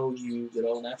the good old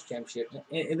national championship.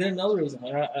 And then another reason,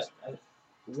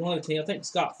 one of the teams, I think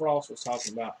Scott Frost was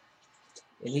talking about,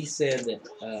 and he said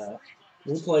that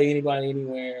we'll play anybody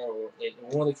anywhere.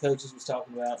 And one of the coaches was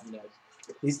talking about,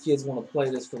 these kids want to play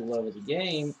this for the love of the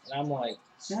game. And I'm like,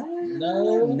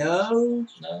 no.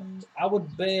 I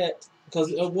would bet, because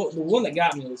the one that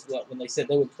got me was when they said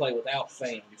they would play without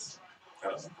fans.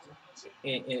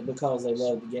 And because they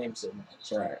love the game so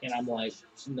much. Right. And I'm like,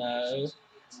 no.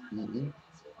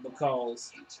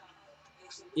 Because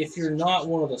if you're not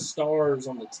one of the stars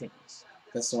on the team.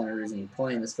 That's the only reason you're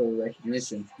playing is for the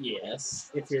recognition.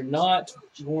 Yes. If you're not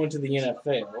going to the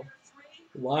NFL,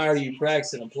 why are you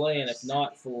practicing and playing if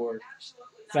not for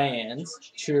fans,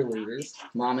 cheerleaders?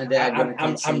 Mom and dad going to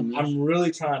come see you. I'm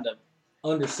really trying to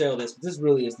undersell this, but this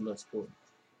really is the most important.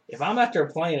 If I'm out there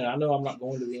playing and I know I'm not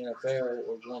going to the NFL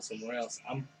or going somewhere else,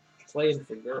 I'm playing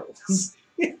for girls.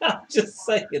 I'm just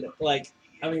saying it. Like,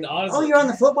 I mean, honestly. Oh, you're on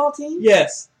the football team?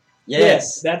 Yes.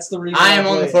 Yes. That's the reason I am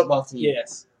on the football team.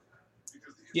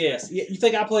 Yes. You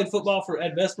think I played football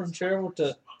at Vesper and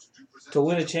Cherryville to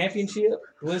win a championship,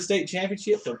 to win a state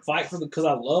championship, to fight for because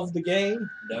I love the game?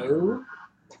 No.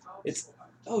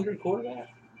 You're a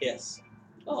quarterback? Yes.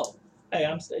 Oh, hey,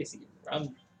 I'm Stacy.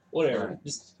 I'm whatever. Right.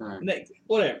 Just Right.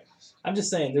 whatever. I'm just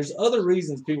saying there's other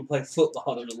reasons people play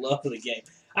football than the love of the game.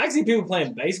 I can see people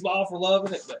playing baseball for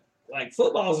loving it, but like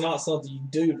football is not something you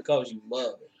do because you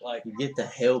love it. Like You get the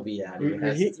hell beat out of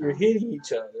you. you're hitting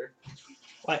each other.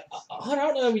 Like I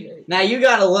don't know. Now you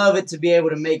gotta love it to be able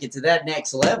to make it to that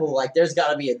next level. Like there's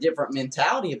got to be a different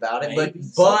mentality about it. Maybe.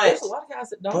 But There's a lot of guys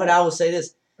that don't. but I will say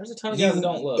this: There's a ton of guys that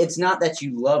don't love it's not that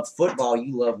you love football;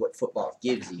 you love what football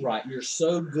gives you. Right. You're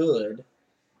so good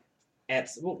at.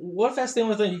 What if that's the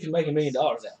only thing you can make $1 million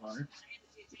at, Hunter?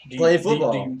 Play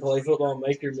football. Do you play football and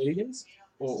make your millions,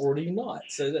 or do you not?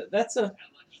 So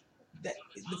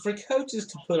for coaches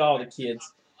to put all the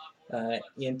kids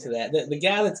into that. The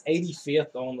guy that's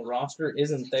 85th on the roster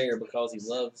isn't there because he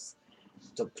loves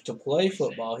to play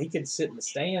football. He could sit in the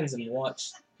stands and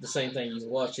watch the same thing he's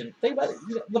watching. Think about it.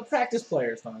 The practice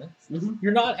players, honey. Mm-hmm.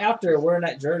 You're not out there wearing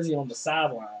that jersey on the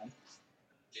sideline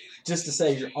just to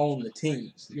say you're on the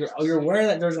team. You're wearing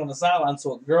that jersey on the sideline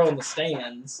so a girl in the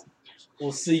stands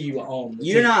will see you on the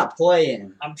team. You're not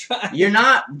playing. I'm trying. You're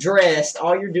not dressed.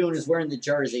 All you're doing is wearing the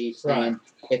jersey. Right. And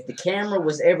if the camera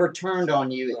was ever turned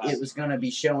on you, Right. it was going to be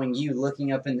showing you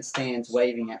looking up in the stands,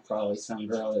 waving at probably some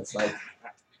girl that's like,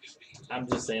 I'm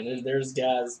just saying, there's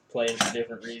guys playing for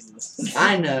different reasons.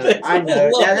 I know.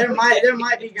 Yeah, there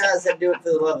might be guys that do it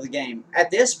for the love of the game.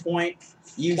 At this point,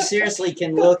 you seriously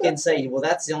can look and say, well,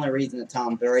 that's the only reason that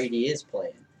Tom Brady is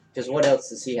playing. Because what else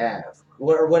does he have?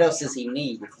 What else does he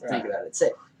need, if you think about it?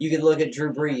 Say, you could look at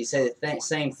Drew Brees, say the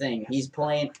same thing. He's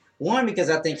playing, one, because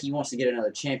I think he wants to get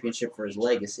another championship for his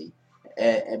legacy.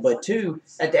 But two,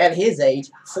 at his age,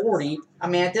 40, I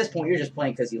mean, at this point, you're just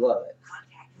playing because you love it.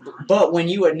 But when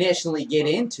you initially get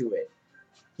into it,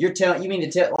 you mean to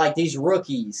tell, like, these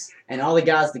rookies and all the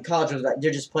guys, the colleges,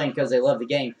 they're just playing because they love the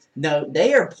game. No,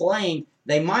 they are playing,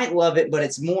 they might love it, but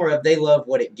it's more of they love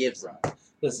what it gives them.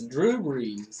 Listen, Drew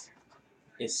Brees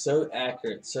is so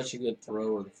accurate, such a good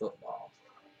thrower of the football.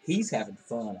 He's having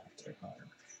fun out there,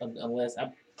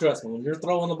 Hunter. Trust me, when you're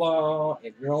throwing the ball,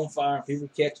 if you're on fire and people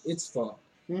catch, it's fun.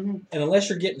 Mm-hmm. And unless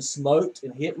you're getting smoked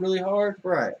and hit really hard,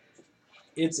 Right.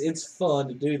 it's fun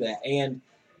to do that. And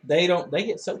they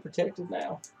get so protected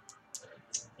now.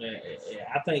 Yeah,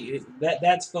 I think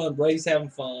that's fun. Brady's having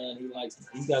fun.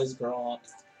 He's got his grunt.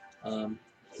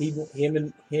 Him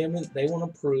and they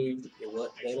want to prove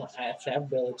they don't have to have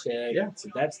Belichick. Yeah. So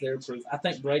that's their proof. I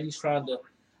think Brady's trying to.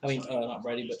 Not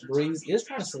Brady, but Breeze is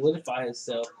trying to solidify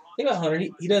himself. Think about Hunter.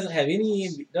 He doesn't have any.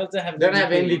 Doesn't have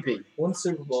MVP. One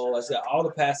Super Bowl. Has got all the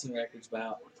passing records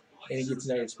about, and he gets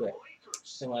no respect.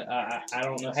 And I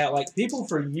don't know how. Like, people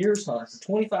for years, Hunter, for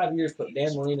 25 years, put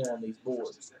Dan Marino on these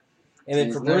boards, and then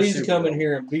And for he's no Breeze to Super come in Bowl.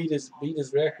 here and beat his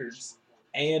records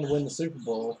and win the Super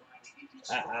Bowl.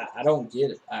 I don't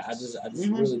get it. I just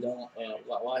Mhm. really don't.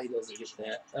 Why he doesn't get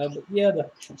that? But yeah,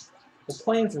 the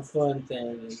playing for fun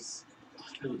thing is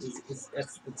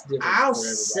it's different. I'll for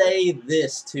everybody. say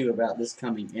this, too, about this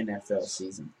coming NFL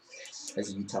season,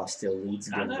 as Utah still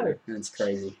leads I know. Denver. And it's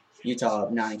crazy. Utah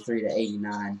up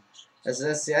 93-89.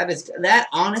 That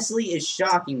honestly is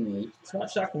shocking me. It's not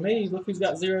shocking me. Look who's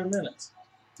got 0 minutes.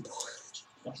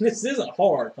 This isn't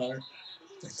hard, Hunter.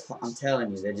 I'm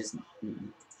telling you, they're just.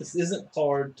 This isn't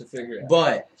hard to figure out.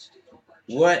 But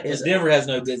what Because is Denver has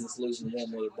no business losing to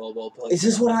them with a ball play.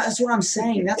 That's what I'm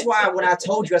saying. That's why when I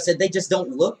told you, I said they just don't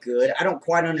look good. I don't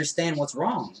quite understand what's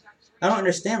wrong. I don't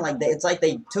understand. It's like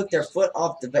they took their foot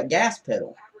off the gas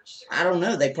pedal. I don't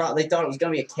know. They thought it was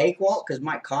going to be a cakewalk because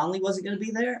Mike Conley wasn't going to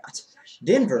be there.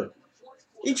 Denver,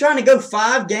 you trying to go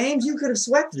 5 games? You could have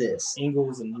swept this.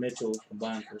 Ingles and Mitchell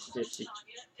combined for 50.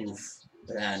 Oof.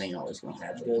 But that ain't always going to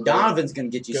happen. Gobert- Donovan's going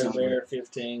to get you something. Gobert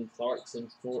 15, Clarkson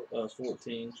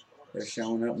 14. They're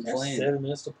showing up and That's playing. 7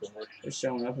 minutes to play. They're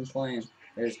showing up and playing.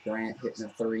 There's Grant hitting a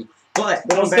 3. But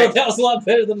That going back. was a lot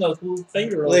better than the little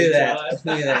finger roll. Look at that.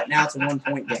 Look at that. Now it's a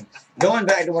 1-point game. Going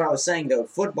back to what I was saying, though,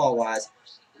 football-wise,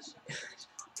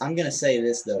 I'm going to say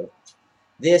this, though.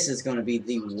 This is going to be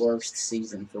the worst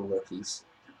season for rookies.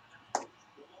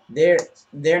 They're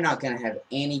not going to have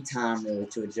any time, really,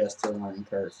 to adjust to a learning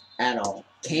curve at all.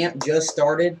 Camp just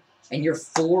started, and you're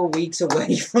 4 weeks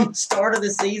away from the start of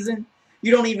the season.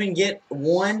 You don't even get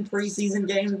one preseason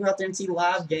game to go out there and see a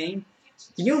live game.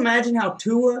 Can you imagine how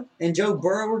Tua and Joe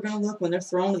Burrow are going to look when they're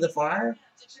thrown to the fire?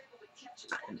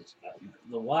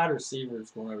 The wide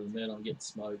receivers going over the middle and getting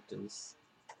smoked is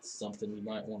something you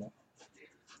might want to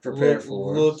Prepare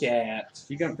for. look at.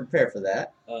 You're going to prepare for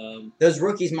that. Um, Those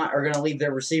rookies are going to leave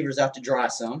their receivers out to dry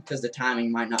some because the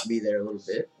timing might not be there a little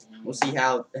bit. We'll see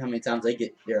how many times they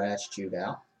get their ass chewed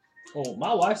out. Oh,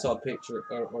 my wife saw a picture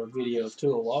or video of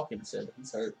Tua walking and said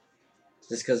he's hurt.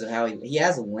 Just because of how he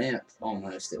has a limp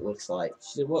almost, it looks like.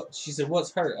 She said, "What?" She said,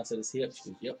 "What's hurt?" I said, "His hip."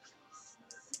 She goes, "Yep."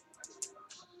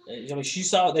 I mean, she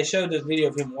saw. They showed the video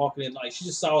of him walking in. Like, she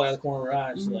just saw it out of the corner of her eye.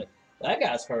 And she's like, "That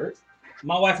guy's hurt."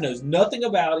 My wife knows nothing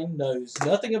about him. Knows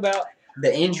nothing about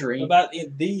The injury.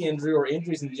 the injury or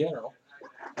injuries in general,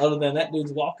 other than that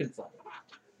dude's walking funny.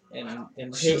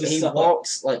 And she just He saw,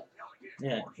 walks like.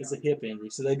 yeah, it's a hip injury.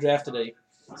 So they drafted a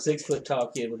 6-foot tall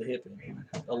kid with a hip injury,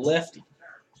 a lefty.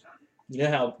 You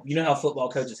know how football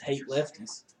coaches hate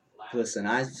lefties. Listen,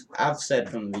 I've said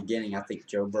from the beginning I think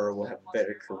Joe Burrow will have a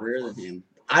better career than him.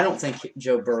 I don't think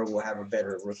Joe Burrow will have a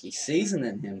better rookie season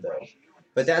than him, though.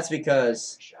 But that's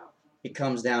because it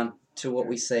comes down to what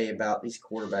we say about these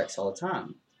quarterbacks all the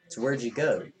time. It's where'd you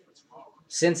go?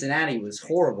 Cincinnati was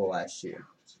horrible last year.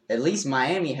 At least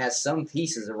Miami has some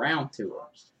pieces around Tua.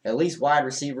 At least wide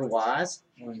receiver-wise,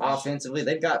 offensively,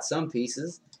 they've got some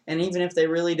pieces. And even if they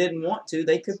really didn't want to,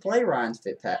 they could play Ryan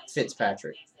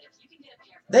Fitzpatrick.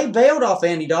 They bailed off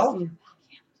Andy Dalton.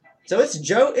 So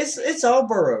it's all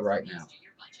Burrow right now.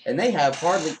 And they have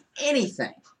hardly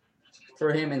anything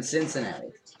for him in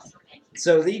Cincinnati.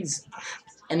 So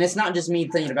and it's not just me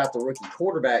thinking about the rookie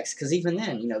quarterbacks, because even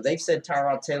then, they've said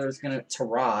Tyrod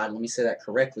let me say that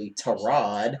correctly,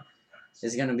 Tyrod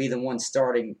is going to be the one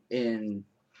starting in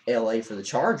L.A. for the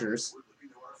Chargers.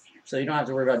 So you don't have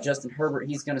to worry about Justin Herbert.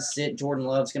 He's going to sit. Jordan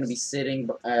Love's going to be sitting.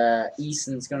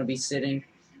 Eason's going to be sitting.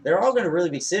 They're all going to really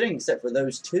be sitting except for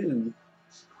those two.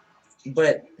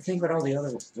 But think about all the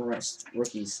other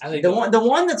rookies. The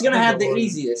one that's going to have the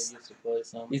easiest.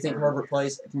 You think Herbert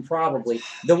plays? Probably.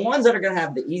 The ones that are going to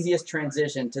have the easiest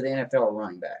transition to the NFL are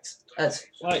running backs. That's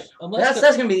going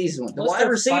to be the easiest one. The wide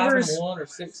receivers. 5-1 or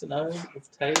 6-0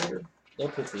 with Taylor. They'll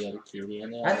put the other kid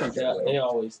in. I think they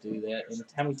always do that. And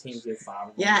how many teams get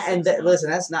 5? Yeah, and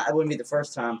listen, it wouldn't be the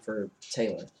first time for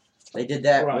Taylor. They did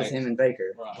that with him and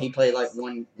Baker. Right. He played like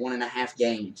 1.5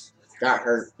 games, got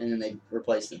hurt, and then they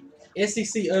replaced him.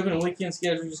 SEC Open weekend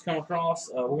schedule just come across.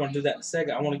 We're going to do that in a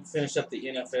second. I want to finish up the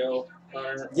NFL.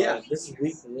 Yeah. This is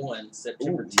week 1,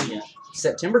 September 10th.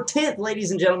 September 10th,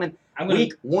 ladies and gentlemen.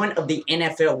 Week 1 of the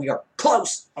NFL. We are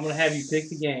close. I'm going to have you pick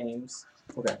the games.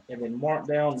 Okay. And then mark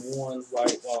down ones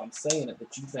right while I'm saying it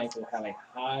that you think will have a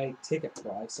high ticket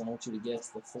price. I want you to guess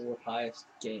the 4 highest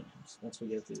games once we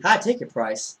get through. High ticket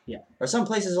price? Yeah. Are some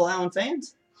places allowing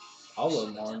fans? All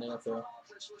of them are in the NFL.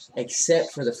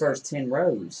 Except for the first 10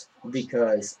 rows.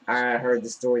 Because I heard the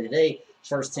story today,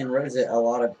 first 10 rows at a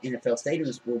lot of NFL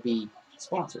stadiums will be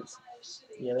sponsors.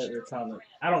 Yeah, they're trying to.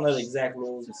 I don't know the exact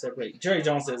rules and separate. Jerry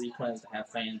Jones says he plans to have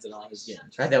fans at all his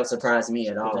games. That don't surprise me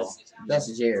at all.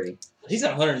 That's Jerry. He's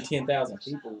got 110,000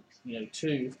 people,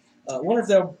 too. Wonder if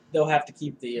they'll have to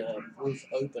keep the roof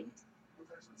open.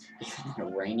 A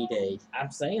rainy day.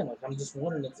 I'm saying, I'm just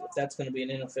wondering if that's going to be an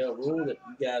NFL rule that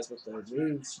you guys with the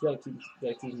roofs, you got to keep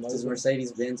them open. Does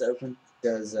Mercedes-Benz open?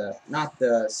 Does not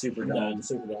the Superdome? No, the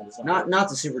Superdome is not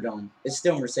the Superdome. It's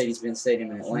still Mercedes-Benz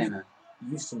Stadium in Atlanta.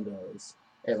 Houston does.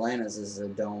 Atlanta's is a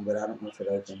dome, but I don't know if it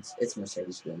opens. It's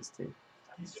Mercedes-Benz too.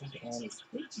 Does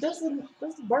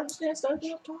the Bird's Nest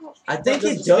open up top? I think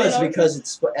it does because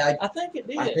it's. I think it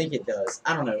did. I think it does.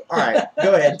 I don't know. All right,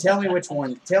 go ahead. Tell me which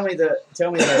one. Tell me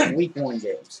the week 1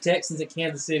 games. Texans at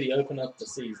Kansas City open up the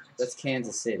season. That's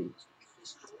Kansas City,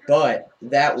 but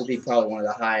that will be probably one of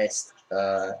the highest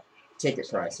ticket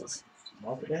prices.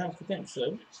 Mark it down if you think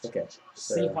so. Okay.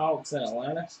 So, Seahawks in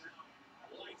Atlanta.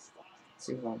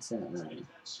 Seahawks in Atlanta.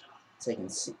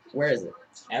 Where is it?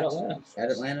 At Atlanta. At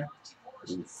Atlanta?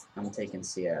 Oof, I'm taking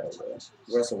Seattle, though.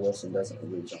 Russell Wilson doesn't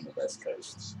lose on the West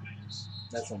Coast.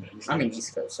 That's on the East Coast.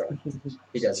 East Coast, sorry.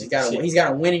 He does. He's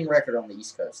got a winning record on the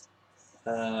East Coast.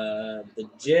 The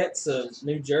Jets of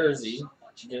New Jersey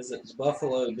visit the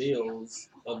Buffalo Bills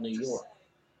of New York.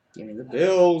 Give me the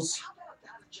Bills.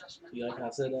 You like how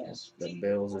I said that? The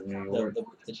Bills of New York.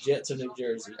 The Jets of New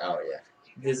Jersey Oh, yeah.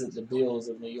 visit the Bills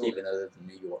of New York. Even though they're the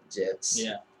New York Jets.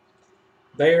 Yeah.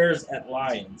 Bears at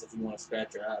Lions, if you want to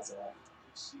scratch your eyes off.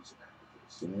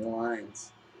 Give me the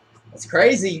Lions. That's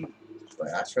crazy,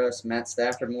 but I trust Matt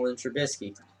Stafford more than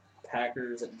Trubisky.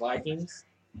 Packers at Vikings.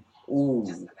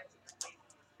 Ooh.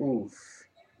 Oof.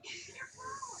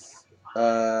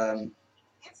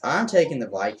 I'm taking the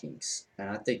Vikings, and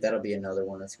I think that'll be another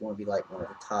one that's going to be like one of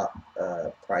the top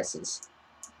prices.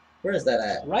 Where is that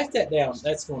at? Write that down.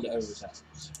 That's going to overtime.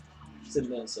 It's in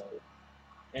Minnesota.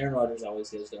 Aaron Rodgers always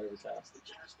goes to overtime.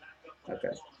 Okay.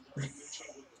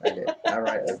 I did. I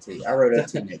write OT. I wrote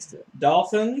OT next to it.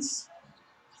 Dolphins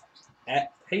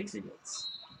at Patriots.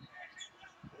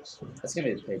 That's going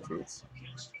to be the Patriots.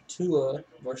 Tua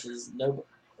versus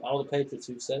all the Patriots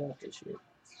who've set out this year.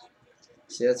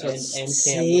 See, that's what's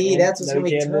going to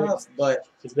be tough. But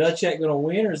is Belichick going to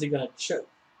win or is he going to choke?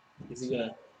 Is he going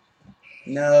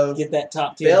to get that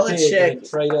top 10 pick and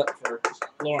trade up for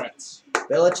Lawrence?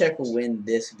 Belichick will win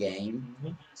this game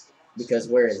because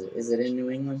where is it? Is it in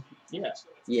New England? Yeah.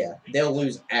 Yeah, they'll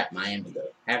lose at Miami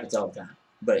though. Happens all the time.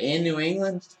 But in New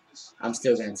England, I'm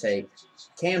still going to take.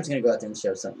 Cam's going to go out there and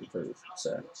show something to prove.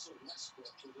 So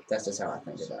that's just how I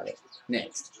think about it.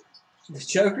 Next. The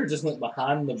choker just went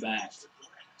behind the back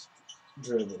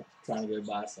dribble, trying to go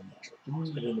by somebody. And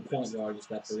then the point guard just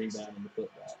got the rebound and the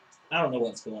putback. I don't know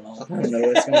what's going I on. don't know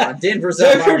what's going on. Denver's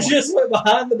up by Tucker one. just went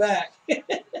behind the back.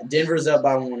 Denver's up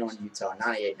by 1 on Utah,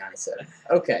 98-97.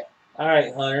 Okay. All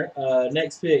right, Hunter.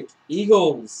 Next pick.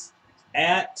 Eagles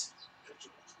at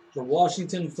the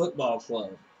Washington Football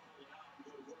Club.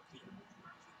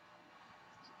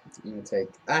 I'm gonna take.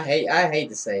 I hate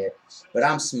to say it, but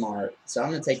I'm smart, so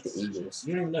I'm gonna take the Eagles.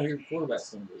 You don't even know who your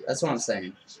quarterback's going to be. That's what I'm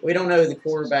saying. We don't know who the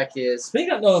quarterback is.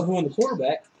 Speaking of knowing who in the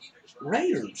quarterback,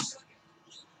 Raiders.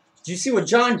 Did you see what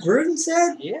John Gruden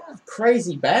said? Yeah.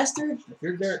 Crazy bastard. If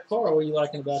you're Derek Carr, what are you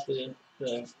liking about the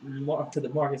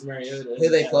Marcus Mariota? Who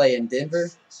they play in Denver?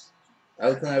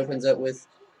 Oakland opens up with.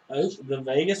 Oh, the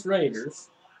Vegas Raiders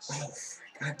Oh,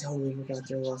 frick, I totally forgot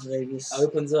they're Las Vegas.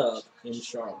 opens up in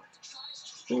Charlotte.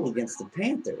 Ooh, against the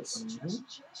Panthers.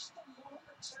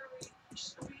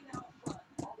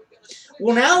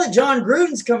 Well, now that John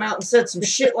Gruden's come out and said some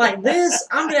shit like this,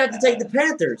 I'm going to have to take the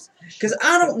Panthers. Because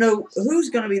I don't know who's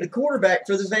going to be the quarterback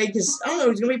for the Vegas. I don't know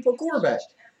who's going to be the quarterback.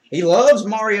 He loves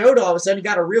Mariota. All of a sudden, he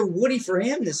got a real Woody for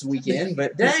him this weekend.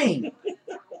 But dang.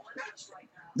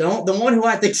 The one who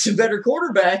I think is a better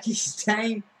quarterback is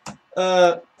dang.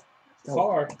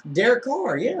 Carr. Derek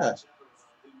Carr, yeah.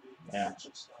 Yeah.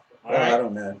 All Well, I right.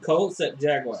 don't know. Colts at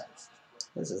Jaguars.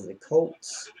 This is the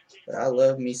Colts. But I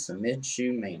love me some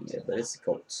Minshew mania. But it's the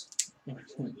Colts.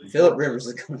 Phillip Rivers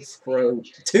is going to throw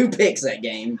 2 picks that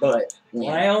game, but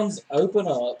yeah. Browns open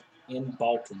up in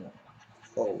Baltimore.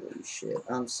 Holy shit.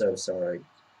 I'm so sorry,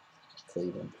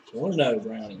 Cleveland. Want to know,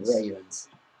 Brownies?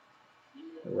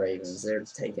 Ravens. They're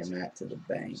taking that to the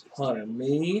bank. Hunter,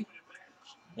 me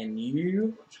and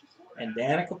you and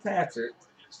Danica Patrick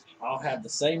all have the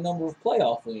same number of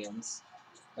playoff wins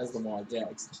as Lamar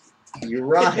Jackson. You're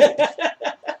right.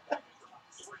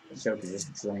 Joker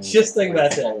just drained. Just think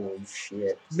about that. Holy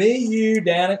shit. Me, you,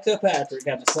 Danica Patrick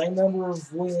have the same number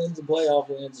of wins and playoff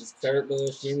wins as Kurt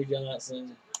Busch, Jimmy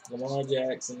Johnson, Lamar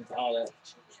Jackson, all that.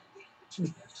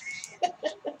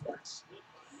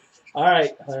 All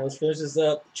right, let's finish this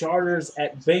up. Chargers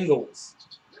at Bengals.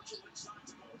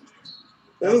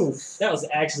 Oof. That was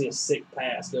actually a sick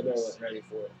pass. Nobody wasn't ready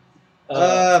for it.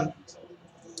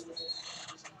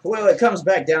 Well, it comes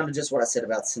back down to just what I said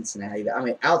about Cincinnati. I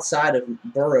mean, outside of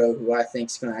Burrow, who I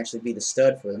think is going to actually be the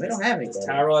stud for them, they don't have Does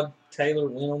anybody. Tyrod Taylor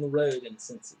win on the road in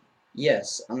Cincy?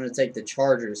 Yes, I'm going to take the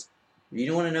Chargers. You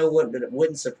don't want to know what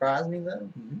wouldn't surprise me, though?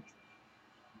 Mhm.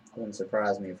 It wouldn't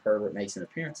surprise me if Herbert makes an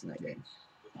appearance in that game.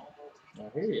 I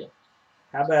hear you.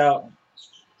 How about,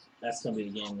 that's going to be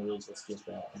the game of the week. Let's get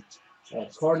that one.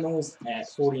 Cardinals at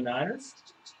 49ers.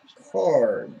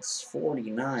 Cards,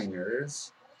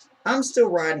 49ers. I'm still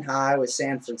riding high with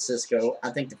San Francisco. I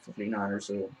think the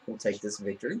 49ers will take this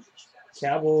victory.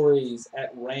 Cowboys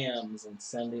at Rams on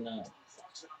Sunday night.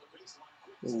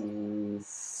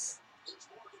 Oof.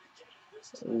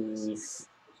 Oof.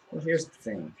 Well, here's the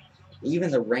thing.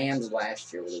 Even the Rams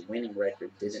last year with a winning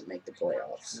record didn't make the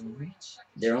playoffs.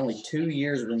 They're only 2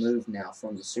 years removed now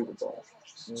from the Super Bowl.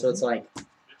 So it's like,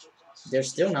 they're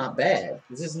still not bad.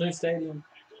 Is this new stadium?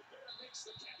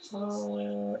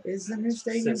 Is the new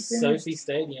stadium It's finished? Sophie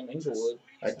Stadium, Inglewood.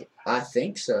 I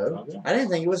think so. Okay. I didn't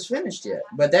think it was finished yet.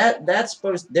 But they're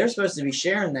supposed to be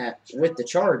sharing that with the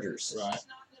Chargers.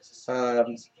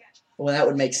 Right. Well, that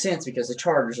would make sense because the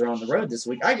Chargers are on the road this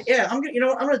week. I'm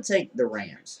gonna take the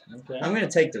Rams. Okay. I'm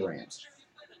gonna take the Rams.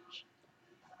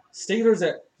 Steelers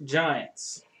at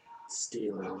Giants.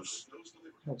 Steelers.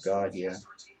 Oh God, yeah.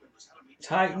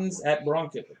 Titans at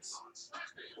Broncos.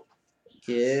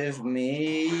 Give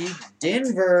me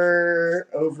Denver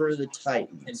over the And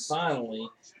Titans. finally,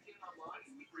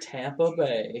 Tampa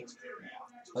Bay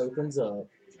opens up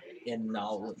in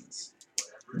Nolans.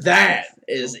 That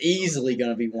is easily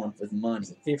gonna be one with money.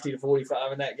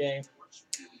 50-45 in that game.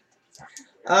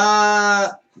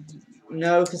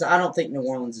 No, because I don't think New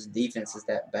Orleans' defense is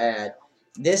that bad.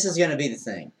 This is gonna be the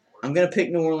thing. I'm gonna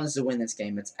pick New Orleans to win this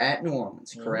game. It's at New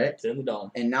Orleans, correct? It's in the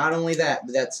dome. And not only that,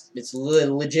 but it's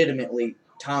legitimately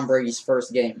Tom Brady's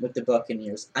first game with the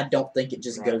Buccaneers. I don't think it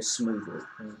just goes smoothly.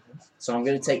 So I'm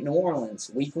going to take New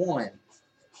Orleans, week 1.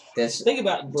 That's Think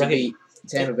about to Brady. beat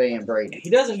Tampa Bay and Brady.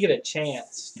 He doesn't get a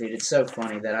chance. Dude, it's so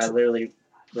funny that I literally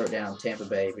wrote down Tampa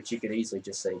Bay, but you could easily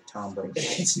just say Tom Brady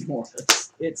against New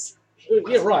Orleans. It's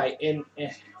yeah, right. And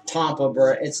Tampa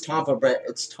Bay.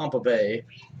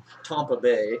 Tampa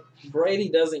Bay. Brady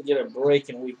doesn't get a break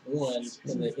in week 1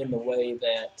 in the way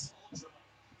that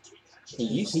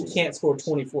he can't score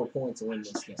 24 points and win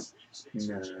this game.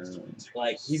 No.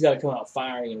 Like, he's got to come out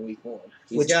firing in week 1.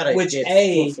 He's got to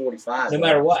get 45. No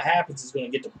matter what happens, is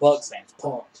going to get the Bucks fans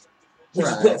pumped. We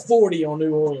just Right. put 40 on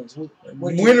New Orleans.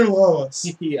 Win or loss.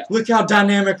 Yeah. Look how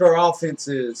dynamic our offense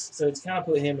is. So it's kind of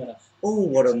put him in a Oh,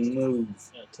 what a move.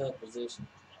 tough position.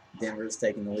 Denver's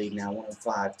taking the lead now,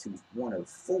 105 to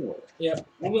 104. Yeah,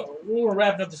 we're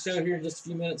wrapping up the show here in just a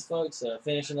few minutes, folks.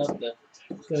 Finishing up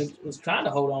was trying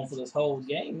to hold on for this whole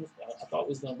game. I thought we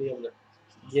was going to be able to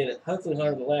get it. Hopefully,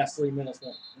 Hunter, the last 3 minutes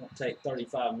won't take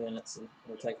 35 minutes, and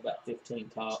it'll take about 15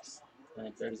 tops. I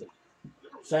think there's a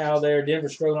foul there. Denver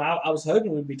struggling. I was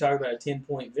hoping we'd be talking about a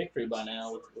 10-point victory by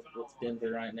now with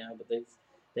Denver right now, but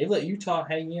they've let Utah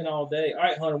hang in all day. All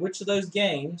right, Hunter, which of those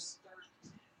games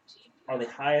are the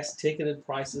highest ticketed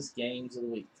prices games of the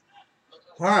week?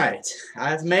 All right,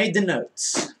 I've made the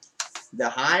notes. The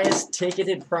highest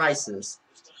ticketed prices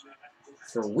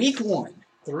for week 1.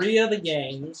 3 of the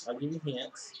games, I'll give you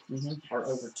hints, Mm-hmm. are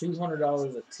over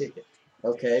 $200 a ticket.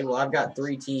 Okay, well, I've got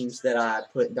 3 teams that I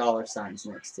put dollar signs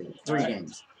next to. 3 All right.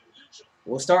 games.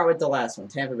 We'll start with the last one,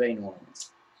 Tampa Bay, New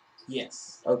Orleans.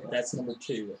 Yes. Okay. That's number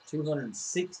 2 at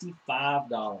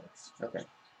 $265. Okay.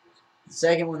 The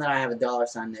second one that I have a dollar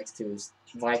sign next to is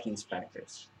Vikings,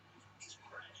 Packers.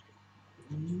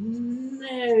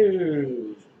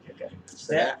 No. Okay.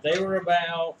 So that, They were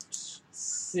about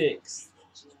 6th.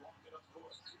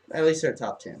 at least they're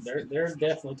top 10. They're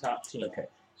definitely top 10. Okay.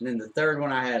 And then the third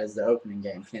one I had is the opening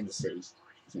game, Kansas City,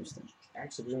 Houston.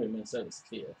 Actually, really, Minnesota's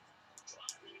 5th.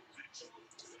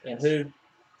 And who?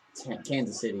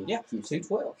 Kansas City, Yeah, Houston.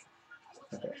 212.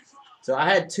 Okay. So I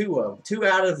had 2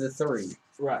 out of the 3.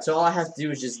 Right. So all I have to do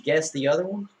is just guess the other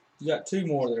one. You got 2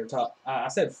 more that are top. I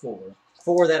said 4.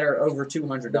 4 that are over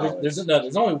 $200. But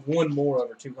there's only one more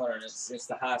over 200. It's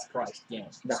the highest priced game.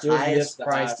 The Still highest missed the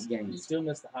priced highest- game. You still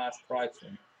missed the highest priced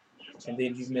one, and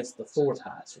then you missed the 4th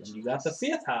highest one. You got the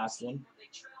 5th highest one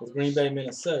with Green Bay,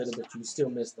 Minnesota, but you still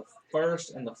missed the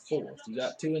 1st and the 4th. You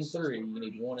got 2 and 3. You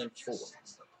need 1 and 4.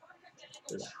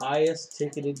 They're the highest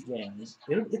ticketed game.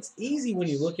 It's easy when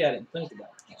you look at it and think about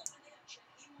it,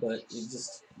 but you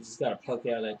just got to poke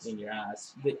out that in your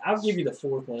eyes. I'll give you the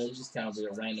 4th one. It was just kind of a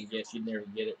random guess. You'd never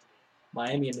get it.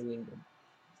 Miami and New England.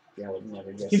 Yeah, I would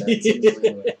never guess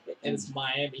that. And it's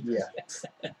Miami. Yeah.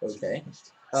 Okay.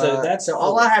 So that's so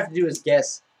all I have to do is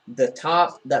guess the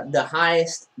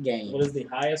highest game. What is the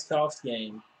highest cost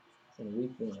game in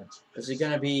week 1? Is it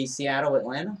going to be Seattle,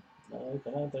 Atlanta? No,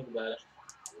 come on, think about it.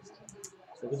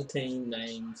 Look at the team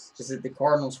names. Is it the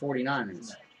Cardinals, 49ers?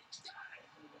 No.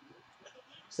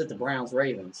 Is it the Browns,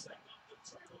 Ravens?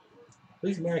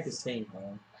 Who's America's team,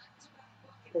 man?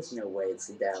 There's no way it's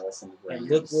the Dallas and the Rams.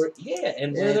 And look where,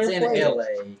 and where it's they're in playing. LA.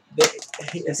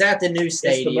 It's at the new It's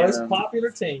stadium. the most popular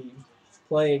team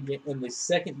playing in the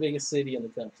second biggest city in the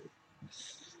country.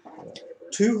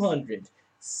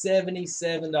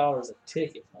 $277 a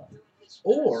ticket, huh?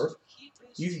 Or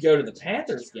you could go to the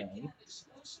Panthers game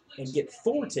and get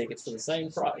 4 tickets for the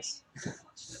same price.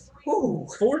 Ooh.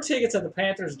 4 tickets at the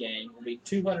Panthers game will be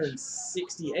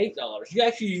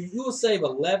 $268. You will save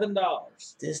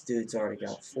 $11. This dude's already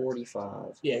got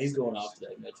 45. Yeah, he's going off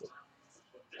today, Mitchell.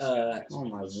 Oh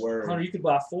my word. Hunter, you could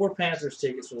buy 4 Panthers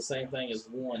tickets for the same thing as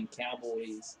 1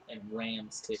 Cowboys and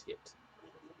Rams ticket.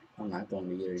 I'm not going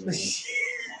to either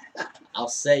game. I'll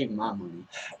save my money.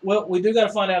 Well, we do got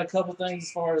to find out a couple things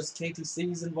as far as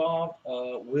KTC's involved.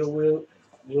 Will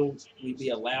we be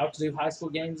allowed to do high school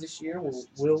games this year?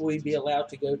 Will we be allowed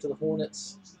to go to the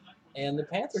Hornets and the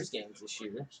Panthers games this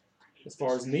year? As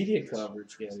far as media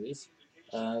coverage goes,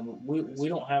 we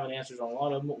don't have an answer on a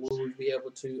lot of them. Will we be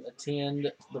able to attend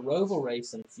the Roval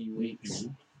race in a few weeks?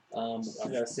 I've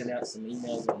got to send out some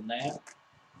emails on that.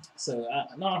 So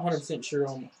I'm not 100% sure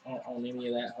on any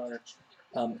of that, Hunter.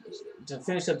 To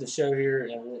finish up the show here,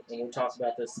 and we'll talk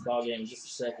about this ball game in just a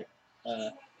second.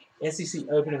 SEC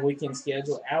opening weekend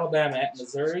schedule: Alabama at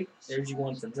Missouri. There's you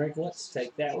one for Drinkwitz.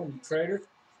 Take that one, you traitor.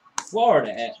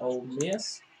 Florida at Ole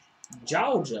Miss.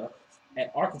 Georgia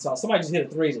at Arkansas. Somebody just hit a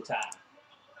 3 to tie.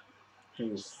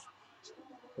 Oof.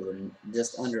 With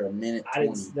just under a minute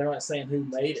 20. They're not saying who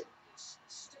made it.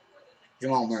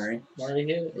 Jamal Murray. Murray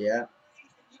hit it. Yeah.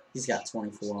 He's got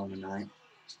 24 on the night.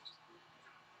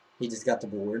 He just got the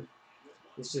board.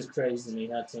 It's just crazy to me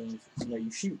how teams,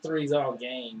 you shoot 3s all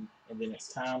game, and then it's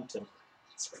time to.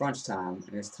 It's crunch time,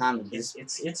 and it's time to just.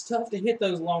 It's tough to hit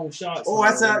those long shots. Oh,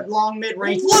 that's a long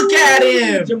mid-range. Look at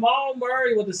him! Jamal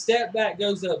Murray with a step back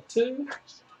goes up 2.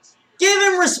 Give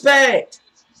him respect!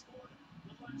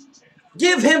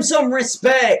 Give him some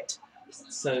respect!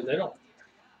 So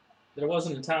there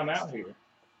wasn't a timeout here.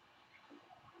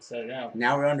 So now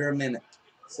Now we're under a minute.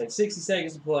 so 60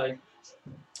 seconds to play.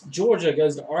 Georgia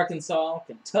goes to Arkansas.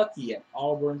 Kentucky at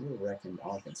Auburn. Who reckoned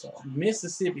Arkansas?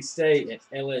 Mississippi State at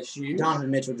LSU.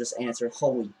 Donovan Mitchell just answered.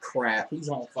 Holy crap. He's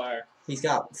on fire. He's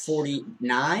got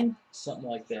 49. Something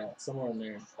like that. Somewhere in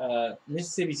there.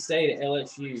 Mississippi State at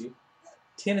LSU.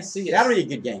 Tennessee That'll be a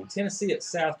good game. Tennessee at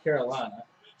South Carolina.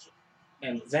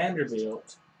 And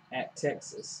Vanderbilt at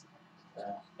Texas.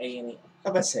 A&M.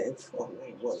 I'm about to say,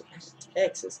 whoa.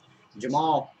 Texas.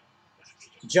 Jamal.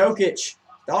 Jokic.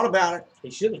 Thought about it. He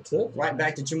should have took. Right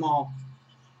back to Jamal.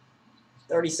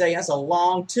 30 seconds. That's a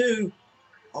long two.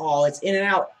 Oh, it's in and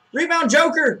out. Rebound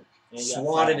Joker. And he got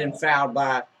Swatted fouled. and fouled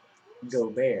by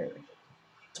Gobert.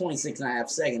 26 and a half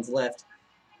seconds left.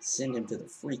 Send him to the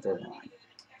free throw line.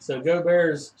 So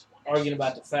Gobert's arguing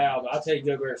about the foul, but I'll tell you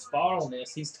Gobert's spot on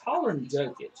this. He's taller than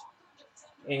Jokic.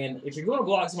 And if you're going to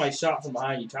block somebody's shot from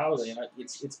behind you taller than,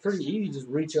 it's pretty easy to just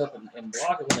reach up and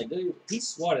block it when they do. He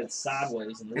swatted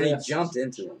sideways, and And he jumped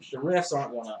into him. the refs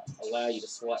aren't going to allow you to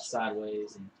swat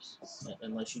sideways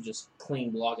unless you just clean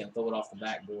block it and throw it off the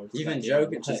backboard. Even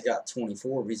Jokic has got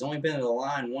 24, but he's only been to the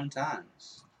line one time.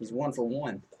 He's 1 for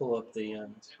 1. Pull up the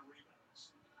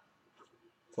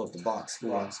Pull up the box score.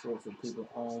 box score for people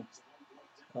at home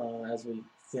as we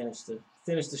finish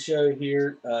the show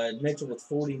here. Mitchell with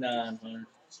 49. Hunter.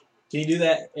 Can you do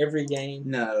that every game?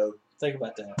 No, Think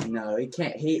about that. no, he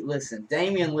can't. Listen,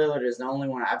 Damian Lillard is the only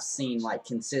one I've seen like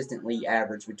consistently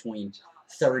average between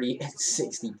 30 and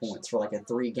 60 points for like a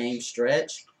 3-game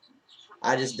stretch.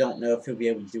 I just don't know if he'll be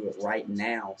able to do it right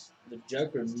now. The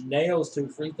Joker nails 2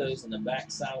 free throws in the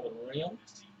backside of the rim.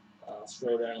 I'll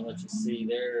scroll down and let you see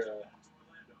their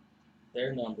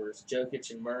numbers. Jokic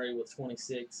and Murray with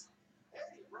 26.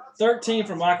 13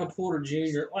 for Michael Porter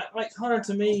Jr. Like Hunter,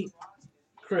 to me,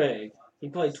 Craig, he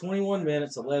played 21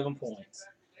 minutes, 11 points.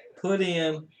 Put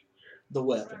in the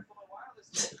weapon.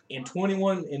 In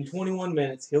 21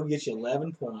 minutes, he'll get you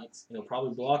 11 points. And he'll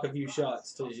probably block a few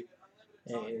shots too,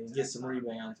 and get some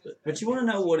rebounds. But you want to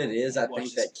know what it is? I Watch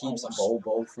think this. that keeps Oh,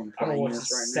 Bobo from I don't playing watch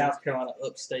this right now. South Carolina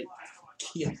upstate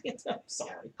kid. I'm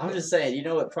sorry. I'm just saying, you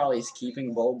know what probably is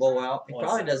keeping Bobo out? He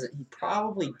What's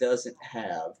probably doesn't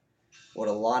have what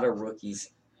a lot of rookies,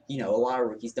 a lot of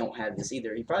rookies don't have this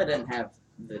either. He probably doesn't have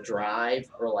the drive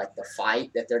or like the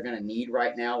fight that they're going to need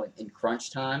right now in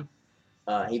crunch time.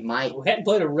 He might. We hadn't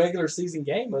played a regular season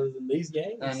game other than these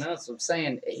games. I know, that's what I'm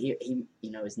saying. He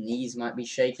his knees might be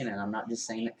shaking, and I'm not just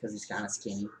saying it because he's kind of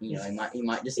skinny. He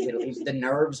might just get the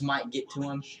nerves might get to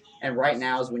him. And right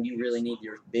now is when you really need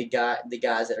your big guy, the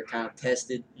guys that are kind of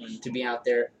tested, to be out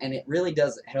there. And it really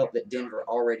doesn't help that Denver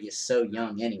already is so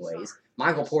young, anyways.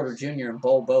 Michael Porter Jr. and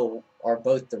Bobo are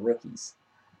both the rookies.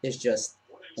 It's just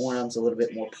one of them's a little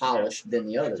bit more polished than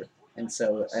the other. And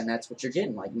that's what you're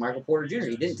getting. Like Michael Porter Jr.,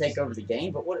 he didn't take over the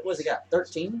game, but what was he got?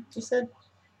 13, he said?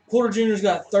 Porter Jr.'s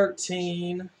got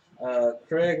 13.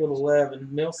 Craig with 11.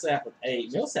 Millsap with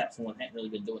 8. Millsap's one that hasn't really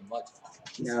been doing much.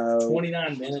 He's No.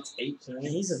 29 minutes, 8 points.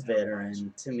 He's a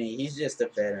veteran. To me, he's just a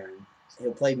veteran.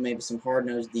 He'll play maybe some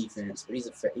hard-nosed defense, but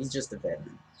he's just a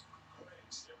veteran.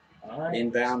 All right.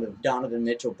 Inbound of Donovan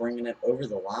Mitchell bringing it over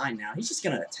the line now. He's just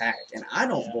going to attack, and I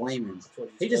don't blame him. That's what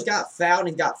He you're just got fouled, and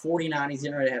he's got 49. He's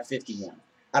getting ready to have 51.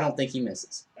 I don't think he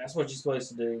misses. That's what you're supposed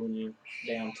to do when you're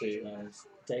down 2.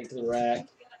 Take it to the rack,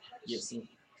 get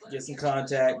some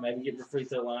contact, maybe get the free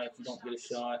throw line if you don't get a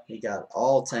shot. He got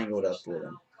all tangled up with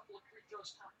him.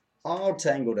 All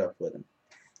tangled up with him.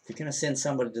 If you're going to send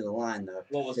somebody to the line, though,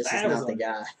 What was this is bad not the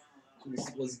guy.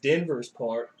 was Denver's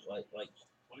part. Like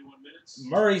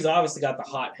Murray's obviously got the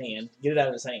hot hand. Get it out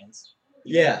of his hands.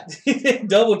 Yeah.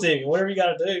 Double team, whatever you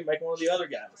got to do, make one of the other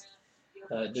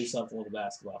guys do something with the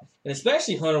basketball. And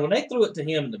especially Hunter, when they threw it to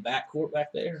him in the backcourt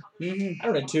back there, Mm-hmm. I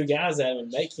don't know 2 guys that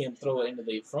would make him throw it into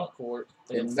the front court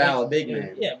And foul a big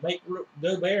man. Yeah, make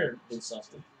Gobert do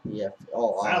something. Yeah.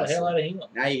 Oh, Foul the hell out of him.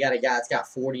 Now you got a guy that's got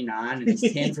 49 and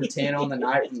he's 10 for 10 on the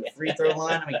night from the free throw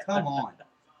line. I mean, come on.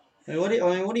 What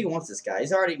do you want this guy?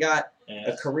 He's already got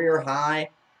a career high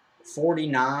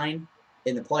 49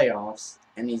 in the playoffs,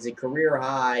 and he's a career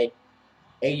high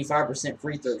 85%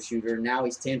 free throw shooter. Now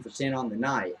he's 10 for 10 on the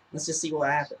night. Let's just see what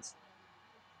happens.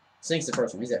 Sinks the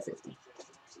first one. He's at 50.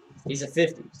 He's at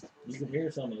 50. You can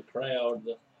hear some of the crowd,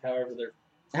 however they're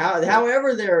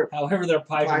However they're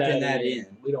piping that in. in.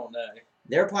 We don't know.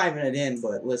 They're piping it in,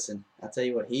 but listen, I'll tell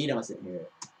you what, he doesn't hear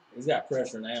it. He's got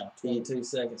pressure now. 22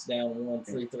 seconds down, 1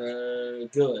 free throw.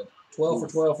 Good. 12 for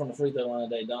 12 from the free throw line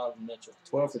today, Donovan Mitchell.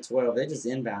 12 for 12. They just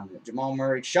inbounded it. Jamal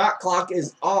Murray. Shot clock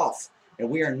is off, and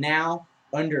we are now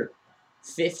under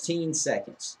 15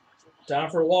 seconds. Time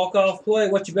for a walk-off play.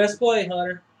 What's your best play,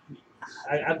 Hunter?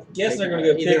 I guess they're going to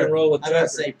go pick Either- and roll with I was about Joker.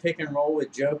 to say pick and roll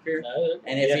with Joker, No,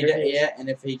 and if he here it is. and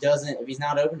if he doesn't, if he's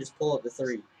not open, just pull up the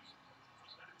 3.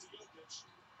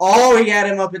 Oh, he got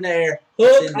him up in the air.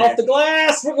 Hook It's in off there. the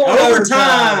glass. We're going Overtime.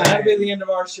 overtime. That'll be the end of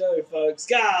our show, folks.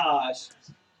 Gosh.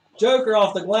 Joker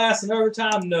off the glass in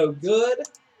overtime, no good.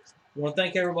 I want to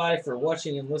thank everybody for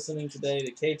watching and listening today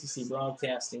to KTC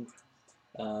Broadcasting.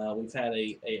 We've had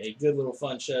a good little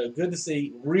fun show. Good to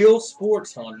see real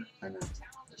sports, Hunter. I know.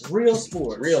 Real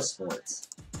sports. Real sports.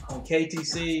 On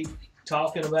KTC,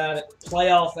 talking about it.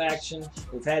 Playoff action.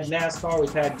 We've had NASCAR.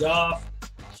 We've had golf.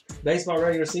 Baseball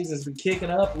regular season has been kicking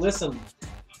up. Listen,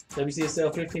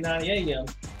 WCSL 1590 AM.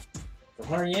 For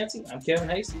Hunter Yancey, I'm Kevin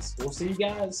Hastings. We'll see you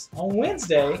guys on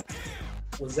Wednesday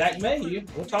with Zach Mayhew.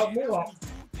 We'll talk more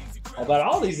about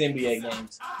all these NBA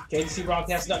games.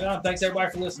 KTCBroadcast.com. Thanks,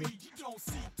 everybody, for listening.